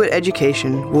Jesuit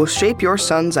education will shape your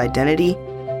son's identity,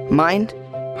 mind,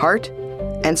 heart,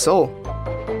 and soul.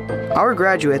 Our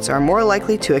graduates are more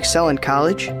likely to excel in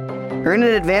college, earn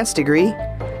an advanced degree,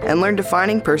 and learn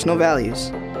defining personal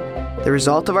values. The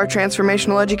result of our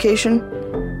transformational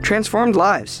education? Transformed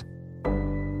lives.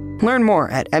 Learn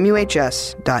more at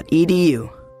muhs.edu.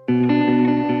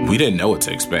 We didn't know what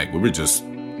to expect. We were just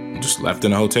left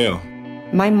in a hotel.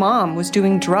 My mom was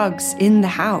doing drugs in the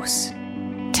house.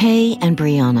 Tay and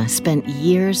Brianna spent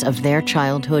years of their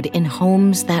childhood in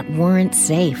homes that weren't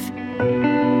safe.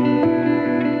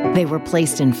 They were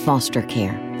placed in foster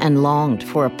care and longed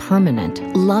for a permanent,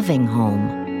 loving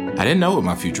home. I didn't know what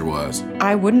my future was.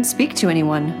 I wouldn't speak to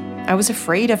anyone. I was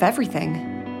afraid of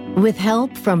everything. With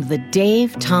help from the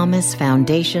Dave Thomas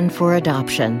Foundation for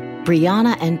Adoption,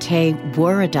 Brianna and Tay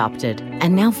were adopted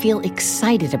and now feel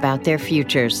excited about their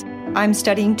futures. I'm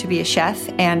studying to be a chef,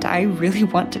 and I really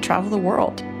want to travel the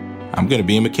world. I'm going to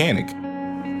be a mechanic,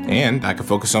 and I can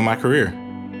focus on my career.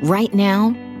 Right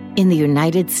now, in the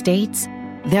United States,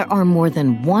 there are more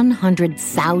than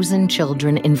 100,000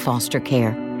 children in foster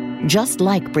care, just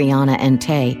like Brianna and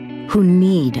Tay, who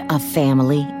need a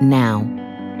family now.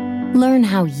 Learn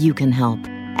how you can help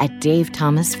at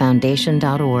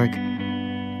davethomasfoundation.org.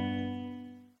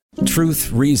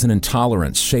 Truth, reason, and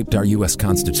tolerance shaped our U.S.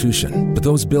 Constitution, but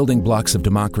those building blocks of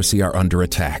democracy are under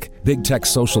attack. Big tech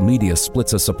social media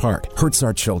splits us apart, hurts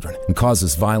our children, and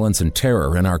causes violence and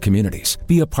terror in our communities.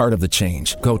 Be a part of the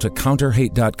change. Go to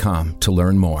counterhate.com to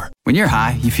learn more. When you're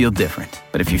high, you feel different.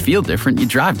 But if you feel different, you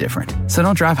drive different. So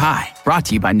don't drive high. Brought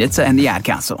to you by NHTSA and the Ad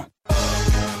Council.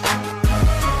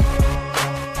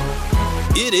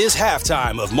 It is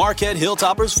halftime of Marquette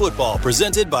Hilltoppers football,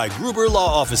 presented by Gruber Law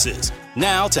Offices.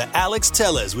 Now to Alex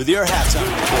Tellez with your halftime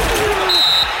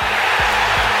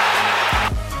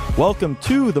report. Welcome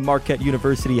to the Marquette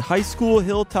University High School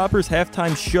Hilltoppers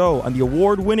halftime show on the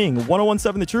award-winning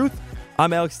 101.7 The Truth.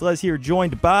 I'm Alex Tellez here,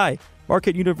 joined by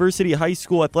Marquette University High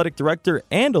School Athletic Director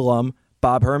and alum,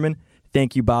 Bob Herman.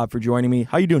 Thank you, Bob, for joining me.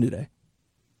 How are you doing today?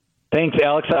 Thanks,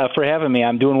 Alex, for having me.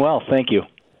 I'm doing well. Thank you.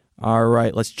 All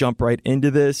right, let's jump right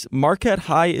into this. Marquette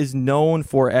High is known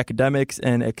for academics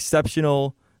and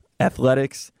exceptional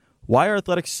athletics. Why are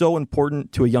athletics so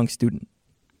important to a young student?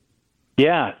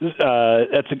 Yeah,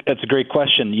 that's a great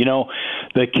question. You know,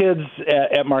 the kids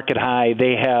at Marquette High,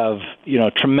 they have,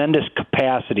 tremendous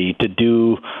capacity to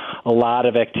do a lot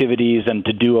of activities and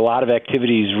to do a lot of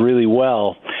activities really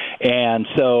well. And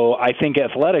so I think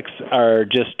athletics are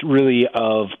just really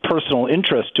of personal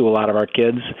interest to a lot of our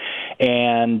kids.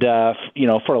 And,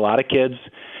 for a lot of kids,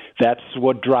 that's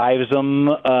what drives them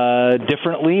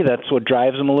differently. That's what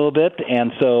drives them a little bit.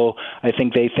 And so I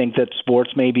think they think that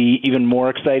sports may be even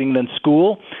more exciting than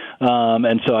school.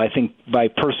 And so I think by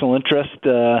personal interest,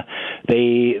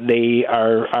 they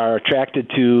are attracted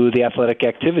to the athletic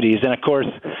activities. And, of course,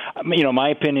 my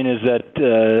opinion is that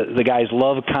the guys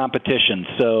love competition.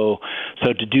 So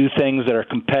to do things that are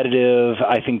competitive,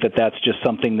 I think that's just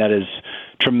something that is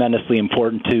tremendously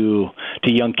important to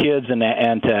young kids and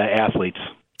to athletes.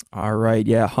 All right.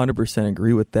 Yeah, 100%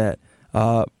 agree with that.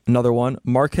 Another one,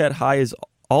 Marquette High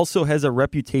also has a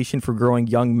reputation for growing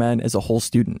young men as a whole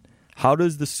student. How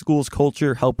does the school's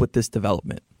culture help with this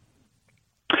development?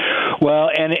 Well,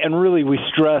 and really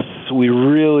we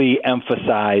really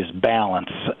emphasize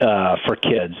balance for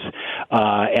kids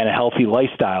and a healthy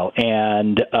lifestyle,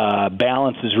 and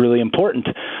balance is really important.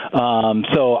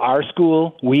 So our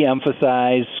school, we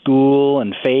emphasize school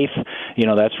and faith.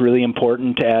 That's really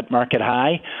important at Marquette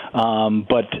High.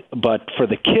 But for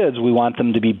the kids, we want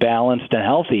them to be balanced and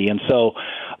healthy, and so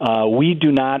we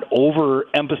do not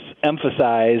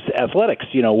emphasize athletics.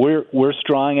 We're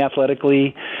strong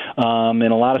athletically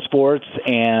in a lot of sports,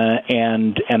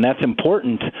 and that's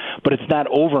important, but it's not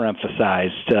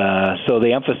overemphasized. So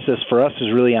the emphasis for us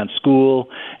is really on school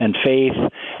and faith,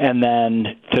 and then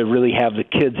to really have the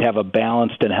kids have a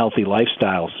balanced and healthy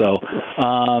lifestyle. So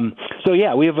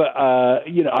yeah, we have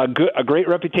a great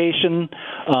reputation,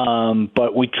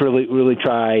 but we really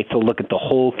try to look at the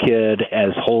whole kid as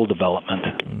whole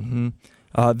development.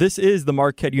 Mm-hmm. This is the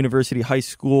Marquette University High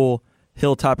School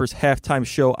Hilltoppers halftime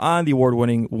show on the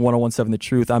award-winning 101.7 The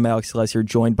Truth. I'm Alex Celeste here,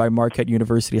 joined by Marquette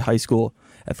University High School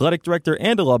Athletic Director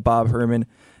and alum Bob Herman.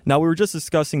 Now, we were just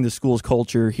discussing the school's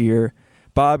culture here.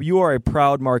 Bob, you are a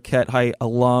proud Marquette High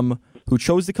alum who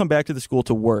chose to come back to the school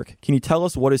to work. Can you tell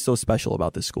us what is so special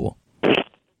about this school?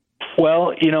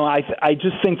 Well, I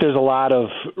just think there's a lot of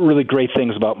really great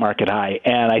things about Marquette High,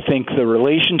 and I think the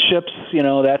relationships,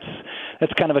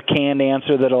 that's kind of a canned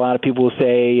answer that a lot of people will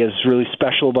say is really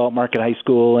special about Marquette High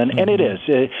School, and it is.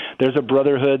 There's a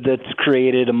brotherhood that's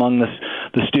created among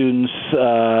the students,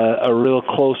 a real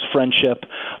close friendship,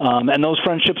 and those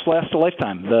friendships last a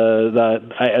lifetime.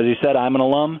 As you said, I'm an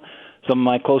alum. Some of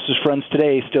my closest friends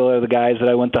today still are the guys that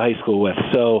I went to high school with.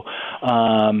 So,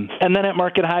 and then at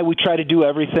Marquette High, we try to do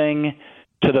everything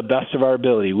to the best of our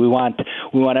ability. We want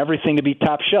everything to be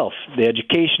top shelf. The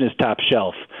education is top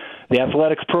shelf. The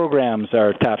athletics programs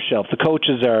are top shelf. The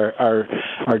coaches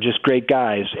are just great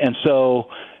guys. And so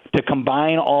to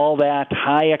combine all that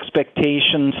high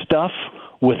expectation stuff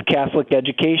with Catholic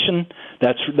education,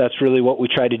 that's really what we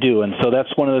try to do. And so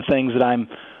that's one of the things that I'm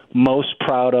most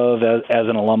proud of as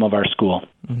an alum of our school.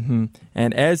 Mm-hmm.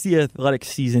 And as the athletic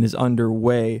season is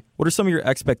underway, what are some of your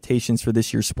expectations for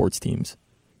this year's sports teams?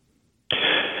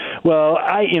 Well,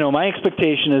 my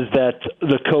expectation is that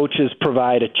the coaches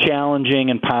provide a challenging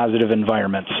and positive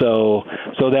environment. So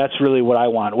that's really what I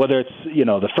want. Whether it's,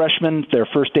 the freshmen, their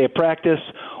first day of practice,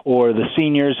 or the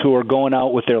seniors who are going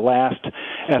out with their last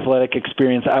athletic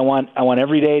experience, I want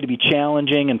every day to be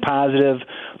challenging and positive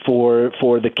for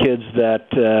the kids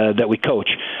that we coach.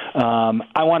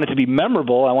 I want it to be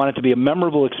memorable. I want it to be a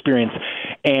memorable experience.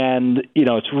 And,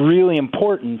 it's really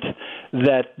important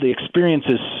that the experience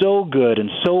is so good and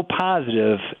so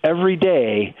positive every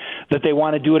day that they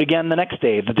want to do it again the next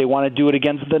day, that they want to do it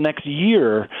again the next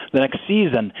year, the next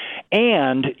season.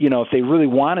 And, if they really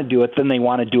want to do it, then they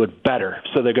want to do it better.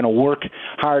 So they're going to work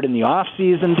hard in the off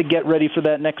season to get ready for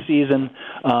that next season,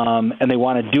 and they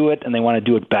want to do it, and they want to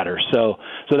do it better. So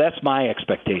that's my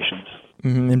expectations.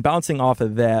 Mm-hmm. And bouncing off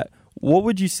of that, what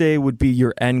would you say would be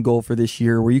your end goal for this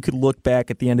year, where you could look back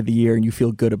at the end of the year and you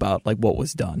feel good about what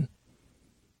was done?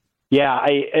 Yeah,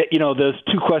 those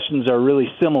two questions are really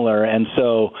similar, and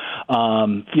so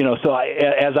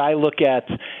as I look at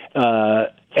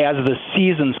as the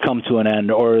seasons come to an end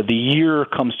or the year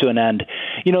comes to an end,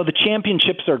 the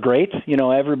championships are great.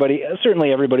 Everybody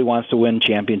wants to win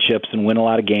championships and win a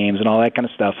lot of games and all that kind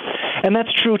of stuff, and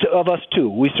that's true of us too.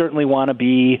 We certainly want to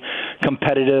be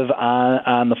competitive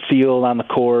on the field, on the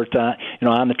court,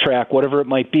 on the track, whatever it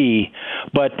might be.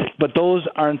 But those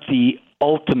aren't the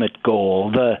ultimate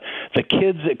goal. The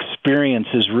kids' experience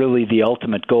is really the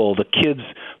ultimate goal. The kids'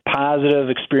 positive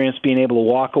experience, being able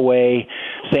to walk away,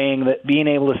 being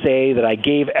able to say that I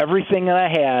gave everything that I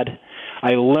had,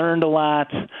 I learned a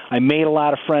lot, I made a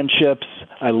lot of friendships,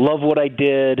 I love what I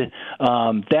did.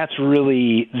 That's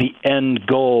really the end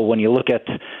goal when you look at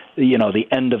the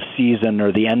end of season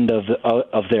or the end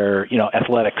of their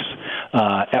athletics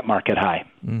at Marquette High.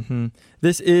 Mm-hmm.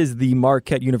 This is the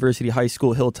Marquette University High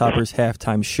School Hilltoppers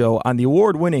halftime show on the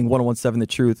award-winning 101.7 The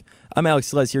Truth. I'm Alex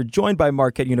Celeste here, joined by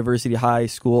Marquette University High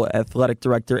School Athletic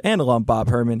Director and alum Bob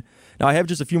Herman. Now, I have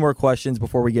just a few more questions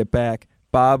before we get back.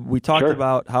 Bob, we talked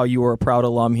about how you were a proud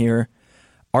alum here.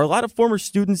 Are a lot of former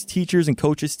students, teachers, and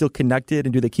coaches still connected,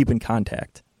 and do they keep in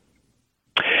contact?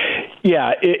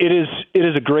 Yeah, it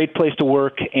is a great place to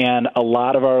work, and a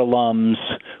lot of our alums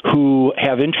who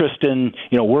have interest in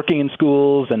working in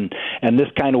schools and this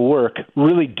kind of work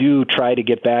really do try to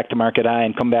get back to Marquette High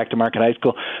and come back to Marquette High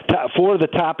School. Four of the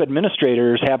top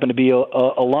administrators happen to be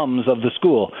alums of the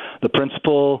school: the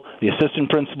principal, the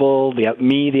assistant principal, the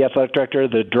athletic director,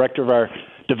 the director of our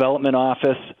development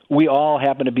office. We all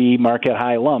happen to be Marquette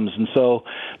High alums, and so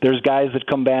there's guys that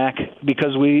come back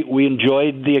because we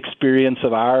enjoyed the experience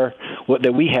of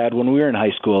that we had when we were in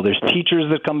high school. There's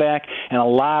teachers that come back, and a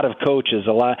lot of coaches.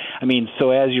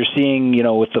 So as you're seeing,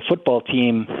 with the football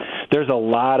team, there's a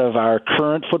lot of our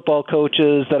current football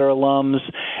coaches that are alums,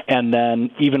 and then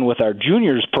even with our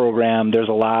juniors program, there's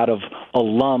a lot of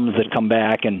alums that come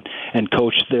back and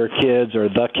coach their kids or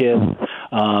the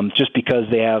kids, just because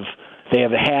they have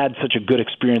had such a good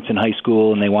experience in high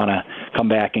school, and they want to come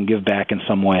back and give back in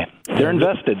some way. They're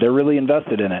invested. They're really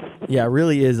invested in it. Yeah, it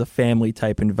really is a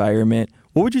family-type environment.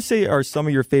 What would you say are some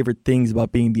of your favorite things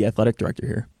about being the athletic director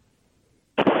here?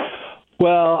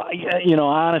 Well,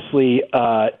 honestly,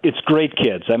 it's great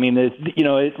kids. I mean,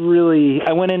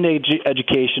 I went into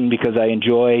education because I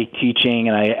enjoy teaching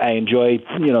and I enjoy,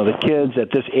 the kids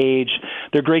at this age.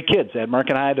 They're great kids. At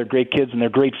Marquette High, they're great kids and they're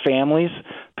great families.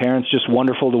 Parents just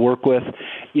wonderful to work with,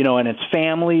 and it's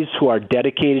families who are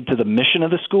dedicated to the mission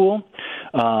of the school.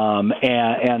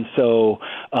 And so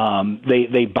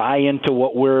they buy into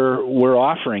what we're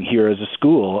offering here as a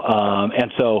school.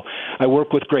 And so I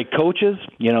work with great coaches.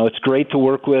 It's great to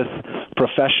work with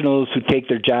professionals who take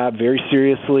their job very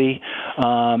seriously.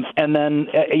 And then,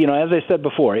 as I said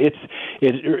before, it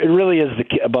really is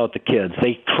about the kids.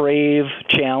 They crave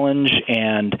challenge,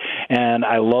 and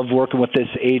I love working with this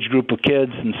age group of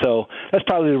kids. And so that's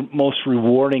probably the most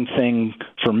rewarding thing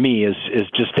for me is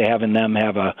just to having them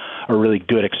have a really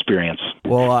good experience.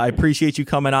 Well, I appreciate you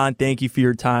coming on. Thank you for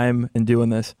your time and doing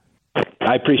this.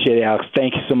 I appreciate it, Alex.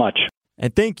 Thank you so much.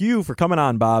 And thank you for coming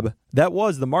on, Bob. That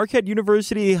was the Marquette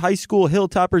University High School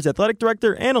Hilltoppers Athletic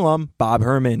Director and alum, Bob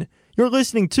Herman. You're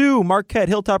listening to Marquette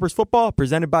Hilltoppers Football,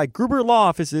 presented by Gruber Law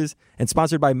Offices and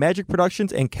sponsored by Magic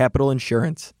Productions and Capital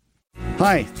Insurance.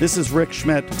 Hi, this is Rick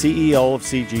Schmidt, CEO of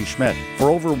C.G. Schmidt. For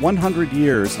over 100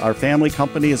 years, our family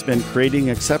company has been creating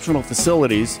exceptional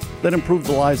facilities that improve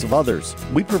the lives of others.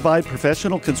 We provide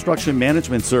professional construction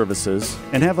management services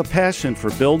and have a passion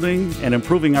for building and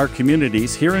improving our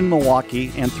communities here in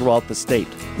Milwaukee and throughout the state.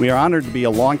 We are honored to be a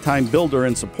longtime builder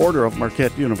and supporter of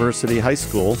Marquette University High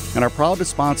School and are proud to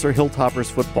sponsor Hilltoppers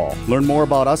football. Learn more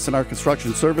about us and our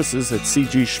construction services at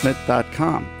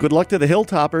cgschmidt.com. Good luck to the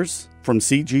Hilltoppers. From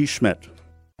C.G. Schmidt.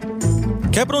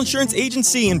 Capital Insurance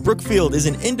Agency in Brookfield is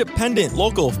an independent,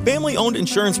 local, family-owned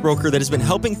insurance broker that has been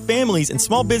helping families and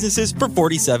small businesses for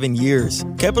 47 years.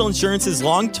 Capital Insurance's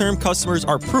long-term customers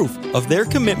are proof of their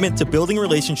commitment to building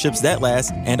relationships that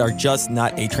last and are just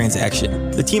not a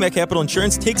transaction. The team at Capital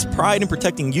Insurance takes pride in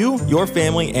protecting you, your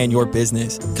family, and your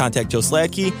business. Contact Joe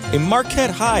Sladkey, a Marquette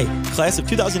High class of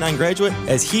 2009 graduate,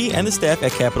 as he and the staff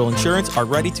at Capital Insurance are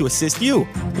ready to assist you.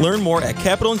 Learn more at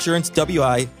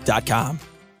CapitalInsuranceWI.com.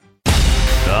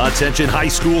 Attention high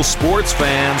school sports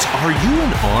fans, are you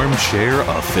an armchair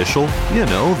official? You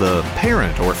know, the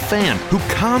parent or fan who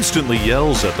constantly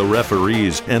yells at the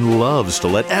referees and loves to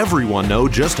let everyone know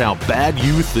just how bad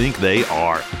you think they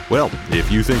are. Well, if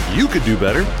you think you could do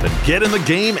better, then get in the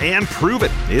game and prove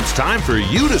it. It's time for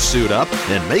you to suit up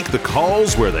and make the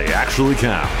calls where they actually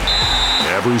count.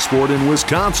 Every sport in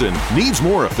Wisconsin needs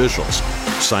more officials.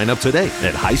 Sign up today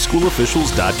at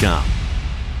highschoolofficials.com.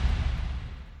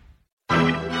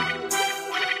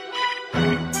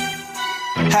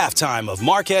 Halftime of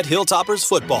Marquette Hilltoppers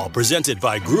football, presented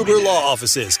by Gruber Law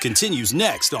Offices, continues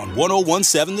next on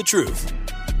 101.7 The Truth.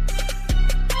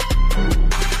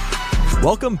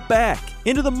 Welcome back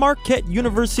into the Marquette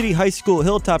University High School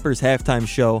Hilltoppers halftime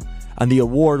show on the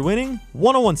award-winning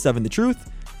 101.7 The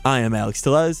Truth. I am Alex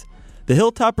Tellez. The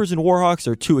Hilltoppers and Warhawks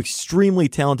are two extremely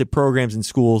talented programs in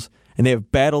schools, and they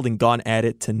have battled and gone at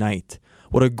it tonight.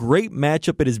 What a great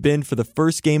matchup it has been for the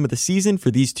first game of the season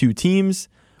for these two teams,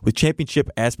 with championship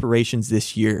aspirations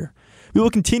this year. We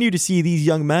will continue to see these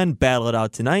young men battle it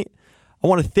out tonight. I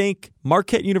want to thank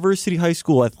Marquette University High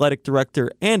School Athletic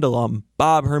Director and alum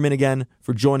Bob Herman again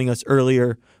for joining us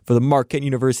earlier for the Marquette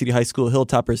University High School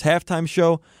Hilltoppers halftime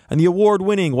show and the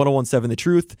award-winning 101.7 The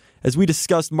Truth as we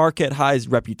discussed Marquette High's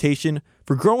reputation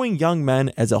for growing young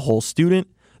men as a whole student,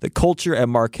 the culture at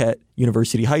Marquette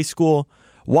University High School,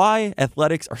 why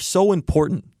athletics are so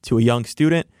important to a young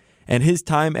student, and his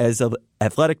time as an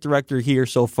athletic director here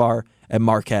so far at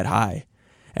Marquette High.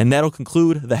 And that'll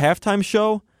conclude the halftime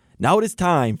show. Now it is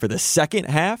time for the second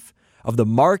half of the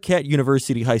Marquette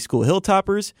University High School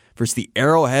Hilltoppers versus the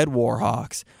Arrowhead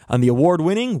Warhawks on the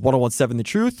award-winning 101.7 The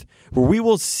Truth, where we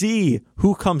will see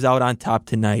who comes out on top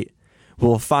tonight.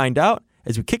 We'll find out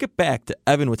as we kick it back to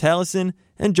Evan Witalison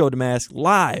and Joe Damask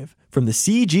live from the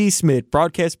C.G. Schmidt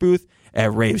broadcast booth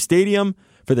at Rave Stadium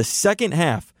for the second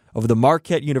half of the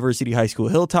Marquette University High School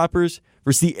Hilltoppers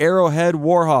versus the Arrowhead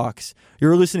Warhawks.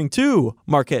 You're listening to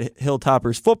Marquette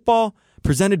Hilltoppers football,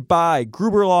 presented by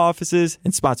Gruber Law Offices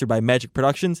and sponsored by Magic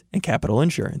Productions and Capital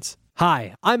Insurance.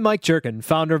 Hi, I'm Mike Jerkin,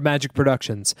 founder of Magic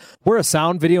Productions. We're a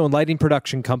sound, video, and lighting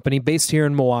production company based here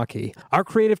in Milwaukee. Our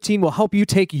creative team will help you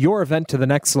take your event to the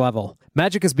next level.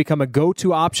 Magic has become a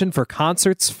go-to option for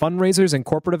concerts, fundraisers, and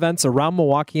corporate events around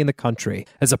Milwaukee and the country.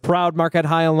 As a proud Marquette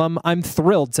High alum, I'm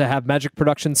thrilled to have Magic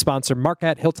Productions sponsor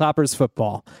Marquette Hilltoppers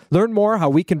football. Learn more how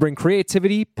we can bring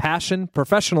creativity, passion,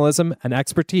 professionalism, and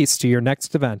expertise to your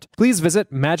next event. Please visit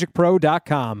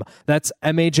magicpro.com. That's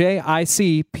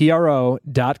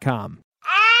MAJICPRO.com.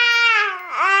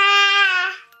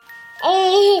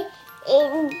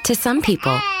 To some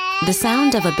people, The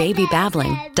sound of a baby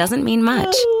babbling doesn't mean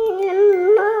much.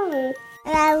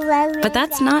 But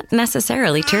that's not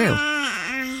necessarily true.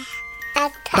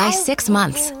 By 6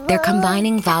 months, they're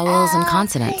combining vowels and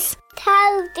consonants.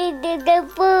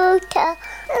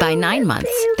 By 9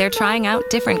 months, they're trying out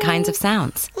different kinds of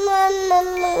sounds.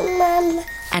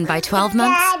 And by 12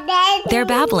 months, their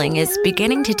babbling is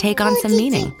beginning to take on some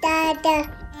meaning.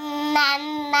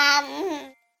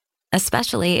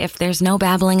 Especially if there's no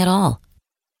babbling at all.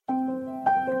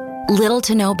 Little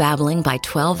to no babbling by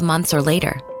 12 months or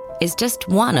later is just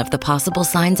one of the possible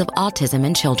signs of autism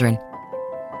in children.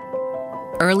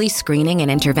 Early screening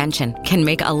and intervention can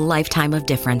make a lifetime of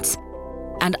difference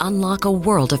and unlock a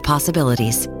world of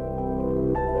possibilities.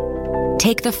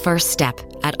 Take the first step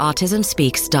at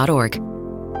autismspeaks.org.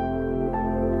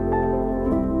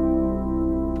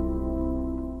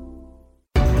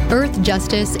 Earth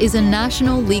Justice is a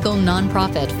national legal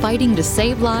nonprofit fighting to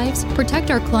save lives, protect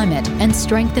our climate, and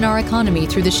strengthen our economy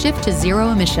through the shift to zero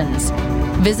emissions.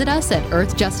 Visit us at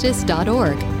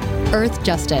earthjustice.org. Earth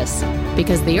Justice,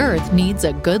 because the Earth needs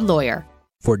a good lawyer.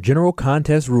 For general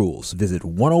contest rules, visit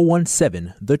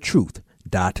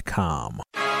 1017thetruth.com.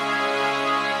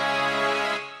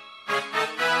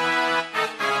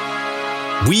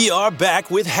 We are back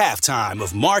with halftime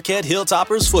of Marquette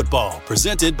Hilltoppers football,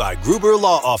 presented by Gruber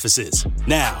Law Offices.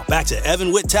 Now, back to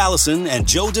Evan Witt-Tallison and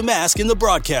Joe Damask in the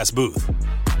broadcast booth.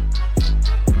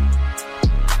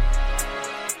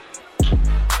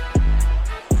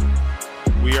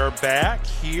 We are back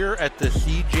here at the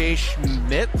C.J.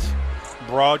 Schmidt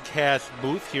broadcast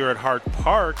booth here at Hart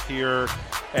Park, here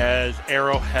as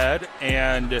Arrowhead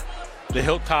and the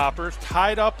Hilltoppers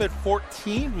tied up at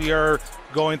 14. We are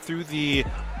going through the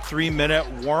 3-minute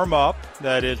warm-up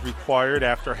that is required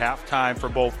after halftime for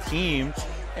both teams.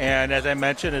 And as I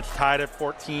mentioned, it's tied at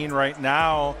 14 right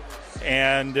now.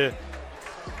 And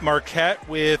Marquette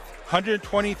with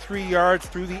 123 yards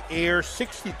through the air,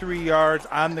 63 yards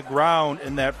on the ground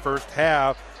in that first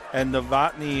half. And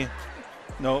Novotny,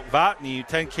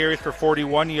 10 carries for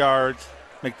 41 yards.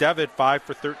 McDevitt, 5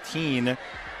 for 13.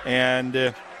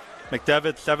 And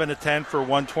McDevitt, 7-10 for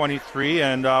 123.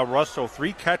 And Russell,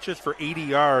 3 catches for 80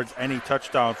 yards, any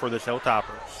touchdown for the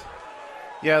Hilltoppers.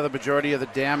 Yeah, the majority of the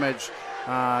damage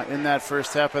in that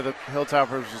first half of the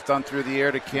Hilltoppers was done through the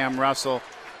air to Cam Russell.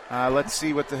 Let's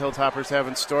see what the Hilltoppers have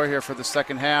in store here for the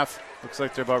second half. Looks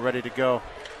like they're about ready to go.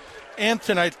 And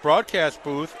tonight's broadcast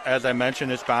booth, as I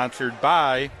mentioned, is sponsored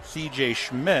by C.J.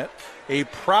 Schmidt, a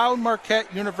proud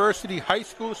Marquette University High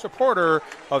School supporter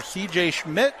of C.J.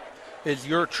 Schmidt, is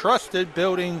your trusted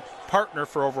building partner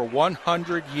for over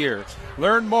 100 years.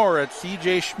 Learn more at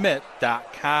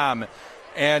cjschmidt.com.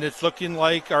 And it's looking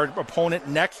like our opponent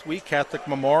next week, Catholic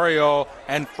Memorial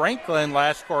and Franklin,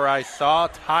 last score I saw,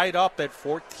 tied up at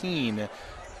 14.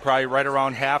 Probably right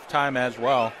around halftime as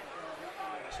well.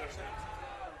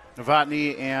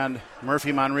 Novotny and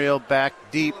Murphy Monreal back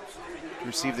deep to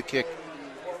receive the kick.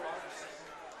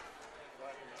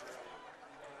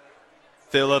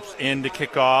 Phillips in to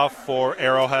kick off for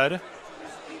Arrowhead.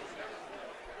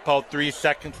 About 3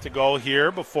 seconds to go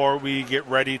here before we get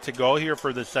ready to go here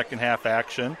for the second half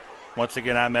action. Once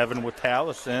again, I'm Evan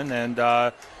Witt-Tallison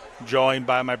and joined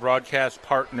by my broadcast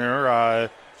partner,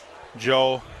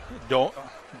 Joe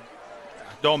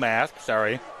Domask.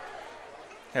 Sorry.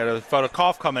 Felt a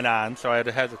cough coming on, so I had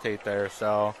to hesitate there.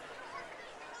 So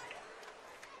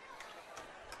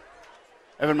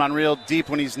Evan Monreal deep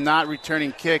when he's not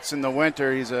returning kicks in the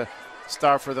winter. He's a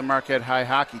star for the Marquette High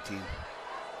hockey team.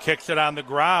 Kicks it on the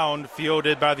ground,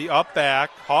 fielded by the up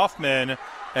back, Hoffman,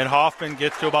 and Hoffman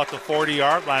gets to about the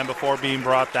 40-yard line before being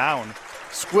brought down.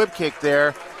 Squib kick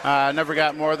there. Never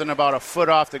got more than about a foot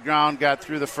off the ground, got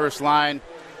through the first line,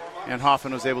 and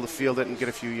Hoffman was able to field it and get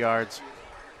a few yards.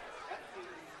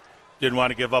 Didn't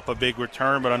want to give up a big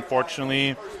return, but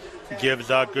unfortunately gives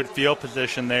a good field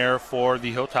position there for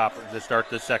the Hilltoppers to start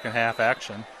the second half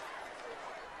action.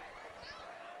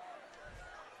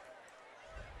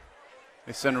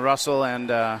 They send Russell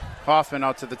and Hoffman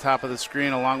out to the top of the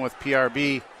screen along with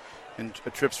PRB in a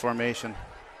trips formation.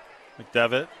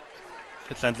 McDevitt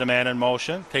sends a man in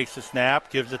motion, takes the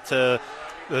snap, gives it to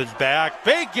his back.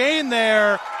 Big gain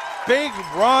there. Big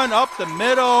run up the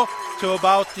middle to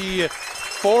about the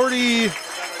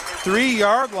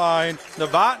 43-yard line.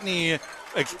 Novotny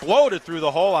exploded through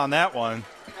the hole on that one.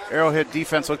 Arrowhead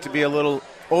defense looked to be a little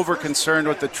over-concerned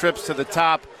with the trips to the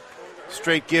top.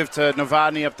 Straight give to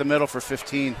Novotny up the middle for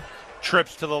 15.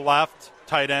 Trips to the left,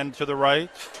 tight end to the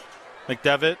right.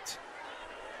 McDevitt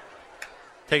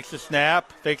takes the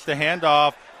snap, takes the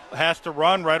handoff, has to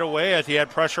run right away as he had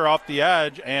pressure off the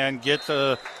edge and gets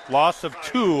a loss of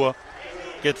 2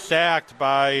 gets sacked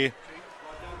by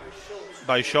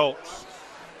Schultz.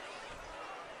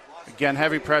 Again,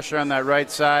 heavy pressure on that right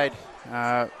side.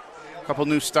 A couple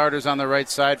new starters on the right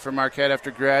side for Marquette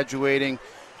after graduating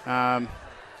the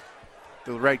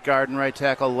right guard and right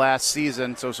tackle last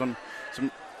season. So some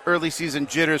early season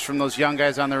jitters from those young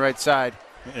guys on the right side.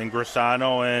 And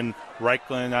Grisano and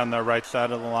Reichland on the right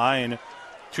side of the line.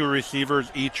 Two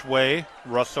receivers each way.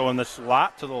 Russo in the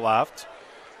slot to the left.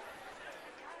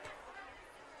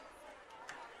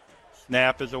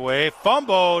 Snap is away.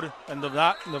 Fumbled. And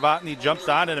Novotny jumps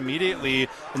on it immediately.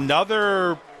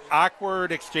 Another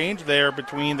awkward exchange there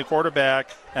between the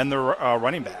quarterback and the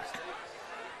running back.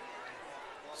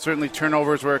 Certainly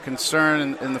turnovers were a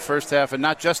concern in the first half, and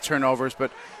not just turnovers,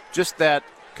 but just that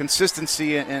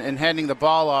consistency in handing the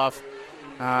ball off.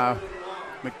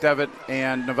 McDevitt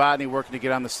and Novotny working to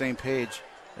get on the same page.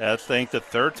 That's, I think, the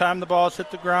third time the ball has hit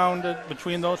the ground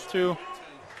between those two.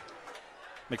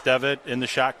 McDevitt in the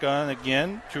shotgun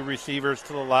again. Two receivers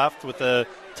to the left with a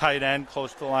tight end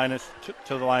close to the line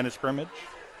of scrimmage,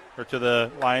 or to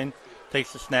the line.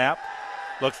 Takes the snap,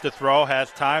 looks to throw, has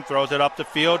time, throws it up the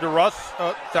field to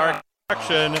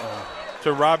direction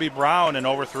to Robbie Brown and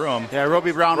overthrew him. Yeah,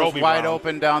 Robbie Brown was wide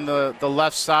open down the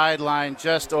left sideline,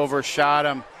 just overshot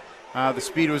him. The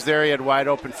speed was there. He had wide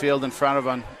open field in front of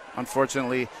him.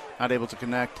 Unfortunately, not able to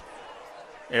connect.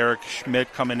 Eric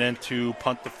Schmidt coming in to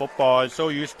punt the football. I was so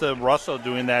used to Russell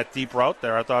doing that deep route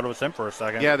there. I thought it was him for a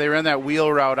second. Yeah, they ran that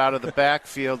wheel route out of the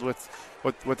backfield with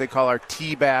what they call our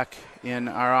T-back in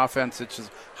our offense, which is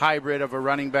hybrid of a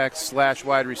running back /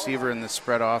 wide receiver in the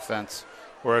spread offense.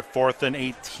 We're at 4th and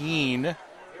 18.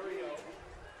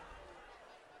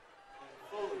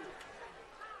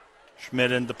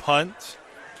 Schmidt in the punt.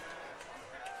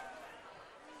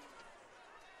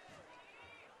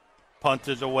 Punt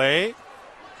is away.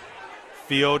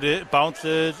 Fielded,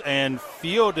 bounces and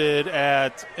fielded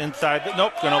at inside.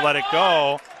 Nope, going to let it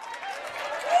go.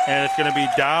 And it's going to be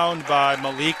down by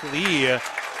Malik Lee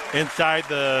inside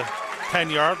the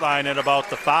 10-yard line at about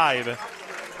the 5.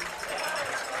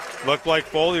 Looked like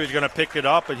Foley was going to pick it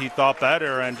up, but he thought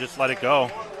better and just let it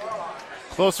go.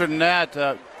 Closer than that,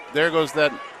 there goes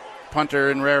that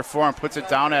punter in rare form, puts it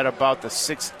down at about the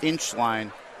 6-inch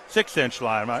line. 6-inch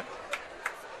line, right?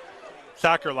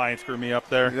 Soccer line screwed me up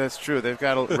there. That's true. They've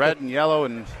got red and yellow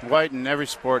and white in every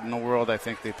sport in the world. I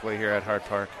think they play here at Hart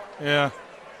Park. Yeah.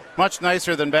 Much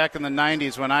nicer than back in the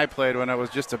 90s when I played, when it was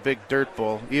just a big dirt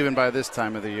bowl, even by this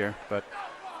time of the year. But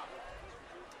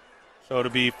so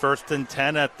it'll be 1st and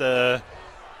 10 at the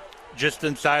just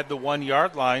inside the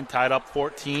 1-yard line, tied up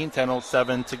 14,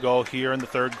 10:07 to go here in the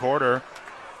third quarter.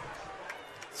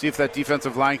 See if that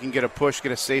defensive line can get a push,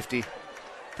 get a safety.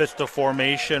 Pistol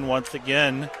formation once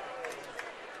again.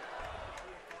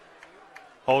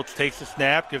 Holtz takes the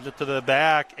snap, gives it to the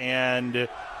back, and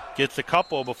gets a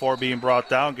couple before being brought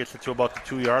down, gets it to about the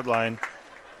 2-yard line.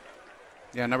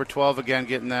 Yeah, number 12 again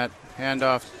getting that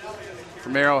handoff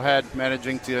from Arrowhead,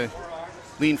 managing to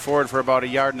lean forward for about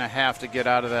 1.5 yards to get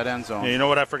out of that end zone. Yeah, you know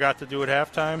what I forgot to do at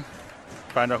halftime?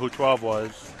 Find out who 12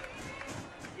 was.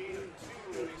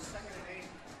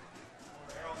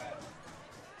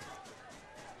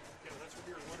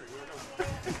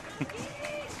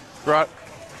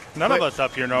 None of us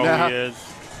up here know who he is.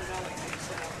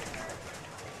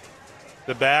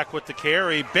 The back with the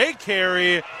carry. Big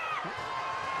carry.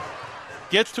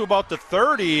 Gets to about the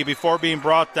 30 before being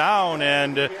brought down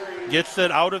and gets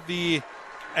it out of the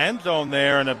end zone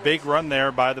there, and a big run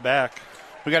there by the back.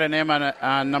 We got a name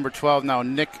on number 12 now.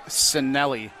 Nick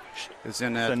Sinelli is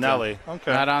in it. Sinelli,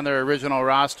 okay. Not on their original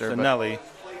roster. Sinelli.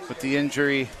 But with the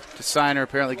injury to Signer,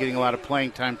 apparently getting a lot of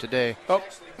playing time today. Oh,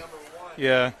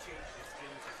 yeah.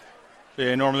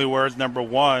 He normally wears number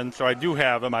 1, so I do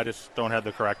have him. I just don't have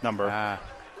the correct number.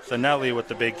 Sinelli with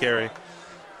the big carry.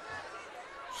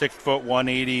 6 foot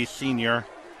 180 senior.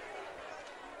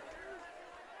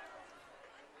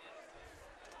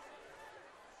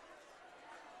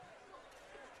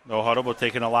 No Huddle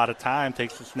taking a lot of time,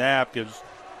 takes the snap, gives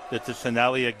it to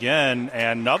Sinelli again,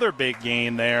 and another big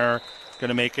gain there. Going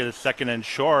to make it a 2nd and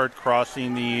short,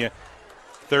 crossing the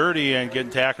 30 and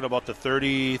getting tackled about the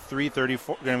 33,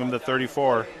 34, getting him the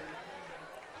 34.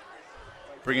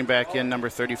 Bringing back in number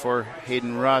 34,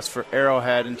 Hayden Russ for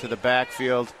Arrowhead into the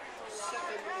backfield.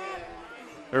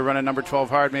 They're running number 12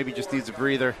 hard, maybe just needs a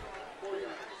breather.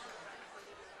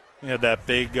 He had that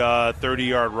big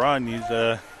 30-yard run. He's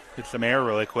get some air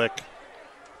really quick.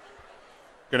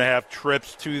 Going to have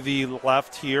trips to the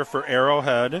left here for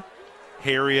Arrowhead.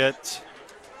 Harriet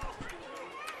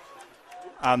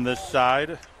on this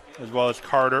side, as well as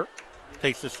Carter.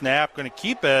 Takes the snap, going to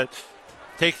keep it.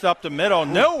 takes up the middle,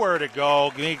 nowhere to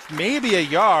go, makes maybe a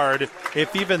yard,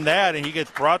 if even that, and he gets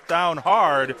brought down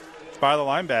hard by the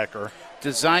linebacker.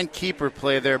 Design keeper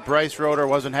play there. Bryce Roeder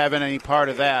wasn't having any part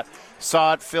of that.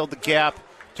 Saw it, filled the gap,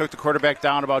 took the quarterback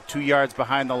down about 2 yards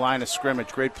behind the line of scrimmage.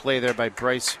 Great play there by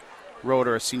Bryce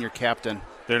Roeder, a senior captain.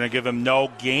 They're going to give him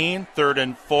no gain, 3rd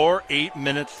and 4, 8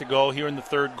 minutes to go here in the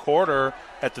third quarter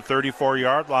at the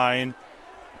 34-yard line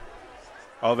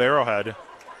of Arrowhead.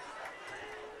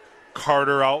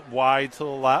 Carter out wide to the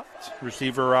left,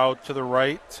 receiver out to the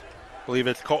right. I believe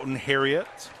it's Colton Harriet.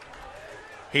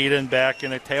 Hayden back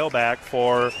in a tailback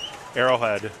for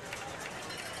Arrowhead.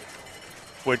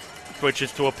 Which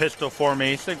switches to a pistol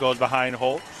formation, goes behind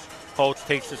Holtz. Holtz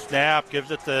takes the snap,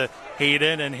 gives it to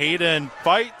Hayden, and Hayden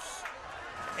fights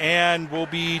and will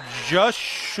be just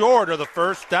short of the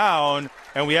first down,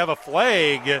 and we have a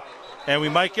flag, and we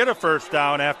might get a first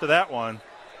down after that one.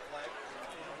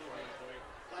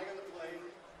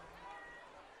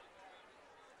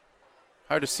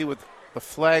 Hard to see what the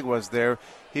flag was there.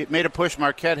 He made a push.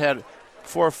 Marquette had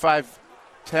 4 or 5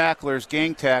 tacklers,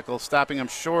 gang tackles, stopping him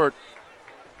short.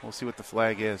 We'll see what the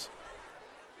flag is.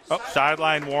 Oh,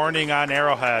 sideline warning on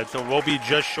Arrowhead, so we'll be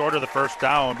just short of the first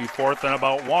down, be 4th and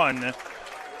about 1. A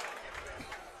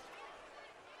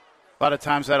lot of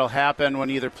times that'll happen when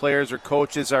either players or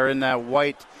coaches are in that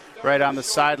white right on the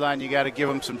sideline. You got to give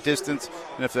them some distance,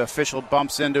 and if the official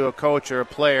bumps into a coach or a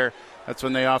player, that's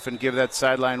when they often give that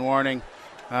sideline warning.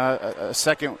 A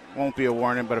second won't be a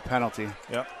warning, but a penalty.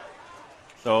 Yep.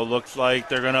 So it looks like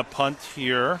they're going to punt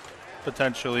here,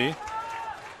 potentially.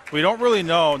 We don't really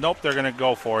know. Nope, they're going to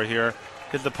go for it here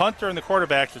because the punter and the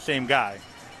quarterback's the same guy.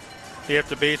 So you have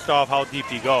to base off how deep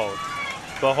he goes.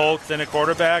 But Holtz in a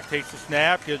quarterback takes the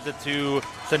snap, gives it to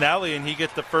Sinelli, and he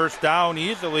gets the first down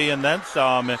easily and then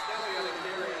some.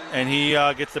 And he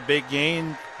gets a big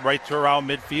gain right to around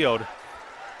midfield.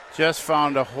 Just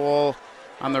found a hole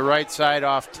on the right side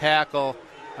off tackle,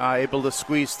 able to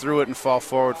squeeze through it and fall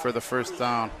forward for the first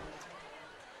down.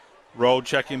 Rowe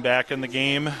checking back in the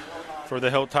game for the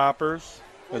Hilltoppers,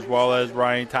 as well as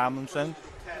Ryan Tomlinson.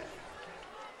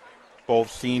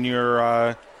 Both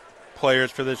senior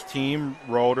players for this team.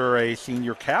 Roeder, a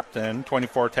senior captain,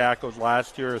 24 tackles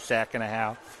last year, a sack and a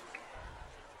half.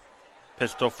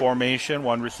 Pistol formation,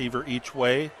 1 receiver each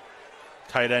way.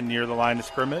 Tight end near the line of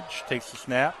scrimmage, takes the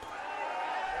snap.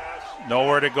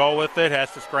 Nowhere to go with it,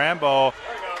 has to scramble.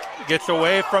 Gets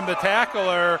away from the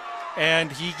tackler,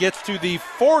 and he gets to the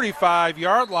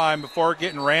 45-yard line before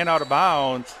getting ran out of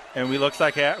bounds. And we looks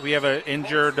like we have an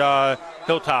injured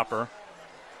Hilltopper.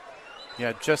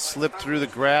 Yeah, just slipped through the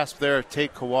grasp there.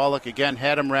 Tate Kowalik again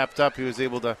had him wrapped up. He was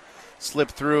able to slip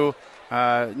through.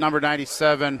 Number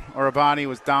 97, Orabani,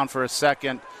 was down for a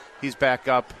second. He's back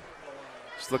up.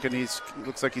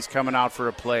 Looks like he's coming out for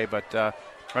a play, but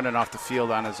running off the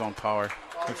field on his own power.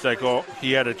 Looks like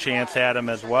he had a chance at him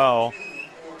as well.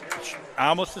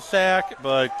 Almost a sack,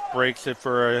 but breaks it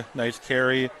for a nice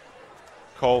carry.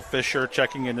 Cole Fisher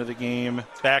checking into the game,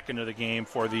 back into the game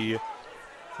for the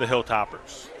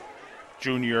Hilltoppers.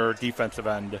 Junior defensive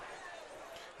end.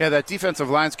 Yeah, that defensive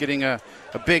line's getting a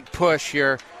big push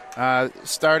here,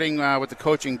 starting with the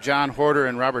coaching John Horter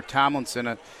and Robert Tomlinson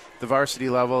at the varsity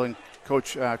level and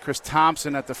Coach Chris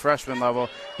Thompson at the freshman level.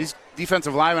 These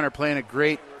defensive linemen are playing a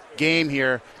great game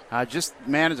here. Just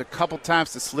managed a couple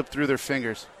times to slip through their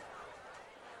fingers.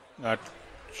 Not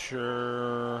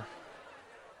sure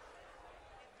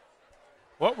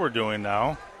what we're doing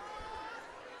now.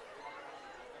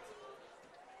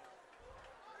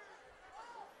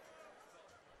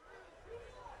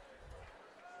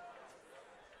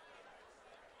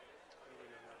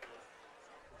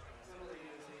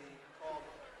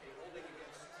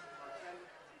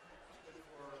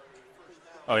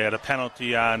 Oh, yeah, the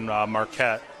penalty on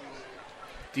Marquette.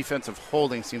 Defensive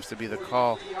holding seems to be the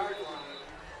call.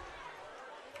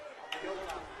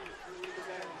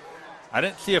 I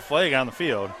didn't see a flag on the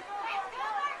field.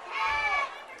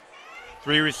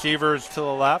 3 receivers to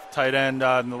the left, tight end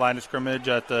in the line of scrimmage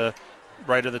at the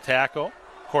right of the tackle.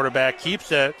 Quarterback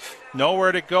keeps it,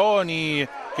 nowhere to go, and he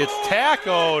gets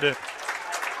tackled.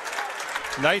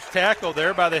 Nice tackle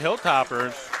there by the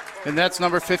Hilltoppers. And that's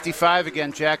number 55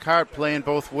 again, Jack Hart, playing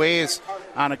both ways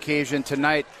on occasion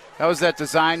tonight. That was that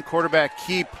design quarterback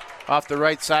keep off the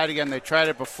right side again. They tried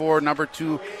it before. Number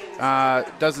 2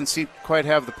 doesn't quite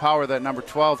have the power that number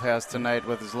 12 has tonight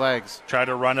with his legs. Tried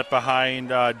to run it behind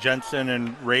Jensen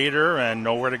and Rader, and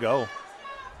nowhere to go.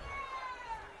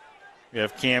 We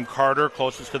have Cam Carter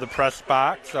closest to the press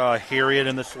box. Harriet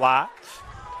in the slot.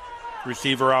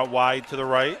 Receiver out wide to the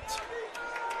right.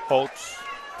 Holtz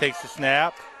takes the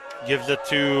snap. gives it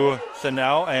to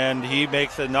Sennell, and he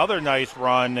makes another nice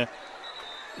run.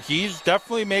 He's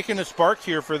definitely making a spark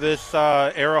here for this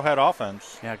Arrowhead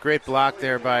offense. Yeah, great block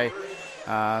there by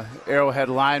Arrowhead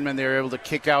linemen. They were able to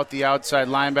kick out the outside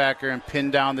linebacker and pin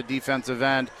down the defensive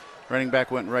end. Running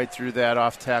back went right through that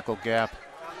off-tackle gap.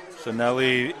 Sennell,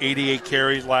 88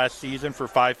 carries last season for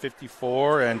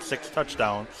 554 and 6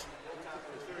 touchdowns.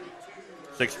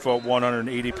 6 foot,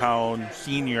 180-pound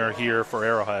senior here for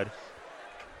Arrowhead.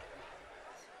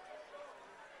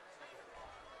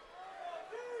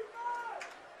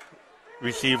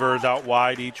 Receivers out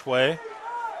wide each way.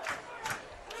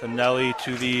 Sennell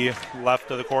to the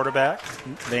left of the quarterback.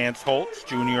 Vance Holtz,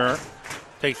 Jr.,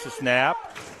 takes the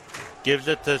snap, gives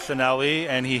it to Sennell,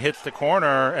 and he hits the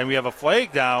corner, and we have a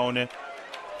flag down.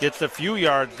 Gets a few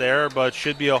yards there, but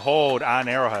should be a hold on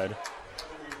Arrowhead.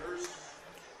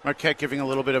 Marquette giving a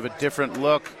little bit of a different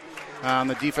look on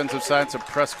the defensive side. Some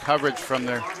press coverage from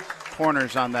their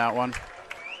corners on that one.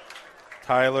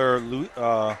 Tyler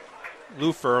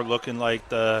Lufer looking like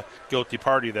the guilty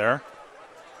party there.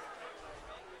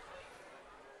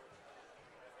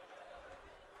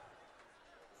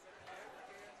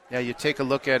 Yeah, you take a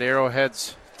look at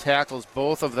Arrowhead's tackles.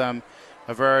 Both of them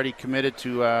have already committed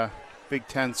to Big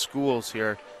Ten schools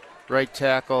here. Right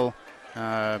tackle,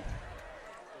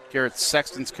 Garrett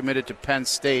Sexton's committed to Penn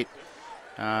State,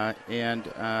 and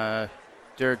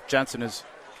Derek Jensen is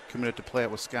committed to play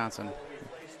at Wisconsin.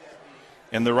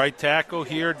 And the right tackle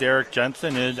here, Derek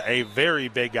Jensen, is a very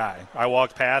big guy. I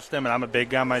walked past him, and I'm a big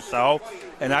guy myself,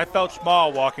 and I felt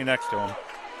small walking next to him.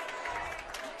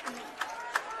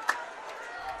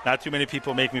 Not too many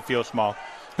people make me feel small.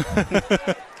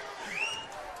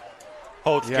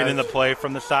 Holtz getting the play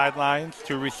from the sidelines.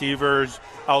 2 receivers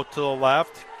out to the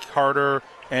left. Carter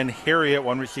and Harriet,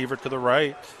 1 receiver to the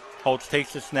right. Holtz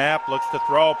takes the snap, looks to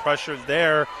throw, pressure's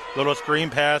there. Little screen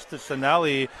pass to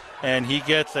Sennell, and he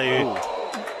gets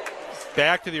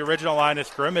back to the original line of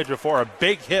scrimmage before a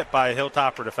big hit by a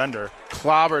Hilltopper defender.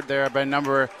 Clobbered there by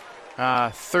number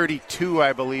 32,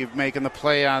 I believe, making the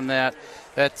play on that.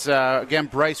 That's, again,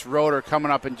 Bryce Roeder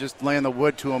coming up and just laying the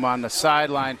wood to him on the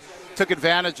sideline. Took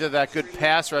advantage of that good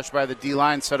pass rush by the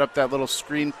D-line, set up that little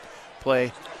screen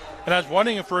play. And I was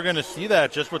wondering if we're going to see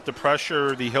that just with the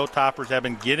pressure the Hilltoppers have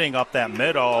been getting up that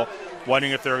middle,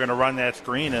 wondering if they were going to run that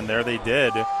screen, and there they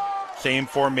did. Same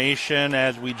formation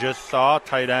as we just saw,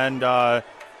 tight end to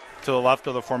the left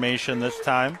of the formation this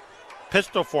time.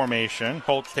 Pistol formation.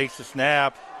 Holtz takes the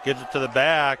snap, gives it to the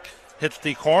back, hits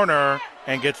the corner,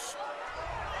 and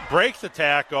breaks the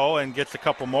tackle and gets a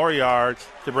couple more yards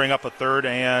to bring up a 3rd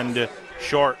and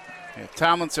short. Yeah,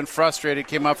 Tomlinson frustrated,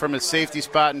 came up from his safety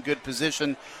spot in good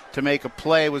position to make a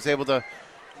play, was able to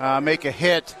make a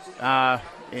hit,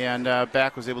 and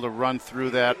back was able to run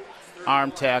through that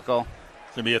arm tackle.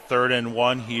 It's going to be a 3rd and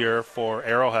 1 here for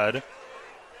Arrowhead.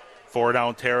 4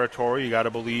 down territory, you got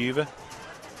to believe.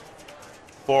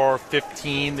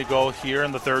 4:15 to go here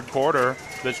in the 3rd quarter.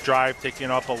 This drive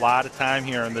taking up a lot of time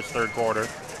here in this 3rd quarter.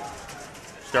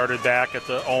 Started back at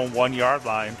the own 1-yard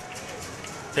line.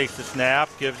 Takes the snap,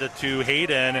 gives it to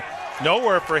Hayden.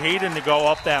 Nowhere for Hayden to go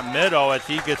up that middle as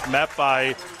he gets met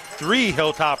by 3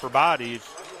 Hilltopper bodies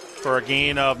for a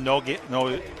gain of no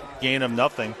gain of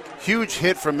nothing. Huge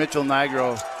hit from Mitchell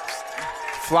Nigro.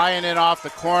 Flying in off the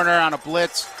corner on a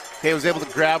blitz. He was able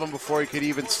to grab him before he could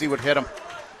even see what hit him.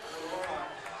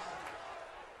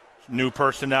 New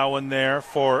personnel in there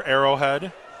for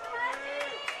Arrowhead.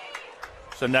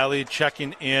 Sennell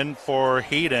checking in for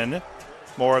Hayden.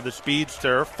 More of the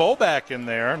speedster. Fullback in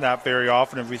there. Not very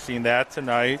often have we seen that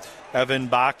tonight. Evan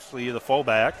Boxley, the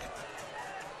fullback.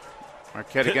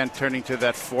 Marquette again turning to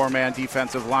that 4-man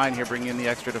defensive line here, bringing in the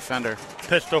extra defender.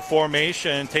 Pistol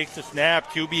formation, takes the snap,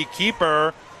 QB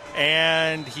keeper,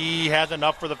 and he has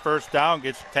enough for the first down.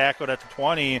 Gets tackled at the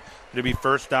 20. It'll be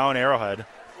 1st down Arrowhead.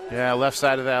 Yeah, left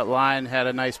side of that line had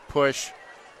a nice push.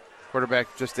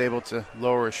 Quarterback just able to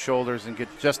lower his shoulders and get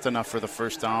just enough for the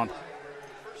first down.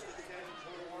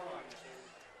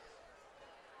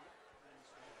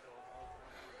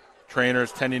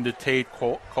 Trainers tending to take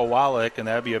Kowalik, and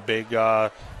that'd be a big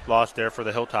loss there for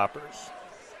the Hilltoppers.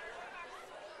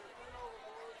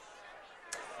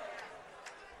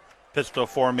 Pistol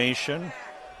formation.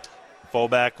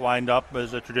 Fullback lined up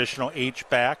as a traditional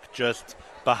H-back, just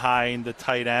behind the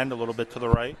tight end, a little bit to the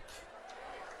right.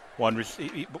 One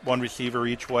receiver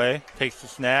each way. Takes the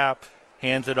snap,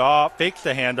 hands it off, fakes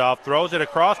the handoff, throws it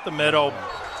across the middle,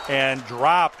 and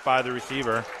dropped by the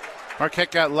receiver.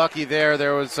 Marquette got lucky there.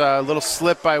 There was a little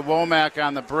slip by Womack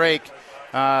on the break.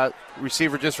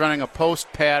 Receiver just running a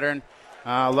post pattern.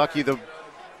 Lucky the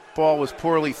ball was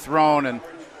poorly thrown, and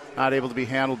not able to be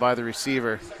handled by the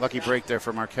receiver. Lucky break there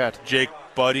for Marquette. Jake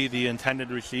Buddy, the intended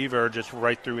receiver, just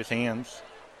right through his hands.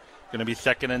 Going to be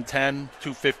 2nd and 10,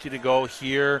 2:50 to go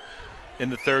here in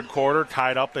the third quarter.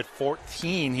 Tied up at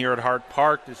 14 here at Hart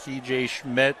Park, the C.J.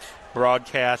 Schmidt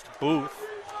broadcast booth.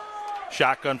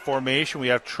 Shotgun formation. We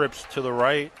have trips to the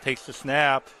right. Takes the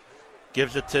snap.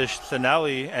 Gives it to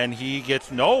Sinelli, and he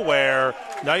gets nowhere.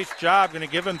 Nice job. Going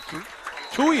to give him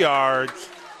 2 yards.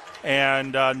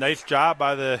 And nice job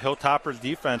by the Hilltoppers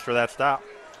defense for that stop.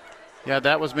 Yeah,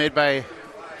 that was made by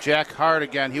Jack Hart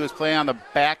again. He was playing on the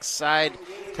backside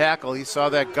tackle. He saw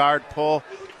that guard pull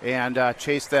and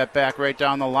chased that back right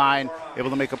down the line,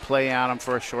 able to make a play on him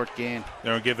for a short gain.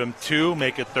 They're going to give him 2,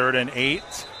 make it 3rd and 8.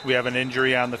 We have an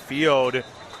injury on the field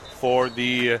for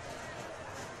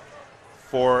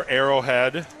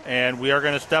Arrowhead, and we are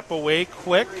going to step away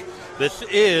quick. This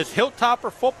is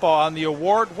Hilltopper football on the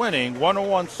award-winning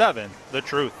 101.7 The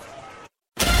Truth.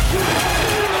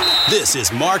 This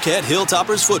is Marquette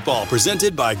Hilltoppers football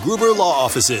presented by Gruber Law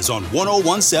Offices on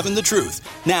 101.7 The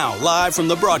Truth. Now, live from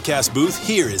the broadcast booth,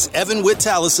 here is Evan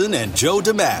Witt-Tallison and Joe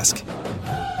Damask.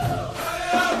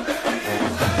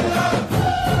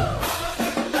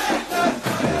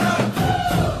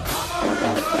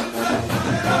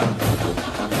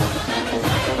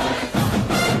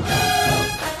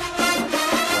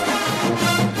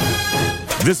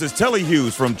 This is Telly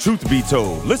Hughes from Truth Be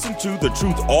Told. Listen to The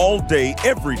Truth all day,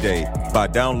 every day by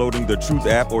downloading the Truth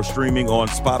app or streaming on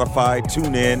Spotify,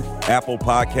 TuneIn, Apple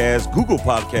Podcasts, Google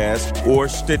Podcasts, or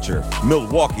Stitcher.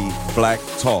 Milwaukee Black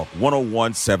Talk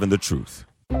 101.7 The Truth.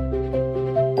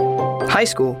 High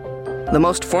school, the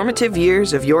most formative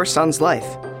years of your son's life.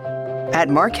 At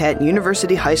Marquette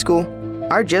University High School,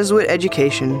 our Jesuit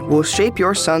education will shape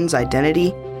your son's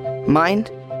identity, mind,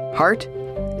 heart,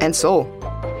 and soul.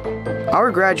 Our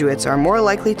graduates are more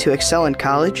likely to excel in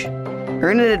college,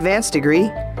 earn an advanced degree,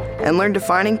 and learn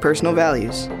defining personal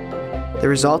values. The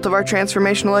result of our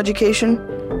transformational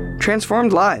education?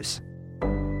 Transformed lives.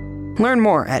 Learn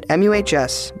more at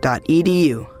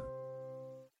muhs.edu.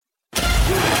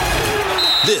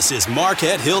 This is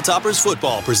Marquette Hilltoppers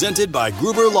football presented by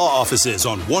Gruber Law Offices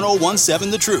on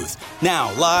 101.7 The Truth.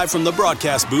 Now, live from the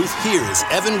broadcast booth, here is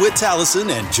Evan Witt-Tallison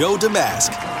and Joe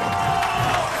Damask.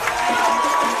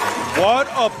 What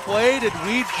a play did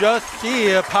we just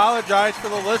see? Apologize to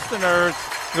the listeners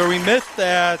where we missed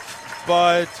that,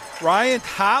 but Ryan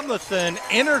Tomlinson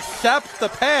intercepts the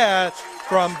pass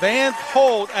from Vance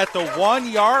Holt at the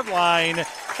 1-yard line,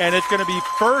 and it's going to be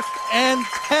 1st and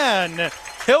 10.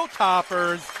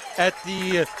 Hilltoppers at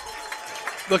the,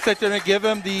 looks like they're going to give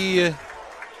him the,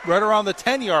 right around the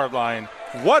 10-yard line.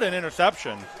 What an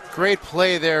interception. Great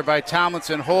play there by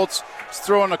Tomlinson. Holt's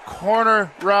throwing a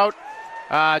corner route.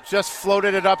 Just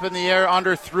floated it up in the air,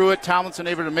 underthrew it. Tomlinson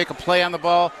able to make a play on the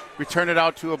ball, return it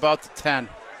out to about the 10.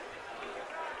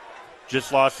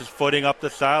 Just lost his footing up the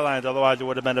sidelines. Otherwise, it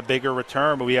would have been a bigger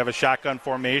return. But we have a shotgun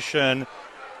formation.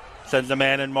 Sends the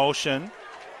man in motion.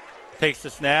 Takes the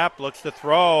snap, looks to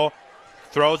throw.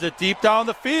 Throws it deep down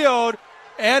the field.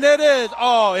 And it is,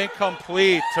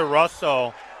 incomplete to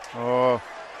Russell.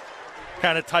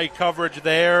 Kind of tight coverage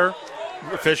there.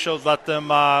 Officials let them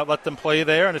play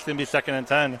there, and it's going to be 2nd and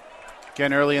 10.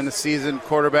 Again, early in the season,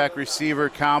 quarterback-receiver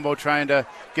combo trying to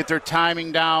get their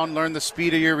timing down, learn the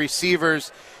speed of your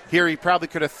receivers. Here he probably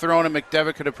could have thrown it.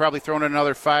 McDevitt could have probably thrown it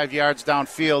another 5 yards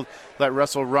downfield, let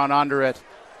Russell run under it.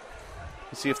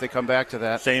 Let's see if they come back to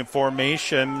that. Same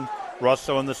formation.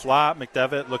 Russell in the slot.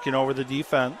 McDevitt looking over the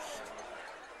defense.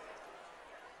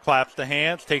 Claps the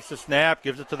hands, takes the snap,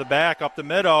 gives it to the back, up the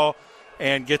middle,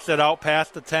 and gets it out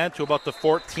past the 10 to about the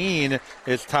 14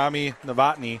 is Tommy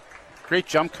Novotny. Great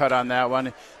jump cut on that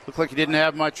one. Looked like he didn't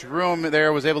have much room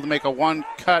there. Was able to make a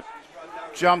one-cut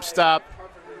jump stop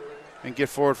and get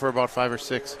forward for about 5 or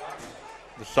 6.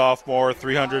 The sophomore,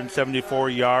 374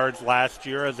 yards last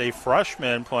year as a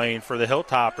freshman playing for the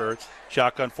Hilltoppers.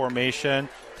 Shotgun formation,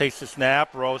 takes the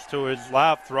snap, rolls to his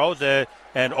left, throws it,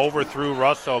 and overthrew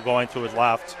Russell going to his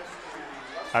left.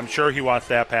 I'm sure he wants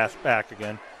that pass back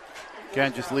again.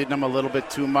 Again, just leading them a little bit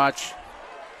too much.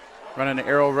 Running an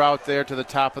arrow route there to the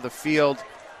top of the field.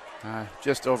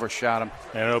 Just overshot him.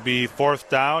 And it'll be 4th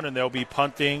down, and they'll be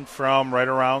punting from right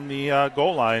around the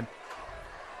goal line.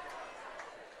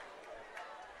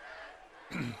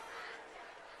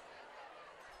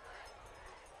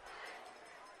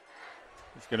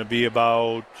 It's going to be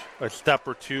about a step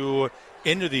or two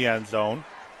into the end zone.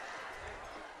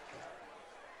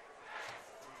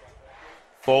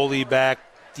 Foley back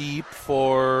deep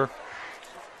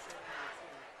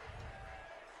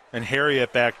and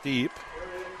Harriet back deep.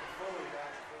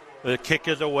 The kick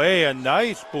is away. A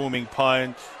nice booming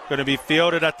punt. Going to be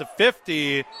fielded at the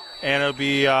 50, and it'll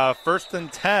be first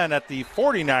and 10 at the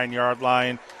 49-yard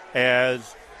line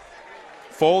as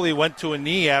Foley went to a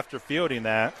knee after fielding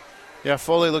that. Yeah,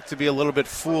 Foley looked to be a little bit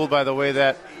fooled by the way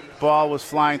that ball was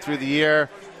flying through the air,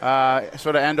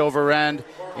 sort of end over end,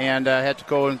 and had to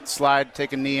go and slide,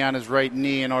 take a knee on his right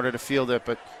knee in order to field it,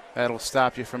 but that'll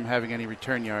stop you from having any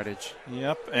return yardage.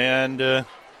 Yep, and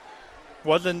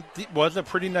was a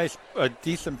pretty nice,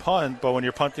 decent punt, but when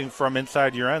you're punting from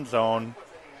inside your end zone,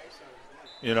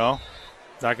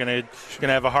 not gonna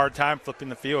have a hard time flipping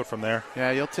the field from there. Yeah,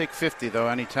 you'll take 50 though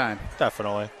anytime.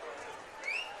 Definitely.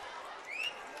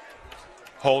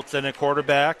 Holtz in at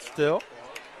quarterback still.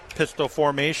 Pistol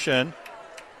formation.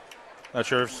 Not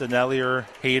sure if Sinelli or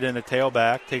Hayden a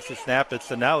tailback. Takes a snap at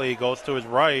Sinelli, goes to his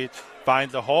right,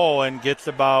 finds a hole, and gets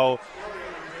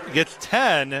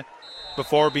 10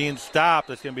 before being stopped.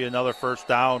 It's going to be another first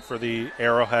down for the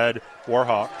Arrowhead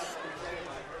Warhawks.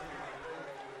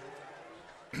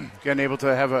 Getting able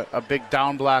to have a big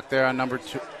down block there on number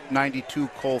 92,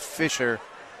 Cole Fisher,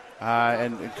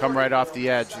 and come right off the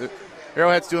edge.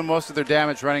 Arrowhead's doing most of their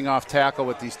damage running off tackle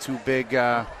with these two big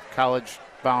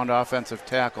college-bound offensive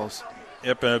tackles.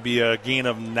 Yep, it'll be a gain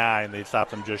of 9. They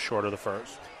stopped them just short of the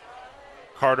first.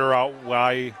 Carter out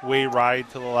way wide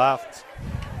to the left.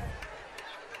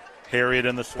 Harriet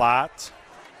in the slot.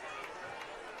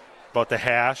 About the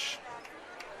hash.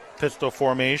 Pistol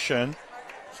formation.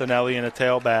 Sinelli in a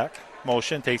tailback.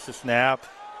 Motion, takes the snap.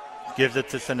 Gives it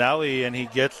to Sinelli, and he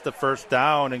gets the first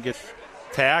down and gets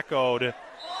tackled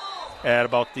at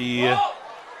about the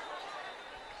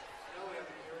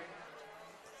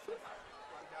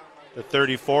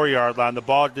 34-yard line. The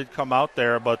ball did come out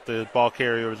there, but the ball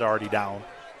carrier was already down.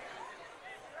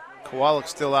 Kowalik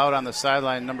still out on the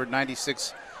sideline. Number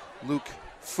 96, Luke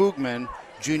Fugman,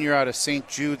 junior out of St.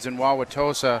 Jude's in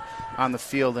Wauwatosa, on the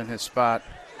field in his spot.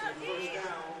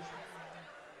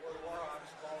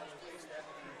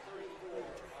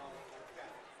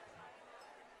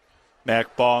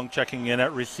 Mac Bong checking in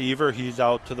at receiver. He's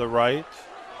out to the right.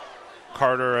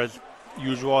 Carter, as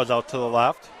usual, is out to the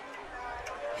left.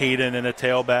 Hayden in a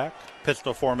tailback.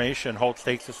 Pistol formation. Holtz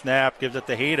takes the snap, gives it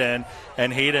to Hayden,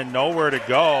 and Hayden nowhere to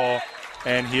go,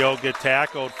 and he'll get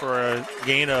tackled for a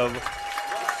gain of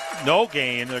no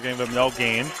gain. They're going to give him no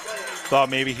gain.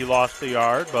 Thought maybe he lost the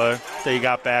yard, but they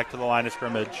got back to the line of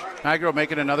scrimmage. Nigro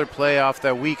making another play off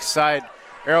that weak side.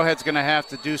 Arrowhead's going to have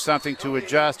to do something to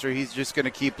adjust, or he's just going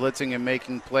to keep blitzing and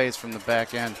making plays from the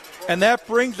back end. And that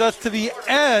brings us to the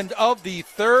end of the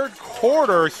third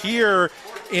quarter here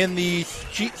in the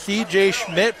C.J.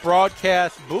 Schmidt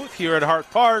broadcast booth here at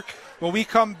Hart Park. When we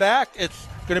come back, it's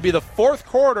going to be the fourth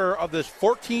quarter of this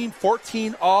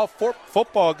 14-14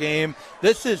 all-football game.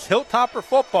 This is Hilltopper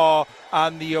football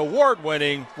on the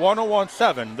award-winning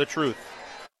 101.7 The Truth.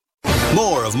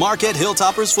 More of Marquette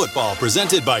Hilltoppers football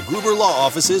presented by Gruber Law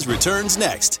Offices returns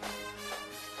next.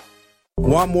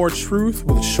 Want more truth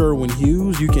with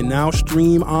Sherwin-Hughes? You can now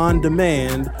stream on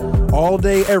demand all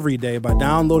day, every day by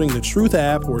downloading the Truth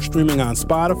app or streaming on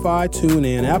Spotify,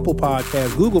 TuneIn, Apple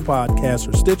Podcasts, Google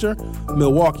Podcasts, or Stitcher.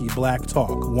 Milwaukee Black Talk,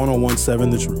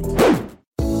 101.7 The Truth.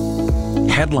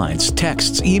 Headlines,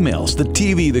 texts, emails, the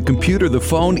TV, the computer, the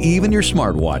phone, even your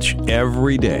smartwatch.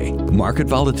 Every day, market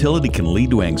volatility can lead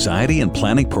to anxiety and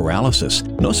planning paralysis.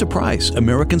 No surprise,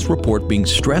 Americans report being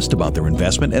stressed about their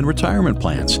investment and retirement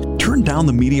plans. Turn down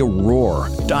the media roar.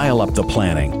 Dial up the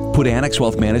planning. Put Annex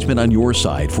Wealth Management on your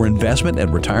side for investment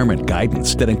and retirement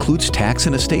guidance that includes tax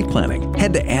and estate planning.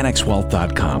 Head to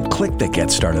AnnexWealth.com. Click the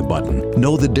Get Started button.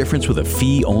 Know the difference with a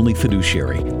fee-only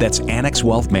fiduciary. That's Annex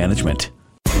Wealth Management.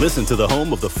 Listen to the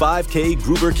home of the 5K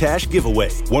Gruber Cash Giveaway.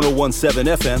 101.7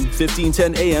 FM,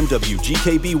 1510 AM,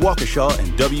 WGKB Waukesha, and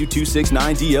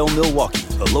W269DL Milwaukee,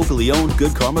 a locally owned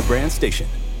Good Karma brand station.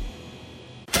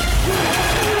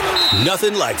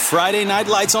 Nothing like Friday night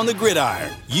lights on the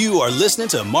gridiron. You are listening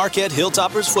to Marquette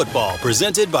Hilltoppers football,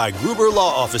 presented by Gruber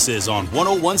Law Offices on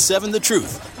 101.7 The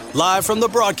Truth. Live from the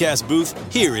broadcast booth,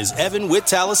 here is Evan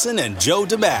Witt-Tallison and Joe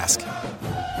Damask.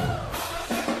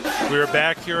 We're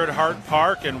back here at Hart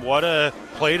Park, and what a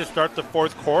play to start the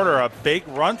fourth quarter. A big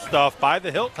run stuff by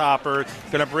the Hilltoppers.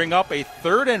 Going to bring up a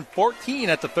 3rd and 14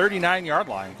 at the 39-yard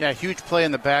line. Yeah, huge play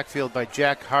in the backfield by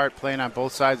Jack Hart, playing on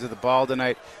both sides of the ball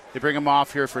tonight. They bring him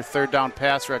off here for third down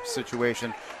pass rush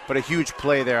situation, but a huge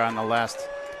play there on the last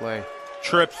play.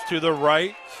 Trips to the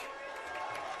right,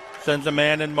 sends a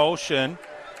man in motion,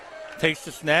 takes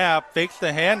the snap, fakes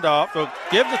the handoff,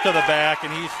 gives it to the back,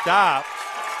 and he stops.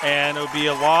 And it would be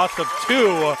a loss of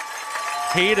 2.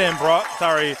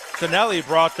 Sinelli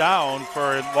brought down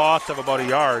for a loss of about a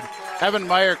yard. Evan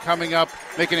Meyer coming up,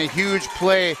 making a huge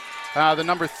play. The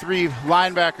number 3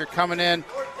 linebacker coming in,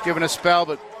 giving a spell,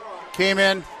 but came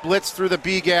in, blitzed through the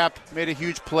B gap, made a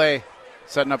huge play,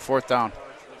 setting up 4th down.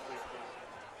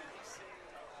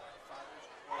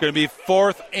 Going to be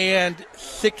 4th and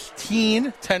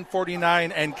 16,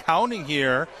 10:49 and counting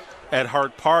here at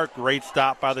Hart Park. Great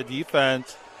stop by the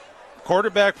defense.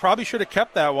 Quarterback probably should have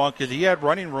kept that one because he had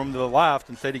running room to the left.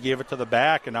 Instead, he gave it to the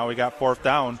back, and now we got 4th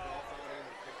down.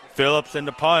 Phillips in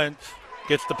the punt.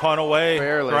 Gets the punt away.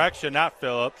 Barely. Correction, not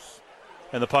Phillips.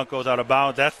 And the punt goes out of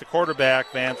bounds. That's the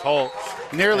quarterback, Vance Holt.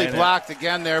 Nearly blocked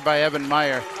again there by Evan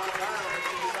Meyer.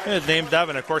 His name's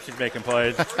Evan. Of course he's making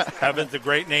plays. Evan's a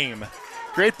great name.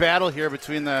 Great battle here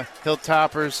between the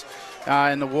Hilltoppers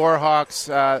and the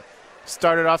Warhawks.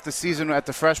 Started off the season at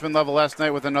the freshman level last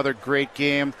night with another great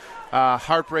game.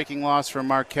 Heartbreaking loss for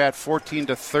Marquette,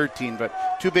 14-13,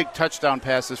 but 2 big touchdown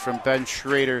passes from Ben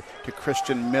Schrader to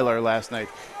Christian Miller last night.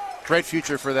 Great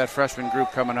future for that freshman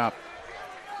group coming up.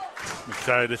 I'm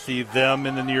excited to see them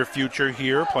in the near future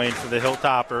here playing for the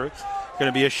Hilltoppers.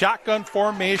 Going to be a shotgun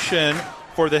formation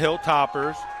for the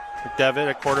Hilltoppers. McDevitt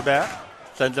at quarterback.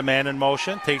 Sends a man in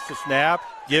motion, takes the snap,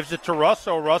 gives it to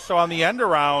Russo. Russo on the end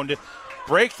around,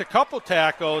 breaks a couple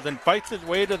tackles and fights his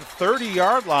way to the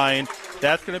 30-yard line.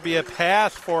 That's going to be a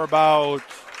pass for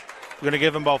we're going to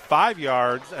give him about 5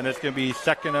 yards, and it's going to be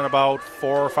 2nd and about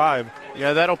 4 or 5.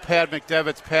 Yeah, that'll pad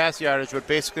McDevitt's pass yardage, but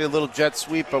basically a little jet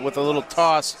sweep, but with a little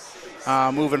toss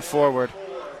moving forward.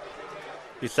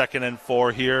 Be 2nd and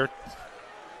 4 here.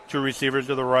 2 receivers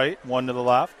to the right, 1 to the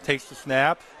left. Takes the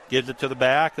snap, gives it to the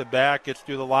back. The back gets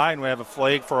through the line. We have a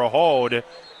flag for a hold,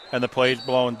 and the play's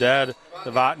blown dead.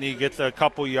 Novotny gets a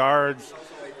couple yards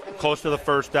close to the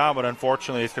 1st down, but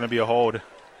unfortunately it's going to be a hold.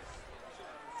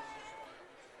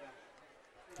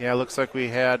 Yeah, it looks like we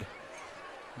had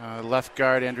left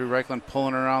guard Andrew Reichland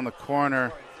pulling around the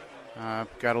corner.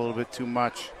 Got a little bit too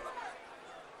much.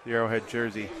 The Arrowhead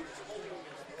jersey.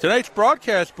 Tonight's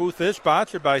broadcast booth is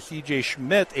sponsored by C.J.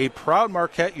 Schmidt, a proud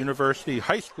Marquette University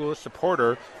high school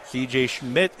supporter. C.J.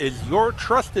 Schmidt is your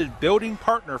trusted building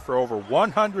partner for over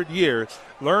 100 years.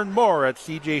 Learn more at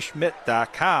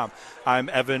cjschmidt.com. I'm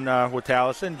Evan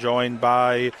Witalison, joined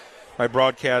by my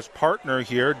broadcast partner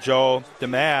here, Joe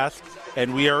Damask,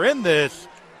 and we are in this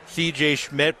C.J.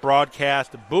 Schmidt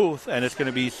broadcast booth, and it's going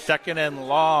to be 2nd and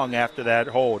long after that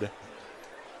hold.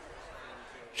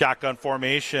 Shotgun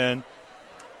formation.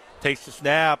 Takes the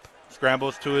snap,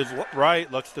 scrambles to his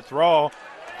right, looks to throw,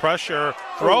 pressure,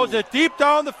 throws it deep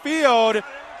down the field,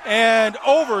 and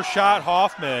overshot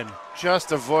Hoffman.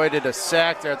 Just avoided a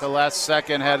sack there at the last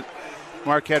second, had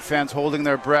Marquette fans holding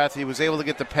their breath. He was able to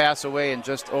get the pass away and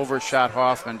just overshot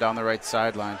Hoffman down the right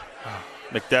sideline.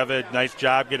 McDevitt, nice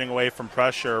job getting away from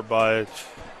pressure, but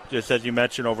just as you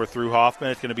mentioned, overthrew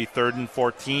Hoffman. It's going to be 3rd and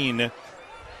 14.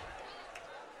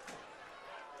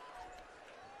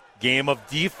 Game of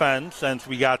defense, since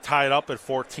we got tied up at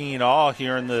 14-all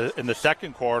here in the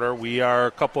 2nd quarter. We are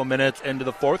a couple of minutes into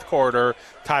the 4th quarter,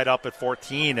 tied up at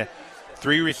 14.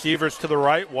 3 receivers to the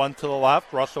right, 1 to the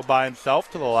left. Russell by himself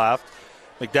to the left.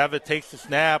 McDevitt takes the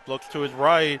snap, looks to his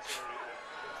right,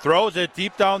 throws it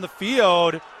deep down the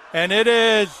field, and it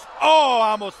is,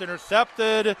 almost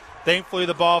intercepted. Thankfully,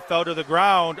 the ball fell to the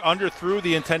ground, underthrew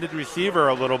the intended receiver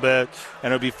a little bit,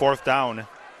 and it'll be 4th down.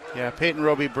 Yeah, Peyton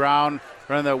Roby Brown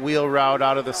running that wheel route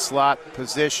out of the slot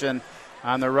position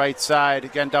on the right side.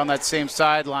 Again, down that same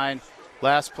sideline.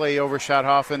 Last play, overshot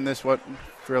Hoffman. This what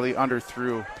really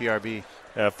underthrew PRB.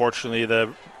 Fortunately,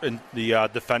 the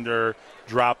defender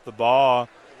dropped the ball,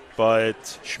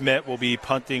 but Schmidt will be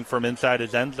punting from inside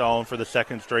his end zone for the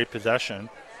 2nd straight possession.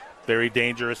 Very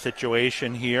dangerous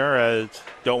situation here, as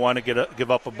don't want to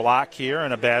give up a block here,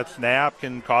 and a bad snap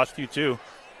can cost you too.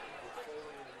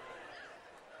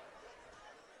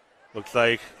 Looks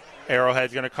like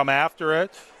Arrowhead's going to come after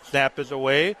it. Snap is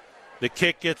away. The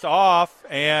kick gets off,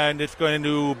 and it's going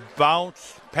to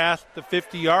bounce past the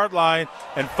 50-yard line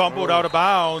and fumbled out of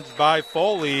bounds by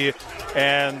Foley.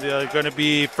 And going to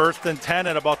be 1st and 10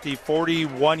 at about the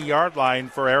 41-yard line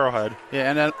for Arrowhead. Yeah,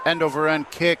 and an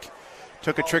end-over-end kick.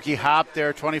 Took a tricky hop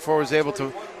there. 24 was able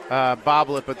to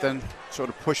bobble it, but then sort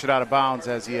of push it out of bounds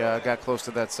as he got close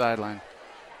to that sideline.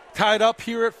 Tied up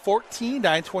here at 14,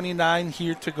 9:29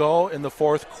 here to go in the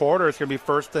 4th quarter. It's going to be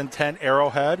 1st and 10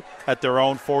 Arrowhead at their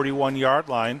own 41-yard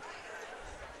line.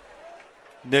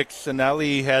 Nick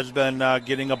Sinelli has been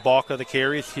getting a bulk of the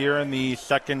carries here in the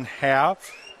second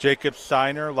half. Jacob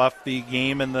Steiner left the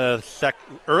game in the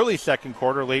early second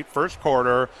quarter, late first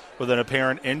quarter with an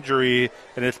apparent injury,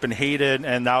 and it's been Hayden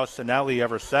and now Sinelli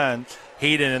ever since.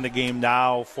 Hayden in the game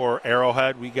now for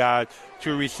Arrowhead. We got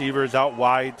two receivers out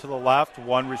wide to the left,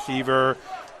 one receiver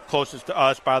closest to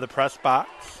us by the press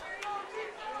box.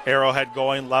 Arrowhead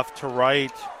going left to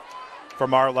right,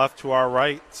 from our left to our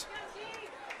right.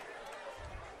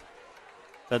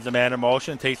 Sends the man in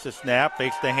motion, takes the snap,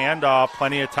 fakes the handoff,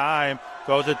 plenty of time,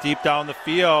 goes it deep down the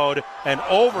field, and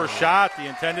overshot the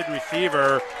intended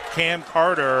receiver, Cam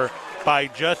Carter, by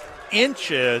just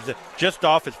inches, just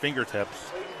off his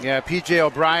fingertips. Yeah, P.J.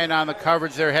 O'Brien on the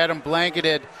coverage there, had him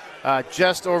blanketed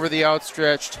just over the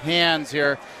outstretched hands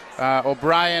here.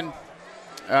 O'Brien,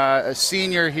 a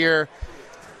senior here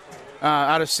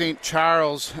out of St.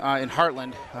 Charles in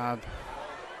Heartland.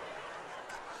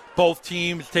 Both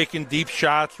teams taking deep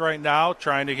shots right now,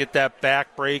 trying to get that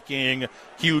back-breaking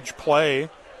huge play.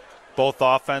 Both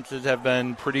offenses have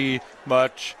been pretty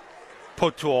much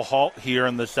put to a halt here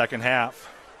in the second half.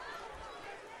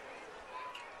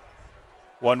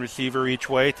 One receiver each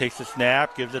way, takes the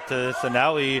snap, gives it to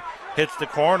Sinelli, hits the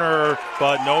corner,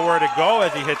 but nowhere to go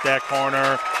as he hit that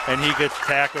corner, and he gets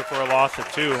tackled for a loss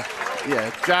of 2.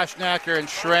 Yeah, Josh Knacker and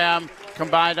Schramm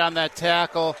combined on that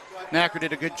tackle. Knacker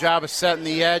did a good job of setting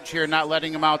the edge here, not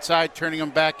letting him outside, turning him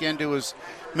back into his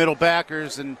middle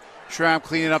backers, and Schramm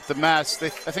cleaning up the mess. I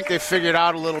think they figured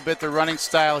out a little bit the running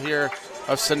style here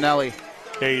of Sinelli.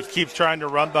 Yeah, he keeps trying to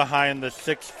run behind the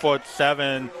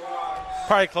 6'7",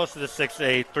 probably close to the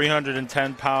 6'8",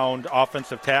 310-pound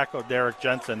offensive tackle, Derek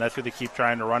Jensen. That's who they keep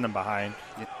trying to run him behind.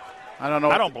 Yeah. I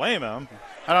don't blame him.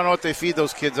 I don't know what they feed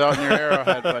those kids out near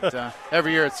Arrowhead, but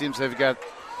every year it seems they've got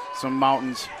some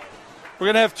mountains. We're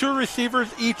going to have two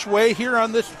receivers each way here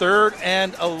on this 3rd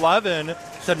and 11.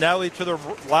 Sinelli to the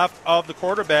left of the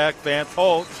quarterback, Vance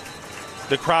Holt.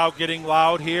 The crowd getting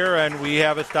loud here, and we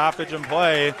have a stoppage in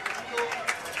play.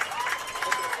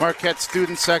 Marquette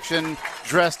student section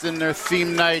dressed in their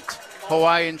theme night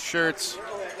Hawaiian shirts.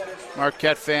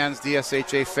 Marquette fans,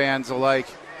 DSHA fans alike.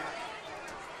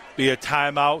 Be a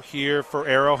timeout here for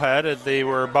Arrowhead as they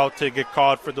were about to get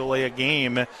called for delay of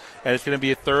game. And it's going to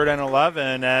be a 3rd and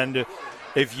 11. And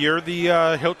if you're the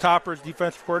Hilltoppers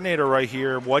defensive coordinator right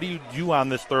here, what do you do on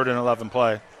this 3rd and 11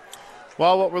 play?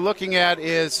 Well, what we're looking at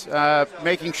is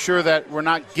making sure that we're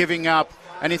not giving up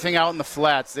anything out in the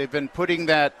flats. They've been putting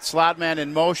that slot man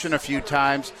in motion a few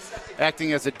times,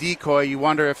 acting as a decoy. You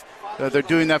wonder if they're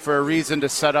doing that for a reason, to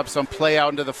set up some play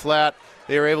out into the flat.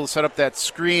 They were able to set up that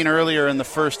screen earlier in the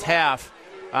first half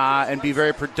and be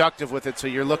very productive with it. So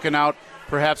you're looking out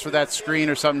perhaps for that screen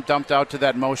or something dumped out to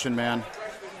that motion man.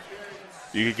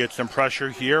 You could get some pressure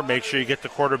here. Make sure you get the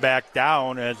quarterback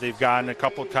down, as they've gotten a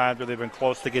couple times where they've been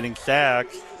close to getting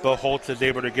sacked, but Holtz is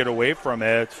able to get away from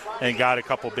it and got a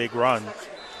couple big runs.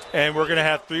 And we're going to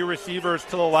have 3 receivers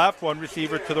to the left, 1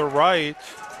 receiver to the right.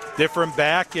 Different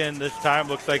back end this time.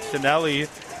 Looks like Sinelli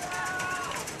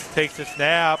takes the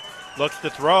snap, looks to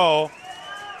throw,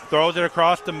 throws it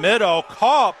across the middle,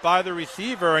 caught by the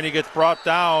receiver, and he gets brought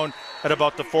down at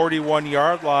about the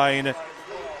 41-yard line.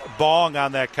 Bong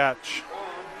on that catch.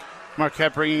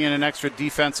 Marquette bringing in an extra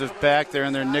defensive back there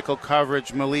in their nickel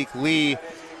coverage, Malik Lee.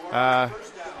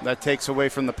 That takes away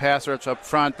from the pass rush up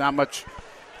front. Not much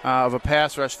of a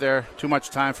pass rush there. Too much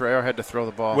time for Arrowhead to throw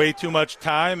the ball. Way too much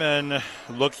time, and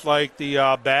looks like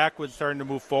the back was starting to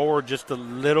move forward just a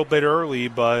little bit early,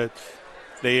 but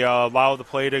they allow the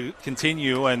play to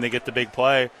continue, and they get the big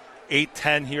play.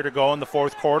 8:10 here to go in the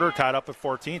fourth quarter, tied up at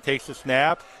 14. Takes the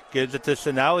snap, gives it to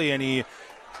Sinelli, and he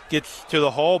gets to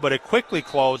the hole, but it quickly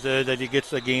closes as he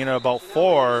gets a gain of about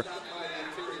 4.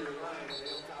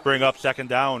 Bring up 2nd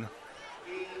down.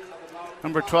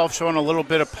 Number 12 showing a little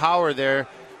bit of power there.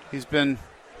 He's been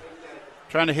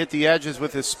trying to hit the edges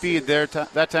with his speed there.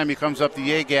 That time he comes up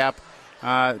the A-gap.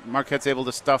 Marquette's able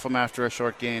to stuff him after a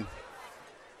short gain.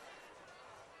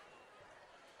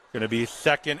 Going to be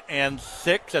 2nd and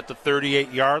 6 at the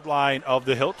 38-yard line of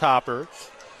the Hilltoppers.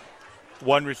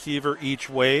 1 receiver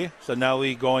each way.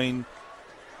 Sinelli going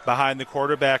behind the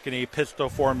quarterback in a pistol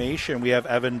formation. We have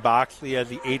Evan Boxley as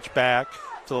the H-back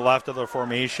to the left of the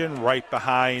formation, right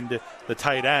behind the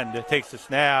tight end. Takes the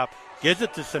snap, gives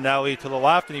it to Sinelli to the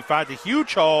left, and he finds a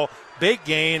huge hole, big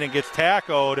gain, and gets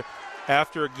tackled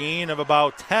after a gain of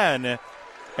about 10. And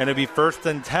it'll be 1st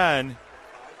and 10,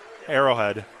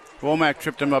 Arrowhead. Womack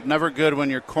tripped him up. Never good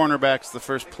when your cornerback's the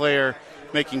first player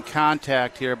making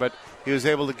contact here, but he was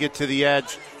able to get to the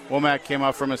edge. Womack came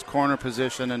up from his corner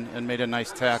position and made a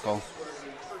nice tackle.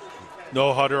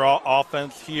 No Hutter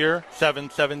offense here.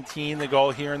 7:17 to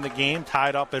go here in the game.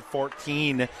 Tied up at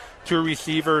 14. 2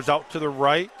 receivers out to the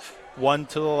right, 1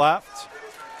 to the left.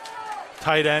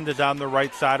 Tight end is on the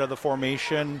right side of the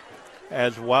formation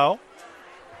as well.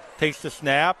 Takes the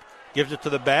snap, gives it to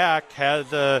the back,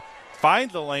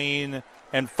 finds a lane,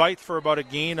 and fights for about a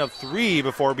gain of 3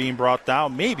 before being brought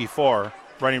down, maybe 4,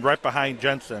 running right behind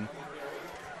Jensen.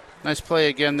 Nice play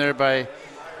again there by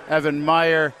Evan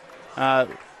Meyer.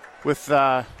 With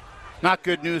not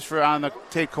good news for on the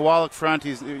Tate Kowalik front.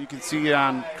 You can see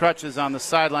on crutches on the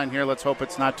sideline here. Let's hope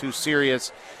it's not too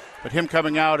serious. But him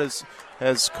coming out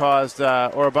has caused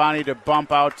Orabani to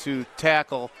bump out to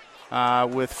tackle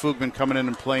with Fugman coming in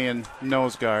and playing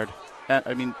nose guard.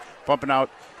 Bumping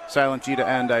out Silent G to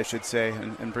end, I should say,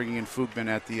 and bringing in Fugman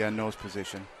at the nose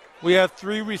position. We have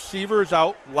 3 receivers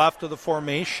out left of the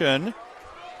formation.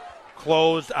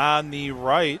 Closed on the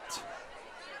right.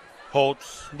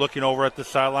 Holtz looking over at the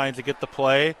sidelines to get the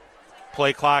play.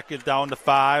 Play clock is down to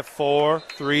 5, 4,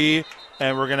 3,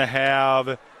 and we're going to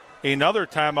have another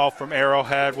timeout from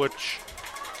Arrowhead, which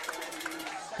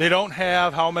they don't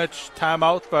have how much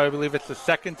timeouts, but I believe it's the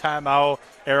second timeout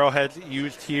Arrowhead's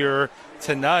used here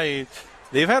tonight.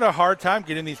 They've had a hard time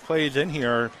getting these plays in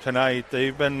here tonight.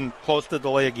 They've been close to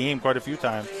delay a game quite a few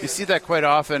times. You see that quite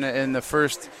often in the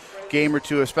first game or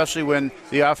two, especially when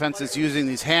the offense is using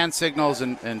these hand signals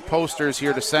and posters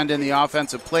here to send in the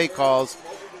offensive play calls,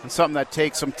 and something that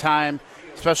takes some time,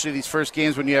 especially these first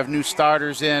games when you have new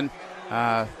starters in.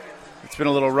 It's been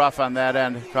a little rough on that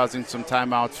end, causing some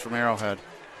timeouts from Arrowhead.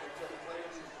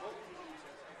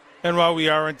 And while we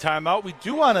are in timeout, we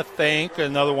do want to thank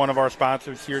another one of our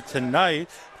sponsors here tonight.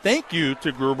 Thank you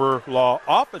to Gruber Law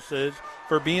Offices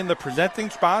for being the presenting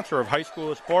sponsor of high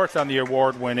school sports on the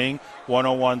award-winning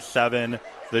 101.7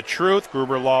 The Truth.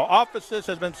 Gruber Law Offices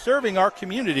has been serving our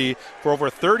community for over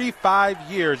 35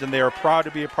 years, and they are proud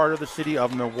to be a part of the city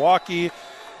of Milwaukee.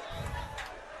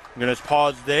 I'm going to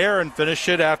pause there and finish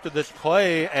it after this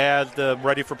play as the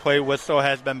ready for play whistle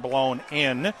has been blown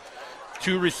in.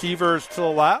 2 receivers to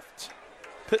the left.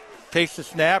 Takes the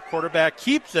snap, quarterback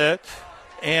keeps it,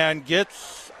 and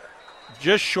gets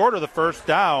just short of the first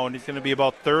down. It's going to be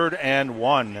about 3rd and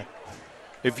 1.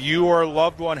 If you or a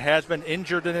loved one has been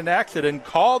injured in an accident,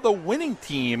 call the winning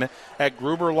team at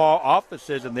Gruber Law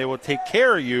Offices, and they will take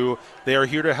care of you. They are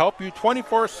here to help you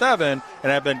 24/7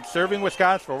 and have been serving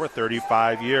Wisconsin for over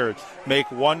 35 years. Make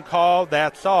one call,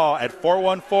 that's all, at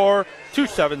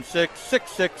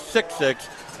 414-276-6666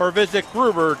 or visit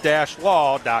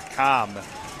gruber-law.com. I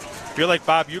feel like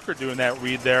Bob Euchre doing that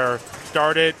read there.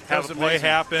 Start it, have a play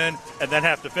happen, and then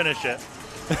have to finish it.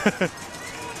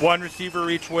 1 receiver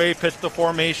each way, pistol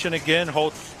formation again.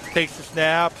 Holtz takes the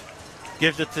snap,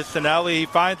 gives it to Sinelli. He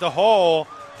finds a hole,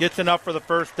 gets enough for the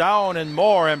first down and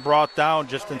more, and brought down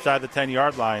just inside the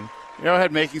 10-yard line.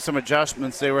 Arrowhead making some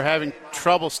adjustments. They were having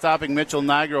trouble stopping Mitchell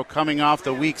Nigro coming off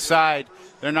the weak side.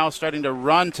 They're now starting to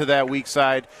run to that weak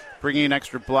side, bringing an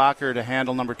extra blocker to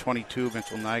handle number 22,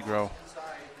 Mitchell Nigro.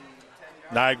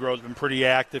 Nigro's been pretty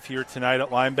active here tonight at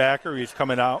linebacker. He's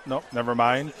coming out. Nope, never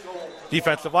mind.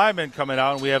 Defensive lineman coming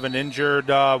out, and we have an injured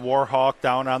Warhawk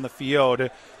down on the field.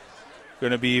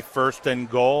 Going to be 1st and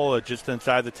goal just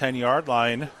inside the 10-yard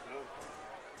line.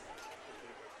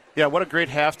 Yeah, what a great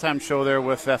halftime show there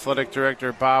with Athletic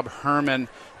Director Bob Herman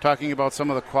talking about some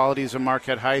of the qualities of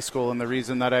Marquette High School and the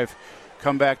reason that I've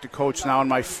come back to coach now in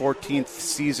my 14th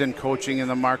season coaching in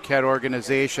the Marquette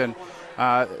organization.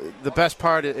 The best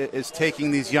part is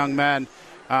taking these young men,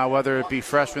 whether it be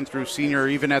freshman through senior or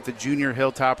even at the junior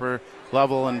Hilltopper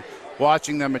level, and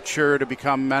watching them mature to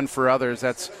become men for others.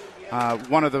 That's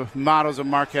one of the mottos of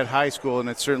Marquette High School, and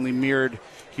it's certainly mirrored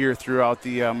here throughout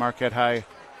the Marquette High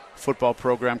football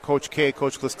program. Coach K,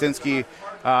 Coach Klistinski,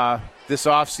 this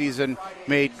offseason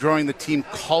made growing the team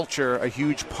culture a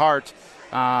huge part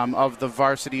of the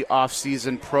varsity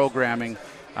offseason programming,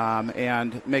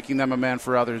 and making them a man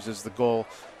for others is the goal,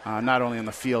 not only on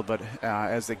the field, but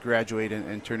as they graduate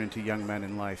and turn into young men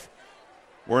in life.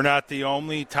 We're not the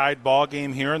only tied ball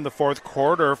game here in the 4th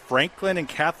quarter. Franklin and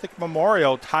Catholic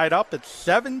Memorial tied up at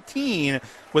 17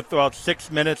 with about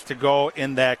 6 minutes to go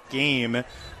in that game.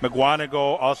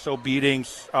 McGuanago also beating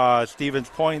Stevens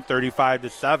Point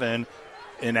 35-7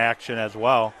 in action as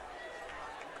well.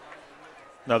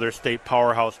 Another state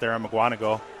powerhouse there in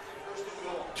McGuanago.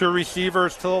 2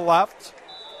 receivers to the left.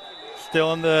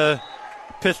 Still in the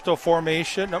pistol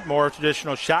formation, more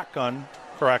traditional shotgun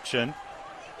correction.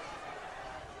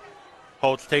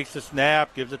 Holtz takes the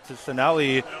snap, gives it to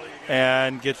Sinelli,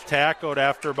 and gets tackled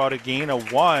after about a gain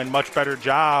of 1. Much better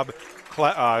job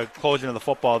closing of the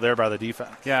football there by the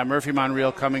defense. Yeah, Murphy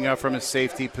Monreal coming up from his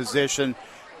safety position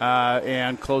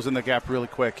and closing the gap really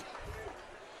quick.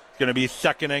 Going to be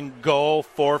second and goal,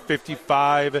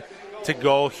 4:55 to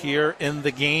go here in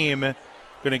the game.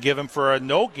 Going to give him for a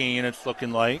no gain, it's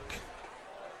looking like.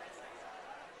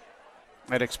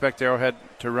 I'd expect Arrowhead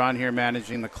to run here,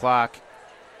 managing the clock.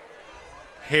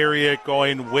 Harriet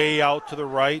going way out to the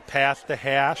right, past the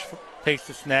hash, takes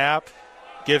the snap,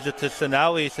 gives it to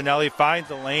Sinelli. Sinelli finds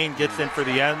the lane, gets in for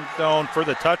the end zone for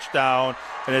the touchdown,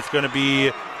 and it's going to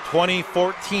be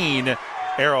 2014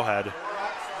 Arrowhead.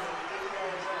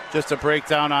 Just a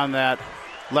breakdown on that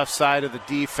left side of the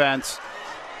defense.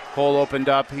 Hole opened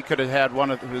up. He could have had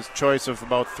one of his choice of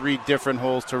about 3 different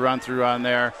holes to run through on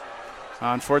there.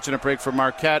 Unfortunate break for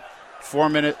Marquette.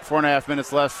 4.5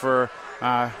 minutes left for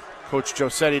Coach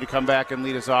Josetti to come back and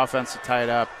lead his offense to tie it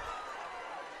up.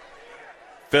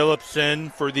 Phillipson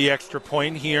for the extra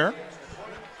point here.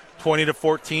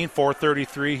 20-14,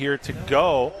 4:33 here to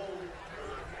go.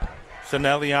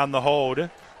 Sinelli on the hold.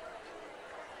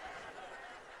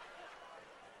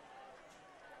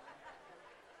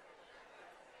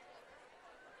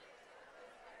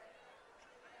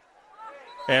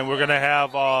 And we're going to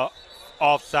have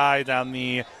offside on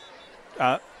the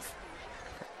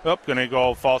going to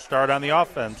go false start on the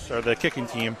offense, or the kicking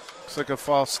team. Looks like a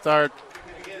false start.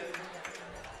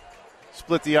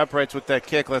 Split the uprights with that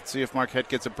kick. Let's see if Marquette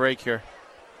gets a break here.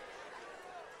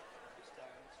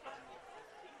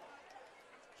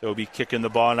 So we'll be kicking the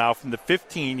ball now from the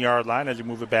 15-yard line as you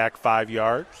move it back 5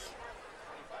 yards.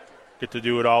 Get to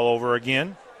do it all over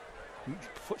again.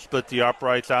 Split the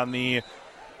uprights on the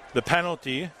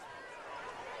penalty.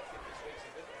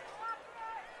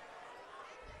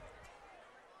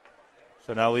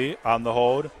 Sinelli on the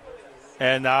hold.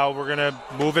 And now we're going to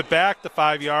move it back the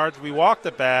 5 yards. We walked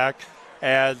it back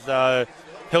as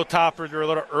Hilltoppers are a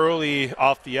little early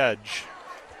off the edge.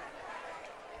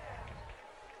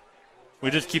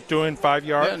 We just keep doing 5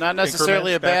 yards. Yeah, not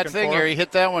necessarily a bad thing here. He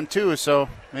hit that one too, so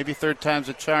maybe third time's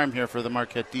a charm here for the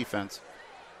Marquette defense.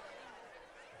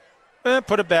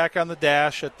 Put it back on the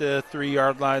dash at the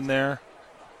 3-yard line there.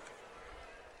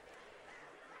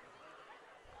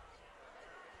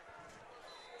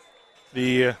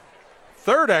 The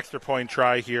third extra point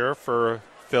try here for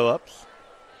Phillips.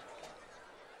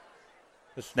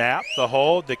 The snap, the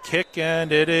hold, the kick,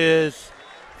 and it is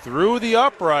through the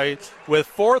uprights with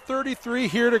 4:33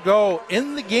 here to go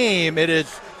in the game. It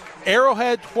is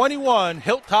Arrowhead 21,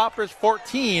 Hilltoppers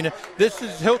 14. This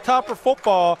is Hilltopper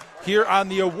football here on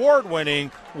the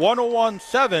award-winning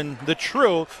 101.7 The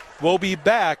Truth. We'll be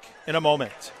back in a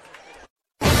moment.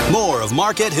 More of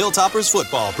Marquette Hilltoppers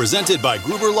football presented by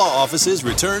Gruber Law Offices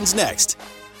returns next.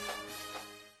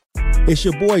 It's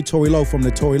your boy, Tori Lowe from The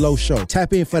Tori Lowe Show.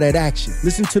 Tap in for that action.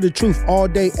 Listen to The Truth all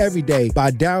day, every day by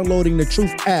downloading The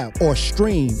Truth app or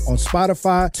stream on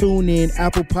Spotify, TuneIn,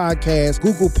 Apple Podcasts,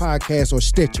 Google Podcasts, or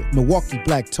Stitcher. Milwaukee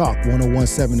Black Talk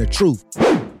 101.7 The Truth.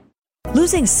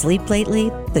 Losing sleep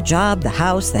lately? The job, the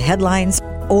house, the headlines,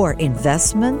 or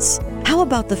investments? How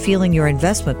about the feeling your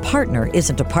investment partner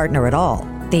isn't a partner at all?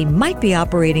 They might be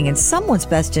operating in someone's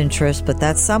best interest, but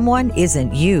that someone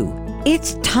isn't you.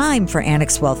 It's time for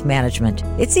Annex Wealth Management.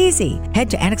 It's easy. Head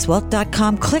to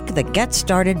annexwealth.com, click the Get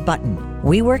Started button.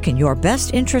 We work in your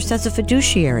best interest as a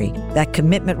fiduciary. That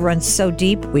commitment runs so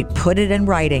deep, we put it in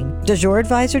writing. Does your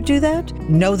advisor do that?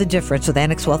 Know the difference with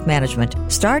Annex Wealth Management.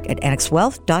 Start at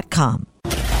annexwealth.com.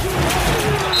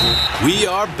 We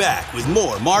are back with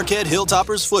more Marquette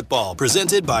Hilltoppers football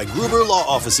presented by Gruber Law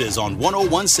Offices on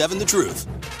 101.7 The Truth.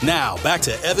 Now, back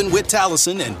to Evan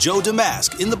Witt-Tallison and Joe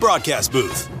Damask in the broadcast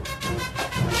booth.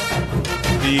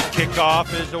 The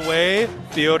kickoff is away,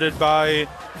 fielded by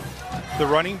the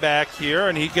running back here,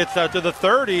 and he gets out to the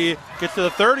 30, gets to the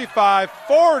 35,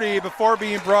 40 before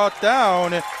being brought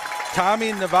down.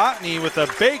 Tommy Novotny with a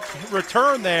big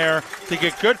return there to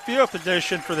get good field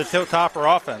position for this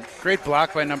Hilltopper offense. Great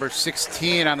block by number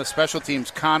 16 on the special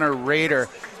teams, Connor Rader.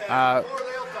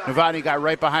 Novotny got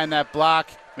right behind that block,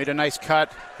 made a nice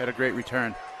cut, had a great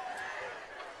return.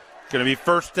 Going to be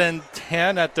 1st and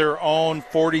 10 at their own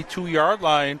 42-yard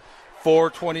line.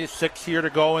 4:26 here to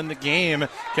go in the game.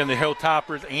 Can the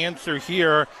Hilltoppers answer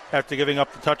here after giving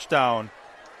up the touchdown?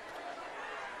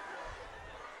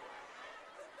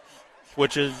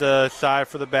 Switches the side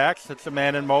for the back, sets a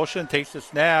man in motion, takes the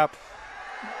snap,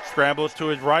 scrambles to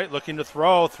his right, looking to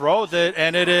throw, throws it,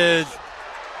 and it is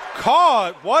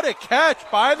caught. What a catch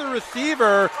by the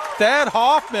receiver, Thad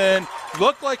Hoffman.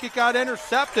 Looked like it got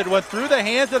intercepted, went through the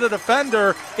hands of the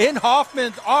defender in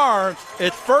Hoffman's arms.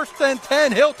 It's 1st and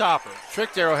 10 Hilltoppers.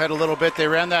 Tricked Arrowhead a little bit. They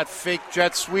ran that fake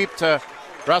jet sweep to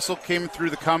Russell came through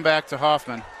the comeback to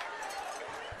Hoffman.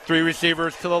 3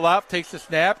 receivers to the left, takes the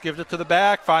snap, gives it to the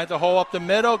back, finds a hole up the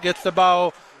middle, gets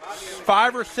about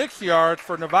 5 or 6 yards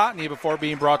for Novotny before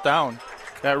being brought down.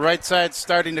 That right side's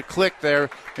starting to click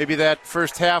there. Maybe that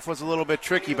first half was a little bit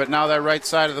tricky, but now that right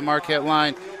side of the Marquette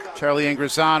line, Charlie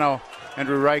Ingrisano,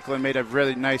 Andrew Reichlin made a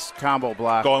really nice combo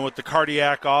block. Going with the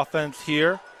cardiac offense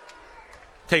here.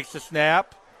 Takes the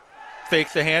snap,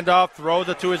 fakes the handoff, throws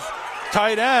it to his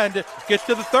tight end, gets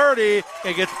to the 30,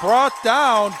 and gets brought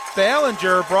down.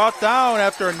 Ballinger brought down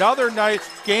after another nice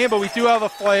game, but we do have a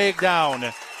flag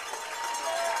down.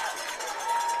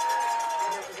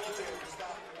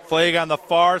 Flag on the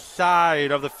far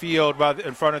side of the field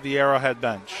in front of the Arrowhead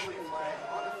bench.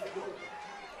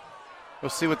 We'll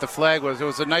see what the flag was. It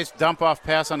was a nice dump-off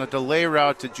pass on a delay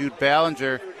route to Jude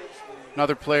Ballinger,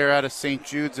 another player out of St.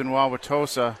 Jude's in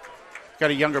Wauwatosa. Got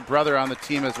a younger brother on the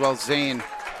team as well, Zane.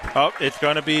 Oh, it's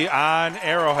going to be on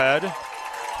Arrowhead.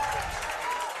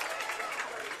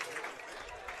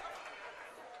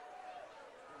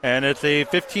 And it's a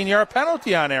 15-yard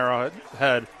penalty on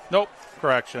Arrowhead. Nope,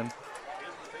 correction.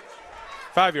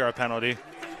 5-yard penalty.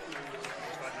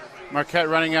 Marquette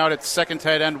running out its second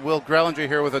tight end, Will Grellinger,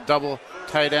 here with a double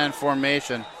tight end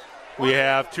formation. We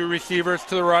have 2 receivers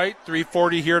to the right,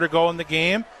 3:40 here to go in the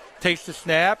game. Takes the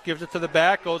snap, gives it to the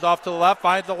back, goes off to the left,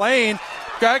 finds the lane,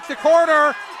 strikes the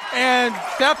corner, and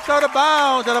steps out of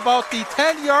bounds at about the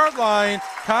 10-yard line.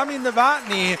 Tommy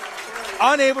Novotny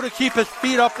unable to keep his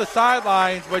feet up the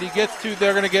sidelines, but he gets to,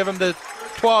 they're going to give him the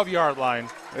 12-yard line.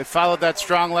 They followed that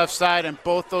strong left side, and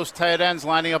both those tight ends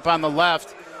lining up on the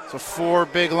left. So 4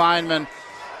 big linemen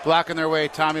blocking their way.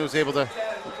 Tommy was able to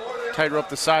tightrope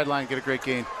the sideline, get a great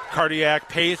gain. Cardiac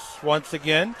pace once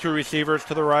again. 2 receivers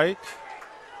to the right.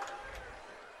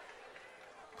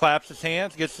 Claps his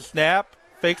hands, gets the snap,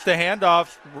 fakes the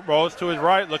handoff, rolls to his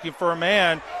right, looking for a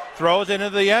man, throws into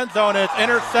the end zone, and it's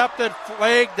intercepted,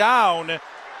 flag down.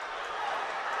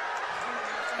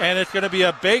 And it's going to be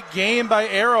a big game by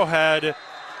Arrowhead.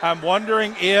 I'm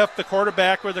wondering if the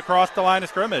quarterback was across the line of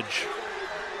scrimmage.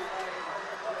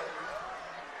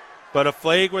 But a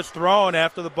flag was thrown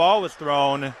after the ball was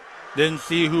thrown. Didn't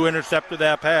see who intercepted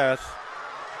that pass.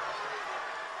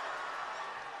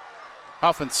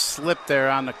 Hoffman slipped there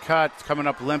on the cut, coming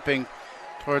up limping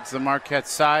towards the Marquette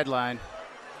sideline.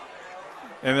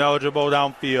 Ineligible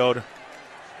downfield.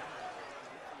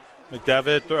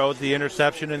 McDevitt throws the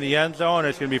interception in the end zone.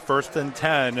 It's going to be 1st and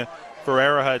 10 for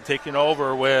Arrowhead, taking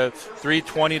over with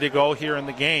 3:20 to go here in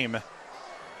the game.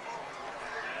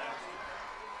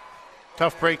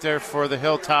 Tough break there for the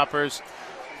Hilltoppers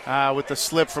with the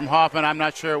slip from Hoffman. I'm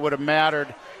not sure it would have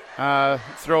mattered.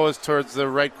 Throw is towards the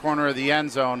right corner of the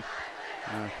end zone.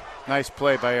 Nice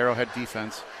play by Arrowhead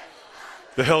defense.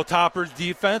 The Hilltoppers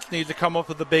defense needs to come up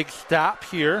with a big stop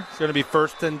here. It's going to be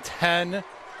 1st and 10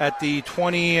 at the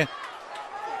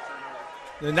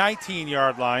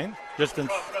 19-yard line, just in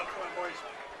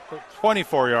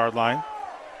 24-yard line.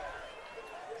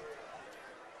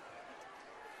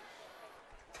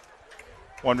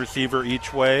 One receiver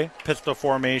each way, pistol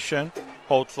formation.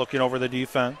 Holtz looking over the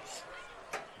defense.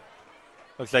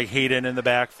 Looks like Hayden in the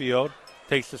backfield.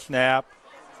 Takes the snap,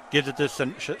 gives it to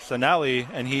Sinelli,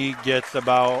 and he gets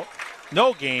about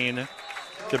no gain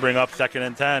to bring up 2nd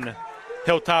and 10.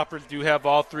 Hilltoppers do have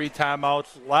all 3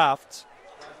 timeouts left,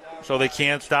 so they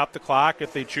can stop the clock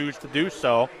if they choose to do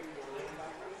so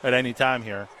at any time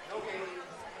here.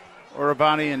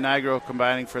 Orobani and Nigro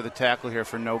combining for the tackle here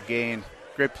for no gain.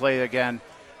 Great play again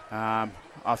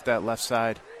off that left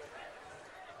side.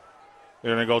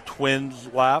 They're going to go twins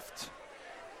left.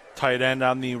 Tight end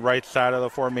on the right side of the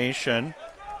formation.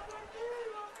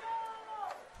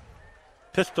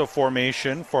 Pistol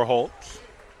formation for Holtz.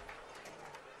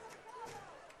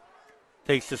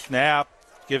 Takes the snap,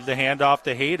 gives the handoff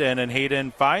to Hayden, and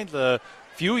Hayden finds a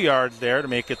few yards there to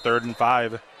make it 3rd and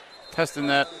 5. Testing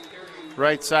that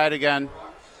right side again.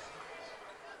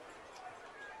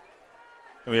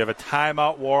 And we have a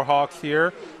timeout, Warhawks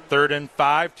here. 3rd and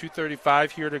 5,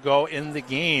 2:35 here to go in the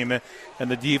game.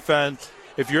 And the defense,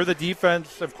 if you're the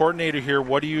defensive coordinator here,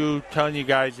 what are you telling you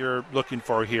guys you're looking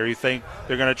for here? You think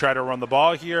they're going to try to run the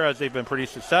ball here as they've been pretty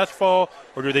successful,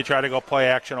 or do they try to go play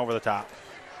action over the top?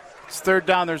 It's 3rd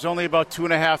down. There's only about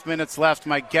 2.5 minutes left.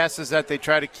 My guess is that they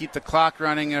try to keep the clock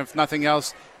running, and if nothing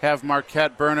else, have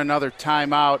Marquette burn another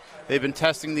timeout. They've been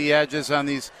testing the edges on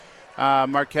these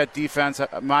Marquette defense.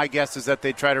 My guess is that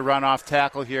they try to run off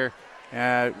tackle here,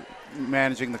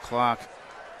 managing the clock.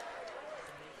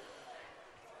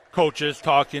 Coaches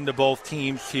talking to both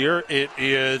teams here. It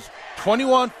is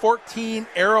 21-14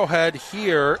 Arrowhead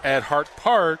here at Hart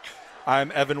Park.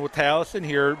 I'm Evan Witalison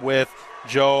here with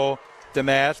Joe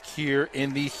Damask here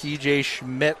in the C.J.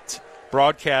 Schmidt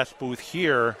broadcast booth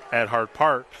here at Hart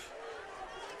Park.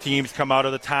 Teams come out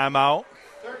of the timeout.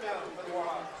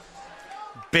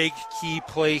 Big key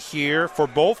play here for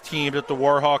both teams. If the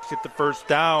Warhawks get the first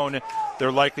down,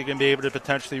 they're likely going to be able to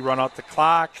potentially run out the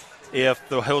clock. If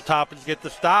the Hilltoppers get the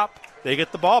stop, they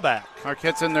get the ball back.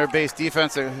 Marquette's in their base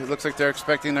defense. It looks like they're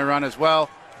expecting their run as well.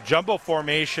 Jumbo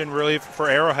formation really for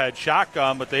Arrowhead,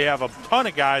 shotgun, but they have a ton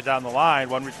of guys on the line.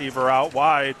 One receiver out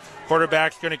wide.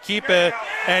 Quarterback's going to keep it,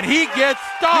 and he gets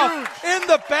stuffed in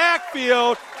the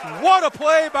backfield. What a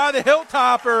play by the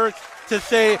Hilltoppers to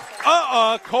say,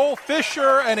 Cole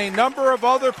Fisher and a number of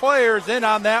other players in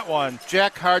on that one.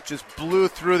 Jack Hart just blew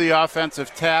through the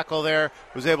offensive tackle there,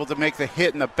 was able to make the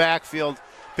hit in the backfield.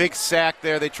 Big sack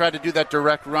there. They tried to do that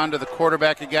direct run to the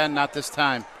quarterback again, not this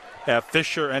time. Yeah,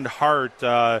 Fisher and Hart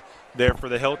there for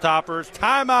the Hilltoppers.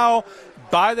 Timeout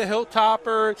by the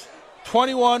Hilltoppers.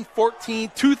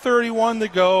 21-14, 2:31 to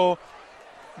go.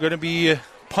 Going to be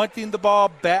punting the ball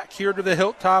back here to the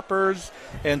Hilltoppers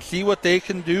and see what they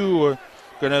can do.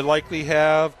 Going to likely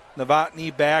have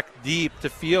Novotny back deep to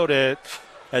field it,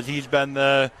 as he's been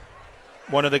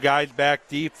one of the guys back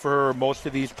deep for most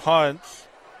of these punts,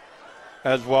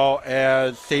 as well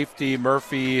as safety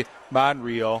Murphy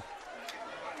Monreal.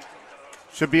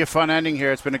 Should be a fun ending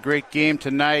here. It's been a great game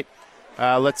tonight.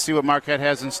 Let's see what Marquette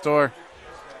has in store.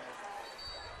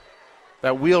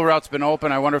 That wheel route's been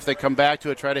open. I wonder if they come back to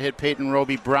it, try to hit Peyton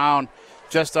Roby Brown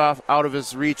just out of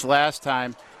his reach last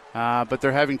time. But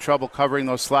they're having trouble covering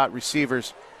those slot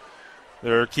receivers.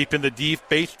 They're keeping the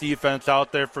base defense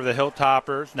out there for the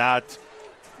Hilltoppers, not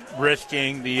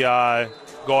risking the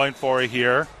going for it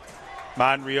here.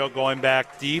 Monreal going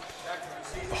back deep.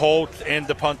 Holtz in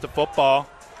to punt the football.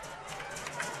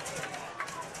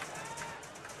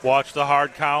 Watch the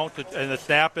hard count, and the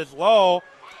snap is low.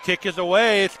 Kick is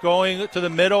away. It's going to the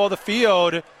middle of the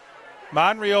field.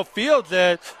 Monreal fields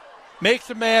it,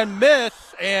 makes a man miss,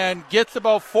 and gets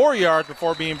about 4 yards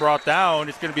before being brought down.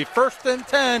 It's going to be 1st and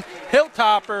 10.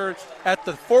 Hilltoppers at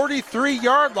the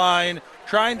 43-yard line,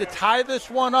 trying to tie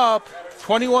this one up.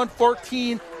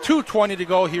 21-14, 2:20 to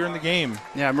go here in the game.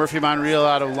 Yeah, Murphy Monreal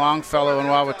out of Longfellow and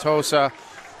Wauwatosa,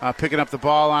 picking up the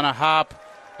ball on a hop.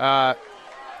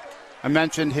 I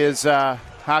mentioned his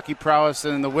hockey prowess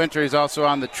in the winter. He's also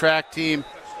on the track team.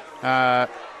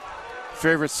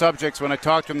 Favorite subjects when I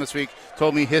talked to him this week,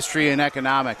 told me history and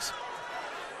economics.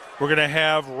 We're going to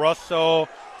have Russell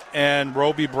and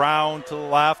Roby Brown to the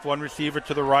left, one receiver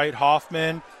to the right.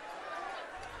 Hoffman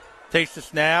takes the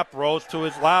snap, rolls to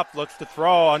his left, looks to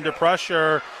throw, under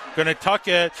pressure, going to tuck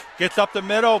it, gets up the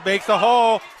middle, makes a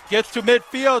hole, gets to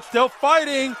midfield, still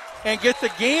fighting, and gets a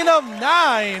gain of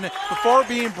 9 before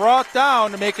being brought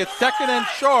down to make it 2nd and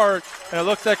short. And it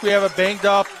looks like we have a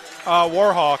banged-up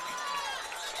Warhawk.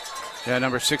 Yeah,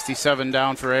 number 67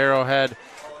 down for Arrowhead.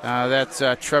 That's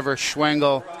Trevor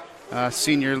Schwengel,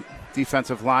 senior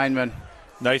defensive lineman.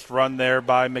 Nice run there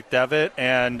by McDevitt,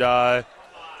 and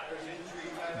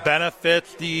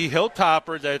benefits the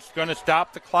Hilltoppers. It's going to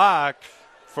stop the clock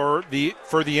for the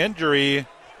injury.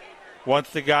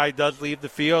 Once the guy does leave the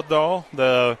field, though,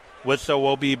 the whistle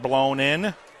will be blown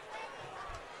in.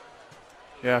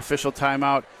 Yeah, official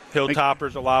timeout.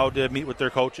 Hilltoppers allowed to meet with their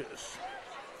coaches.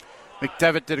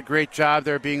 McDevitt did a great job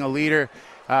there being a leader.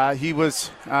 He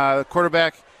was the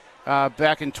quarterback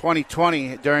back in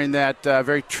 2020 during that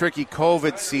very tricky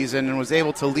COVID season and was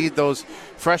able to lead those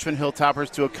freshman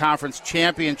Hilltoppers to a conference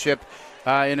championship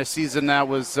in a season that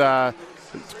was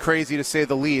crazy to say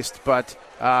the least. But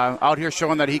out here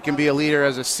showing that he can be a leader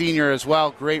as a senior as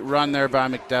well. Great run there by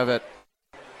McDevitt.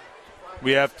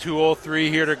 We have 2:03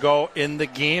 here to go in the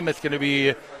game. It's going to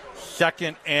be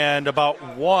 2nd and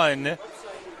about 1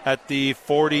 at the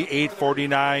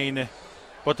 48-49,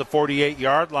 but the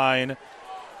 48-yard line.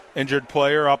 Injured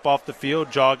player up off the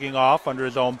field, jogging off under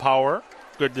his own power.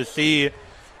 Good to see.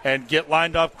 And get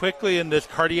lined up quickly in this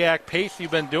cardiac pace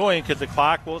you've been doing, because the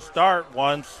clock will start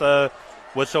once the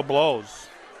whistle blows.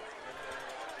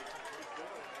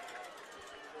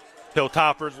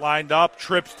 Hilltoppers lined up,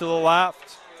 trips to the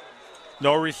left.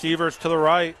 No receivers to the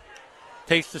right.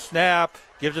 Takes the snap,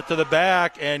 gives it to the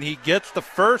back, and he gets the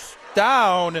first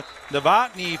down.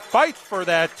 Novotny fights for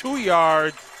that 2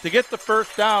 yards to get the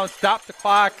first down, stop the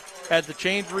clock as the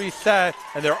chains reset,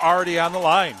 and they're already on the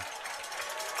line.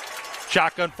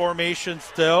 Shotgun formation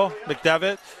still.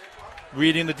 McDevitt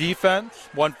reading the defense.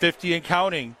 150 and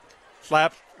counting.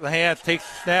 Slaps the hands, takes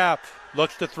the snap,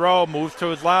 looks to throw, moves to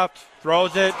his left,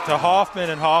 throws it to Hoffman,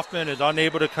 and Hoffman is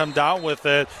unable to come down with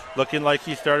it, looking like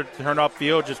he started to turn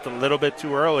upfield just a little bit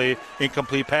too early.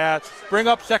 Incomplete pass. Bring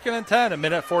up 2nd and 10,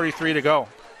 1:43 to go.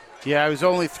 Yeah, he was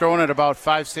only throwing it about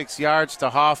 5-6 yards to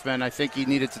Hoffman. I think he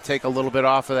needed to take a little bit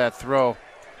off of that throw.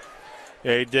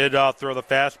 Yeah, he did throw the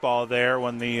fastball there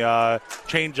when the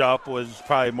changeup was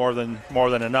probably more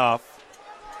than enough.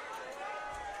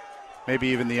 Maybe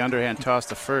even the underhand toss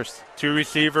to first. 2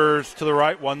 receivers to the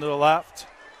right, 1 to the left.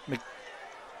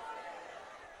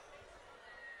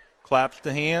 Claps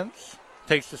the hands,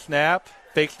 takes the snap,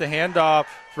 fakes the handoff,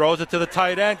 throws it to the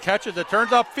tight end, catches it,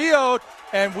 turns upfield,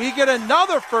 and we get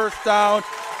another first down.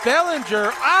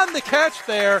 Bellinger on the catch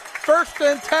there.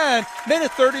 1st and 10,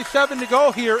 1:37 to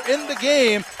go here in the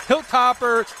game.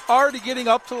 Hilltoppers already getting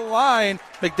up to the line.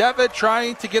 McDevitt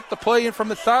trying to get the play in from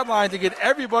the sideline to get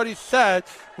everybody set.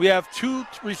 We have 2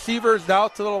 receivers now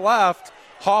to the left.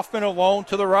 Hoffman alone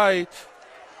to the right.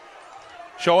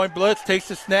 Showing blitz, takes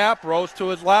the snap, rolls to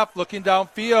his left, looking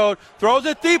downfield, throws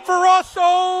it deep for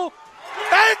Russell,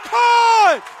 and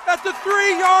caught at the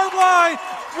 3-yard line.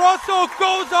 Russell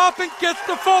goes up and gets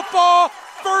the football.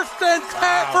 1st and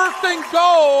 10, 1st and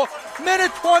goal,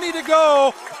 1:20 to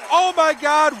go. Oh my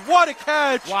God, what a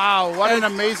catch. Wow, what an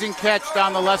amazing catch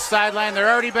down the left sideline. They're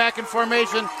already back in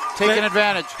formation, taking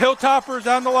advantage. Hilltoppers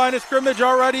on the line of scrimmage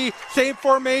already, same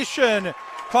formation.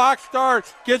 Clock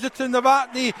starts, gives it to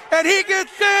Novotny, and he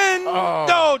gets in. Oh.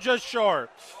 No, just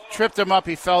short. Tripped him up.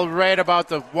 He fell right about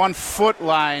the 1-foot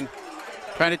line,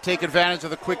 trying to take advantage of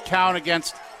the quick count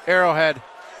against Arrowhead.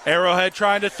 Arrowhead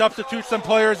trying to substitute some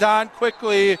players on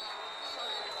quickly.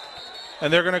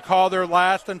 And they're going to call their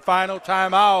last and final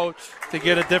timeout to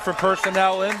get a different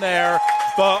personnel in there.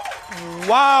 But,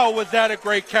 wow, was that a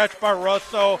great catch by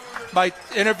Russo. My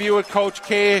interview with Coach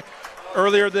K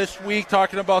earlier this week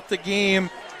talking about the game,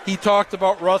 he talked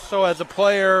about Russo as a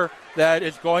player that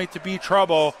is going to be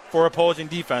trouble for opposing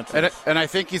defenses. And I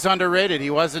think he's underrated.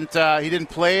 He wasn't. He didn't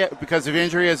play because of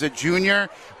injury as a junior.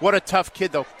 What a tough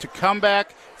kid, though, to come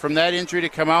back from that injury to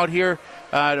come out here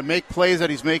to make plays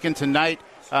that he's making tonight.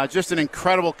 Just an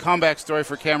incredible comeback story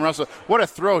for Cam Russell. What a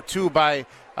throw, too, by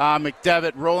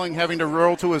McDevitt, having to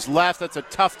roll to his left. That's a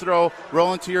tough throw,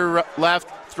 rolling to your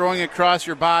left, throwing across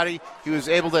your body. He was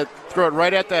able to throw it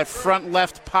right at that front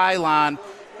left pylon,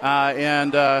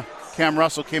 and Cam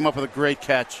Russell came up with a great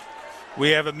catch. We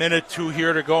have 1:02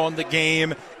 here to go in the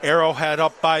game. Arrowhead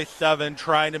up by 7,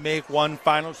 trying to make one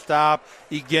final stop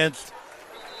against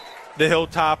the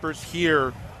Hilltoppers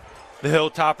here. The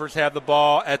Hilltoppers have the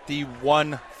ball at the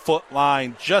 1-foot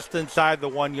line, just inside the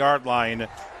 1-yard line.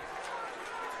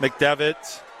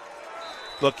 McDevitt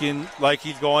looking like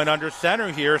he's going under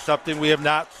center here, something we have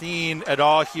not seen at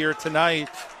all here tonight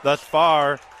thus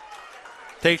far.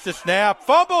 Takes the snap,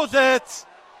 fumbles it,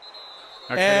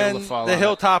 and the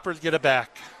Hilltoppers get it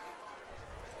back.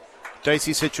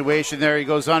 Dicey situation there. He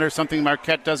goes under, something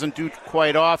Marquette doesn't do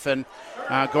quite often.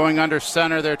 Going under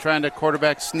center, they're trying to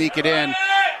quarterback sneak it in.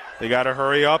 They got to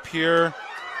hurry up here.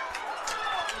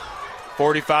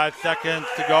 45 seconds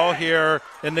to go here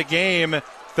in the game.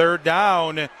 3rd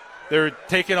down. They're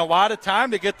taking a lot of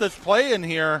time to get this play in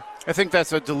here. I think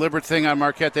that's a deliberate thing on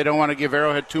Marquette. They don't want to give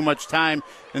Arrowhead too much time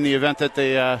in the event that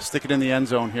they stick it in the end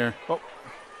zone here. Oh.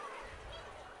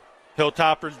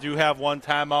 Hilltoppers do have 1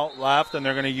 timeout left, and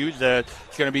they're going to use it.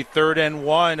 It's going to be 3rd and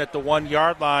 1 at the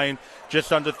 1-yard line.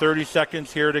 Just under 30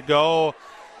 seconds here to go.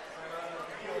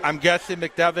 I'm guessing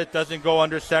McDevitt doesn't go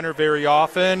under center very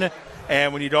often,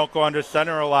 and when you don't go under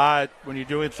center a lot, when you're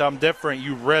doing something different,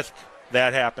 you risk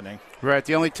that happening. Right.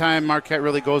 The only time Marquette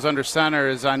really goes under center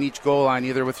is on each goal line,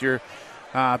 either with your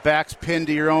backs pinned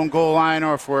to your own goal line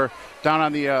or if we're down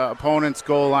on the opponent's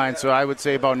goal line. So I would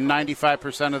say about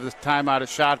 95% of the time out of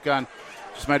shotgun.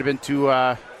 Just might have been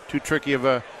too tricky of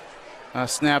a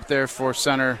snap there for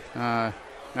center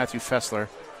Matthew Fessler.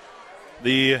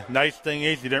 The nice thing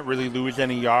is you didn't really lose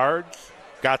any yards.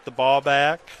 Got the ball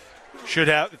back. Should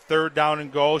have 3rd down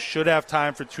and goal. Should have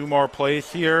time for 2 more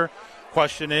plays here.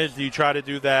 Question is, do you try to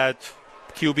do that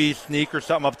QB sneak or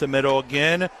something up the middle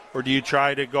again, or do you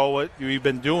try to go what you've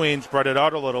been doing, spread it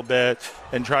out a little bit,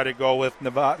 and try to go with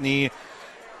Novotny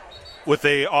with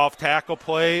a off-tackle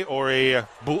play or a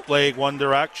bootleg one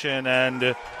direction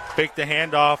and fake the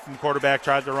handoff and quarterback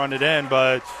tries to run it in,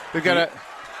 but they've got a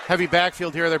heavy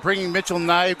backfield here. They're bringing Mitchell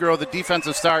Nigro, the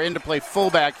defensive star, in to play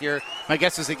fullback here. My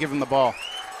guess is they give him the ball.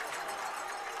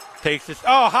 Takes this.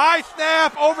 Oh, high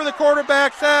snap over the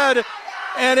quarterback's head,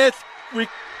 and it's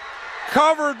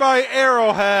recovered by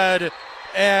Arrowhead.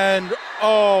 And,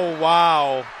 oh,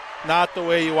 wow. Not the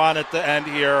way you want it to end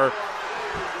here.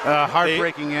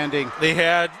 Heartbreaking ending. They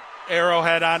had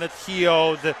Arrowhead on its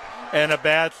heels, and a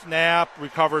bad snap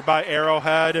recovered by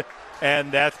Arrowhead,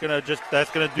 and that's gonna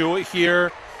do it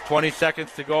here. 20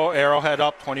 seconds to go. Arrowhead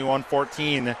up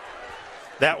 21-14.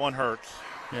 That one hurts.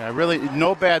 Yeah, really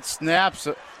no bad snaps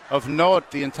of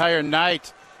note the entire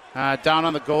night down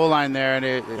on the goal line there,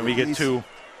 and we get two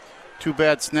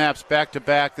bad snaps back to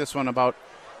back. This one about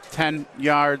 10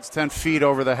 feet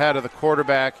over the head of the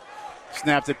quarterback.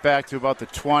 Snapped it back to about the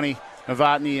 20.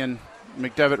 Novotny and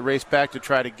McDevitt raced back to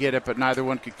try to get it, but neither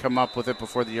one could come up with it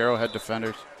before the Arrowhead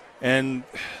defenders. And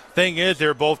thing is,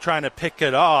 they're both trying to pick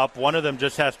it up. One of them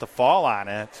just has to fall on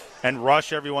it and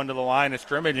rush everyone to the line of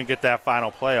scrimmage and get that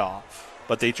final play off.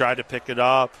 But they tried to pick it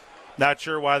up. Not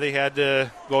sure why they had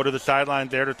to go to the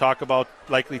sidelines there to talk about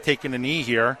likely taking a knee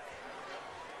here.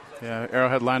 Yeah,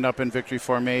 Arrowhead lined up in victory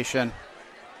formation.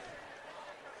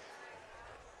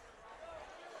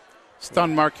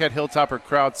 Stunned Marquette Hilltopper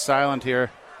crowd silent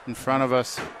here in front of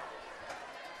us.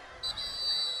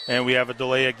 And we have a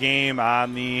delay of game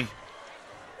on the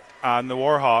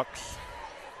Warhawks.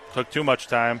 Took too much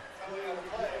time.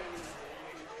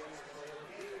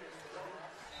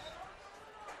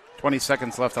 $20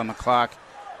 seconds left on the clock.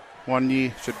 One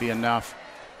knee should be enough.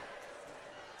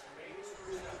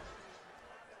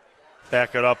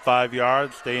 Back it up 5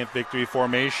 yards. Stay in victory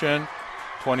formation.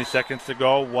 20 seconds to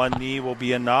go. One knee will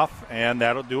be enough, and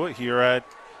that'll do it here at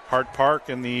Hart Park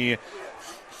in the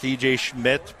C.J.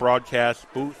 Schmidt broadcast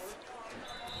booth.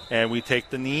 And we take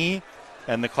the knee,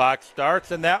 and the clock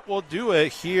starts, and that will do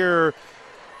it here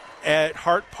at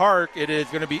Hart Park. It is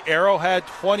going to be Arrowhead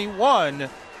 21,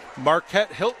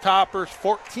 Marquette Hilltoppers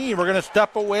 14. We're going to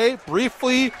step away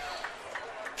briefly,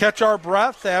 catch our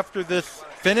breaths after this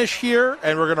finish here,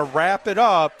 and we're going to wrap it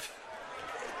up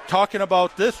talking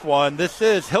about this one. This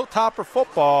is Hilltopper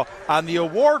football on the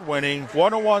award-winning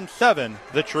 101.7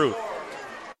 The Truth.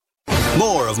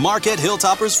 More of Marquette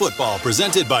Hilltoppers football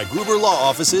presented by Gruber Law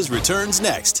Offices returns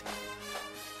next.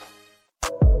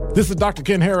 This is Dr.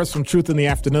 Ken Harris from Truth in the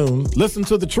Afternoon. Listen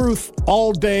to The Truth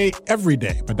all day, every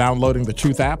day by downloading the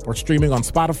Truth app or streaming on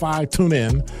Spotify,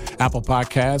 TuneIn, Apple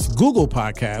Podcasts, Google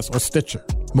Podcasts, or Stitcher.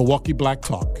 Milwaukee Black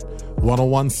Talk,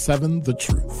 101.7 The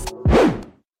Truth.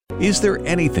 Is there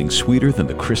anything sweeter than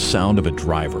the crisp sound of a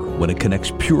driver when it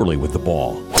connects purely with the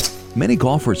ball? Many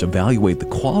golfers evaluate the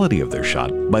quality of their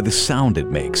shot by the sound it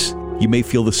makes. You may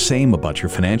feel the same about your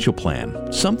financial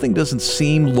plan. Something doesn't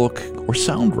seem, look, or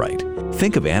sound right.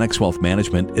 Think of Annex Wealth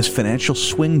Management as financial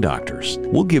swing doctors.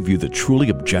 We'll give you the truly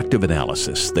objective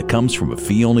analysis that comes from a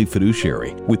fee-only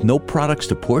fiduciary with no products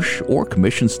to push or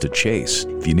commissions to chase.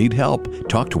 If you need help,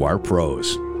 talk to our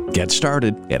pros. Get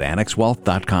started at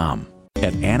AnnexWealth.com.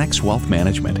 At Annex Wealth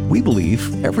Management, we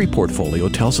believe every portfolio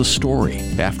tells a story.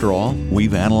 After all,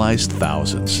 we've analyzed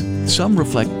thousands. Some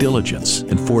reflect diligence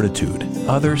and fortitude.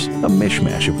 Others, a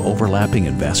mishmash of overlapping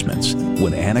investments.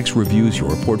 When Annex reviews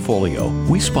your portfolio,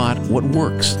 we spot what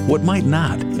works, what might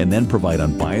not, and then provide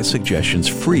unbiased suggestions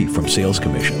free from sales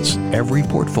commissions. Every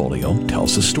portfolio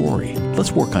tells a story.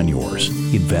 Let's work on yours.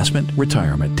 Investment,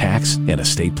 retirement, tax, and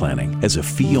estate planning. As a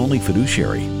fee-only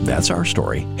fiduciary, that's our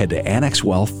story. Head to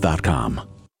AnnexWealth.com.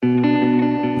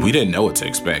 We didn't know what to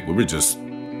expect. We were just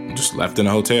left in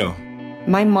a hotel.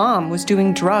 My mom was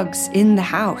doing drugs in the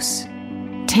house.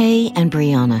 Tay and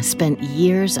Brianna spent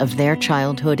years of their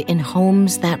childhood in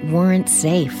homes that weren't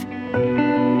safe.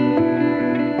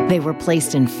 They were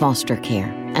placed in foster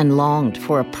care and longed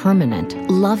for a permanent,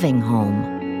 loving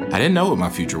home. I didn't know what my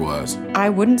future was. I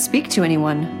wouldn't speak to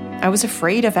anyone. I was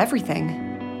afraid of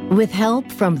everything. With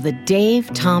help from the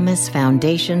Dave Thomas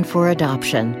Foundation for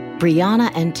Adoption,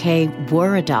 Brianna and Tay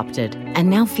were adopted and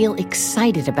now feel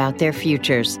excited about their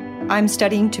futures. I'm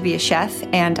studying to be a chef,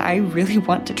 and I really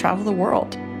want to travel the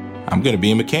world. I'm going to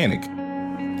be a mechanic,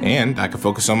 and I can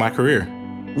focus on my career.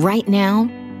 Right now,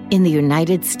 in the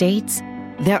United States,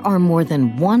 there are more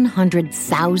than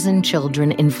 100,000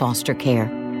 children in foster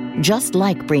care, just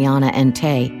like Brianna and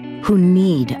Tay, who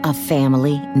need a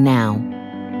family now.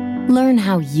 Learn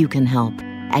how you can help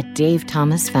at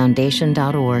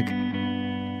davethomasfoundation.org.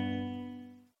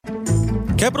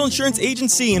 Capital Insurance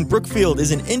Agency in Brookfield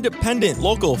is an independent,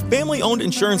 local, family-owned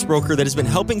insurance broker that has been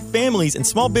helping families and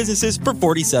small businesses for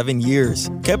 47 years.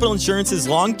 Capital Insurance's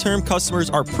long-term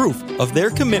customers are proof of their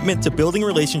commitment to building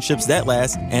relationships that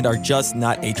last and are just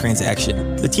not a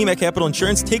transaction. The team at Capital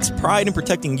Insurance takes pride in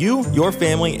protecting you, your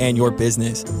family, and your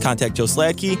business. Contact Joe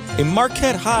Sladkey, a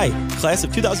Marquette High class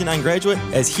of 2009 graduate,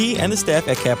 as he and the staff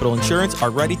at Capital Insurance are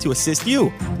ready to assist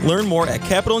you. Learn more at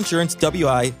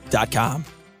capitalinsurancewI.com.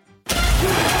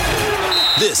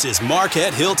 This is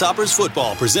Marquette Hilltoppers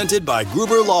football presented by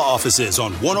Gruber Law Offices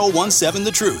on 1017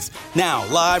 The Truth. Now,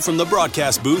 live from the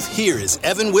broadcast booth, here is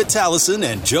Evan Witt-Tallison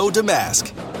and Joe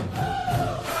Damask.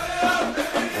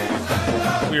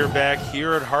 We are back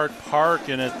here at Hart Park,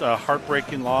 and it's a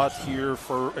heartbreaking loss here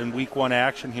in Week 1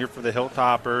 action here for the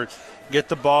Hilltoppers. Get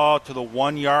the ball to the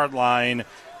 1-yard line,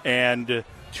 and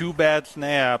 2 bad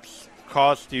snaps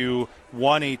cost you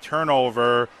 1 a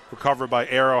turnover recovered by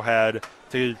Arrowhead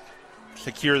to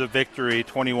secure the victory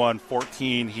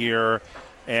 21-14 here.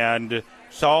 And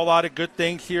saw a lot of good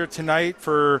things here tonight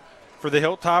for the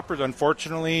Hilltoppers.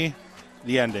 Unfortunately,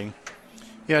 the ending.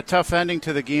 Yeah, tough ending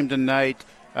to the game tonight.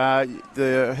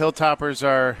 The Hilltoppers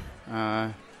are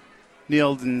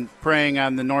kneeled and praying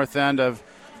on the north end of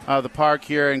the park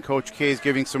here, and Coach K is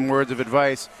giving some words of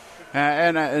advice.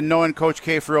 And knowing Coach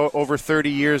K for over 30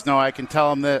 years now, I can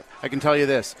tell you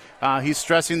this: he's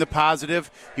stressing the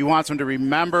positive. He wants them to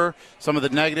remember some of the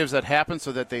negatives that happened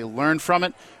so that they learn from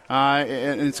it.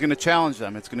 And it's going to challenge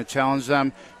them. It's going to challenge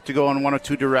them to go in one of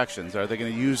two directions. Are they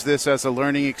going to use this as a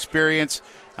learning experience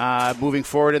moving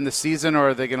forward in the season,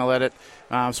 or are they going to let it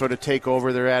sort of take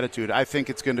over their attitude? I think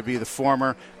it's going to be the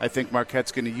former. I think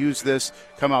Marquette's going to use this,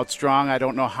 come out strong. I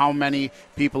don't know how many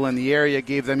people in the area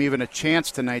gave them even a chance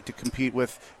tonight to compete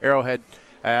with Arrowhead.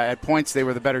 At points, they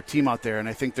were the better team out there, and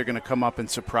I think they're going to come up and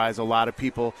surprise a lot of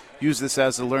people, use this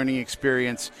as a learning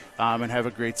experience, and have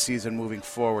a great season moving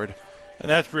forward. And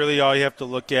that's really all you have to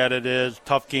look at it is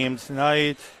tough games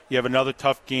tonight. You have another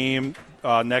tough game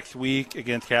next week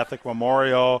against Catholic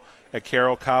Memorial at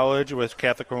Carroll College, with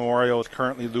Catholic Memorial is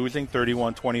currently losing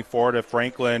 31-24 to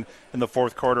Franklin in the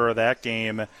fourth quarter of that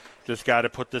game. Just got to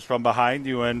put this from behind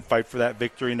you and fight for that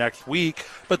victory next week.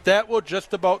 But that will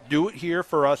just about do it here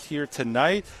for us here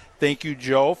tonight. Thank you,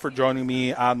 Joe, for joining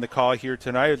me on the call here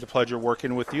tonight. It was a pleasure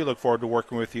working with you. Look forward to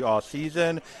working with you all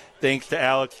season. Thanks to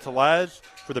Alex Telez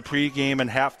for the pregame and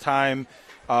halftime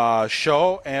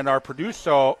show. And our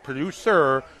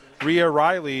producer, Rhea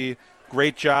Riley,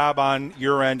 great job on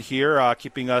your end here,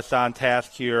 keeping us on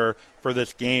task here for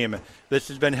this game. This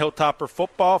has been Hilltopper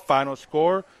Football. Final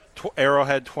score,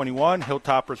 Arrowhead 21,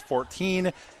 Hilltoppers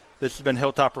 14. This has been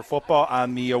Hilltopper Football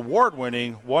on the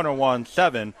award-winning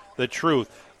 1017 The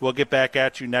Truth. We'll get back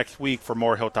at you next week for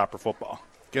more Hilltopper Football.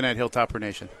 Good night, Hilltopper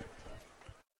Nation.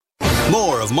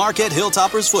 More of Marquette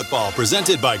Hilltoppers Football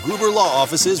presented by Gruber Law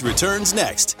Offices returns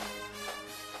next.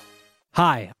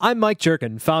 Hi, I'm Mike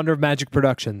Jerkin, founder of Magic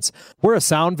Productions. We're a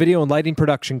sound, video, and lighting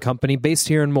production company based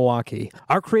here in Milwaukee.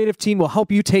 Our creative team will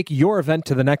help you take your event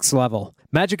to the next level.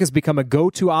 Magic has become a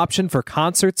go-to option for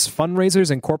concerts, fundraisers,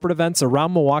 and corporate events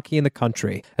around Milwaukee and the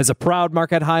country. As a proud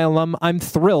Marquette High alum, I'm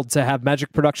thrilled to have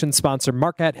Magic Productions sponsor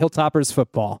Marquette Hilltoppers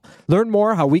Football. Learn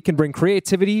more how we can bring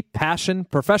creativity, passion,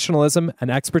 professionalism,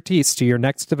 and expertise to your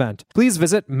next event. Please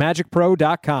visit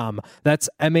magicpro.com. That's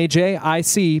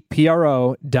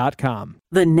MAJICPRO.com.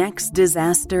 The next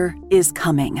disaster is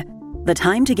coming. The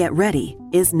time to get ready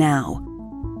is now.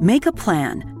 Make a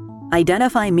plan.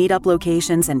 Identify meetup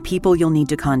locations and people you'll need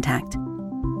to contact.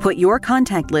 Put your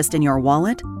contact list in your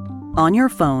wallet, on your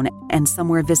phone, and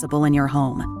somewhere visible in your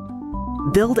home.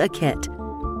 Build a kit.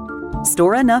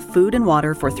 Store enough food and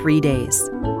water for 3 days.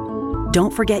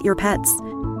 Don't forget your pets.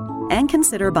 And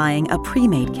consider buying a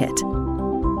pre-made kit.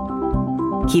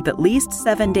 Keep at least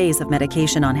 7 days of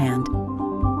medication on hand.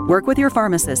 Work with your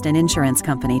pharmacist and insurance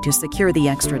company to secure the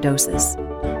extra doses.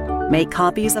 Make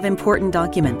copies of important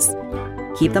documents.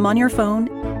 Keep them on your phone,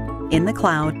 in the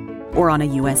cloud, or on a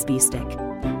USB stick.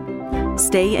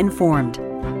 Stay informed.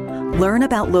 Learn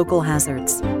about local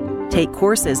hazards. Take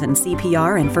courses in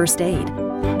CPR and first aid.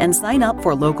 And sign up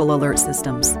for local alert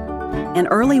systems. An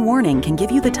early warning can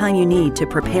give you the time you need to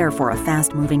prepare for a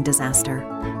fast-moving disaster.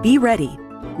 Be ready.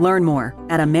 Learn more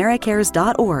at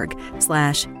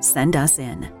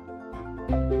americares.org/sendusin.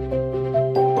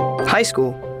 High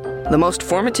school, the most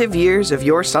formative years of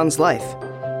your son's life.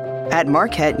 At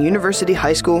Marquette University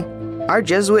High School, our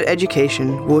Jesuit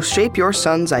education will shape your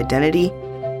son's identity,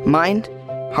 mind,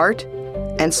 heart,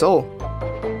 and soul.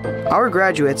 Our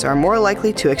graduates are more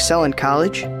likely to excel in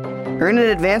college, earn an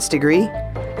advanced degree,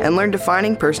 and learn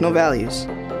defining personal values.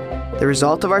 The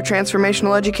result of our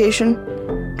transformational education?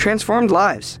 Transformed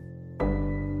lives.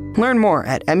 Learn more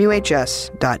at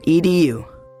muhs.edu.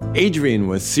 Adrian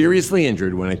was seriously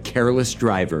injured when a careless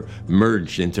driver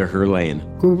merged into her lane.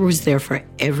 Gruber was there for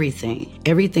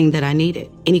everything that I needed.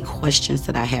 Any questions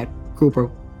that I had, Gruber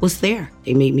was there.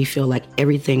 They made me feel like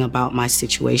everything about my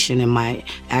situation and my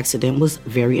accident was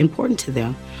very important to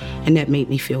them, and that made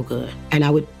me feel good. And I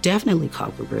would definitely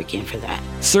call Gruber again for that.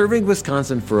 Serving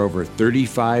Wisconsin for over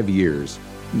 35 years,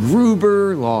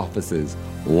 Gruber Law Offices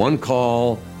One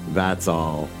call, that's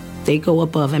all. They go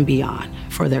above and beyond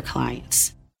for their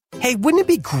clients. Hey, wouldn't it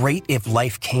be great if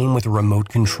life came with a remote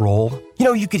control? You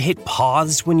know, you could hit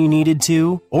pause when you needed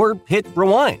to, or hit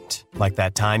rewind, like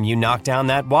that time you knocked down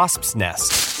that wasp's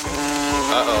nest.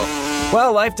 Uh-oh.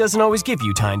 Well, life doesn't always give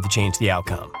you time to change the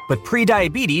outcome, but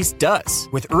prediabetes does.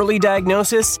 With early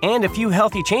diagnosis and a few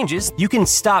healthy changes, you can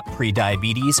stop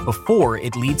prediabetes before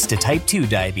it leads to type 2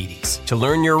 diabetes. To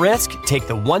learn your risk, take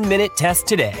the 1-minute test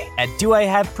today at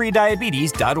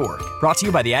doihaveprediabetes.org. Brought to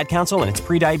you by the Ad Council and its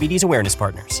prediabetes awareness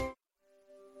partners.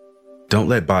 Don't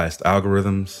let biased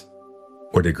algorithms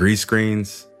or degree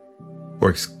screens or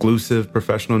exclusive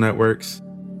professional networks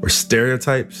or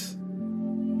stereotypes.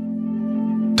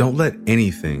 Don't let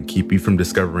anything keep you from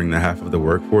discovering the half of the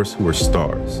workforce who are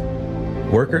stars.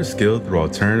 Workers skilled through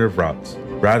alternative routes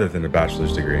rather than a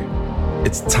bachelor's degree.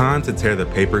 It's time to tear the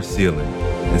paper ceiling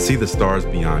and see the stars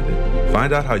beyond it.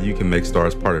 Find out how you can make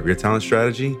stars part of your talent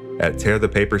strategy at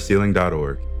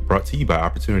tearthepaperceiling.org. Brought to you by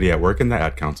Opportunity at Work and the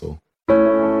Ad Council.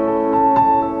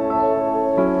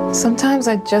 Sometimes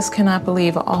I just cannot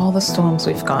believe all the storms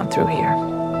we've gone through here.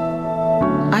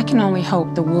 I can only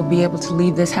hope that we'll be able to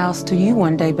leave this house to you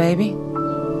one day, baby.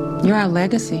 You're our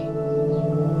legacy.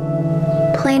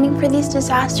 Planning for these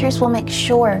disasters will make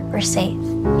sure we're safe,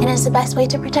 and is the best way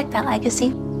to protect that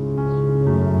legacy.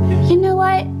 You know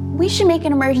what? We should make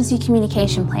an emergency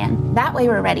communication plan. That way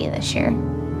we're ready this year.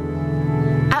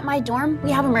 At my dorm,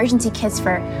 we have emergency kits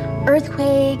for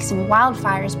earthquakes and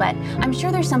wildfires, but I'm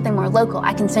sure there's something more local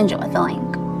I can send you with a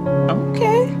link.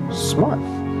 Okay, smart.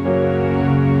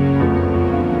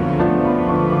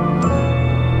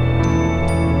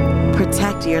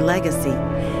 Protect your legacy.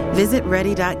 Visit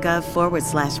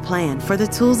ready.gov/plan for the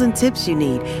tools and tips you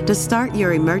need to start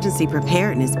your emergency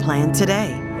preparedness plan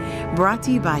today. Brought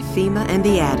to you by FEMA and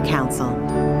the Ad Council.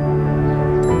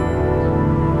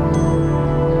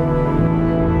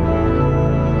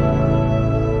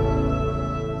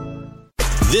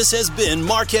 This has been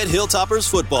Marquette Hilltoppers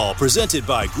football, presented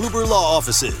by Gruber Law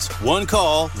Offices. One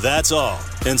call, that's all.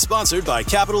 And sponsored by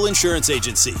Capital Insurance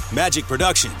Agency, Magic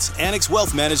Productions, Annex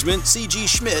Wealth Management, C.G.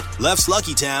 Schmidt, Leff's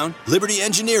Lucky Town, Liberty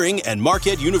Engineering, and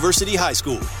Marquette University High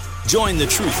School. Join the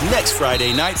Truth next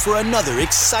Friday night for another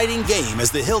exciting game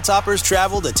as the Hilltoppers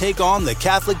travel to take on the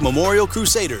Catholic Memorial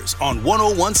Crusaders on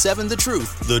 1017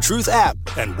 The Truth app,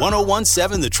 and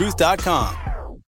 1017thetruth.com.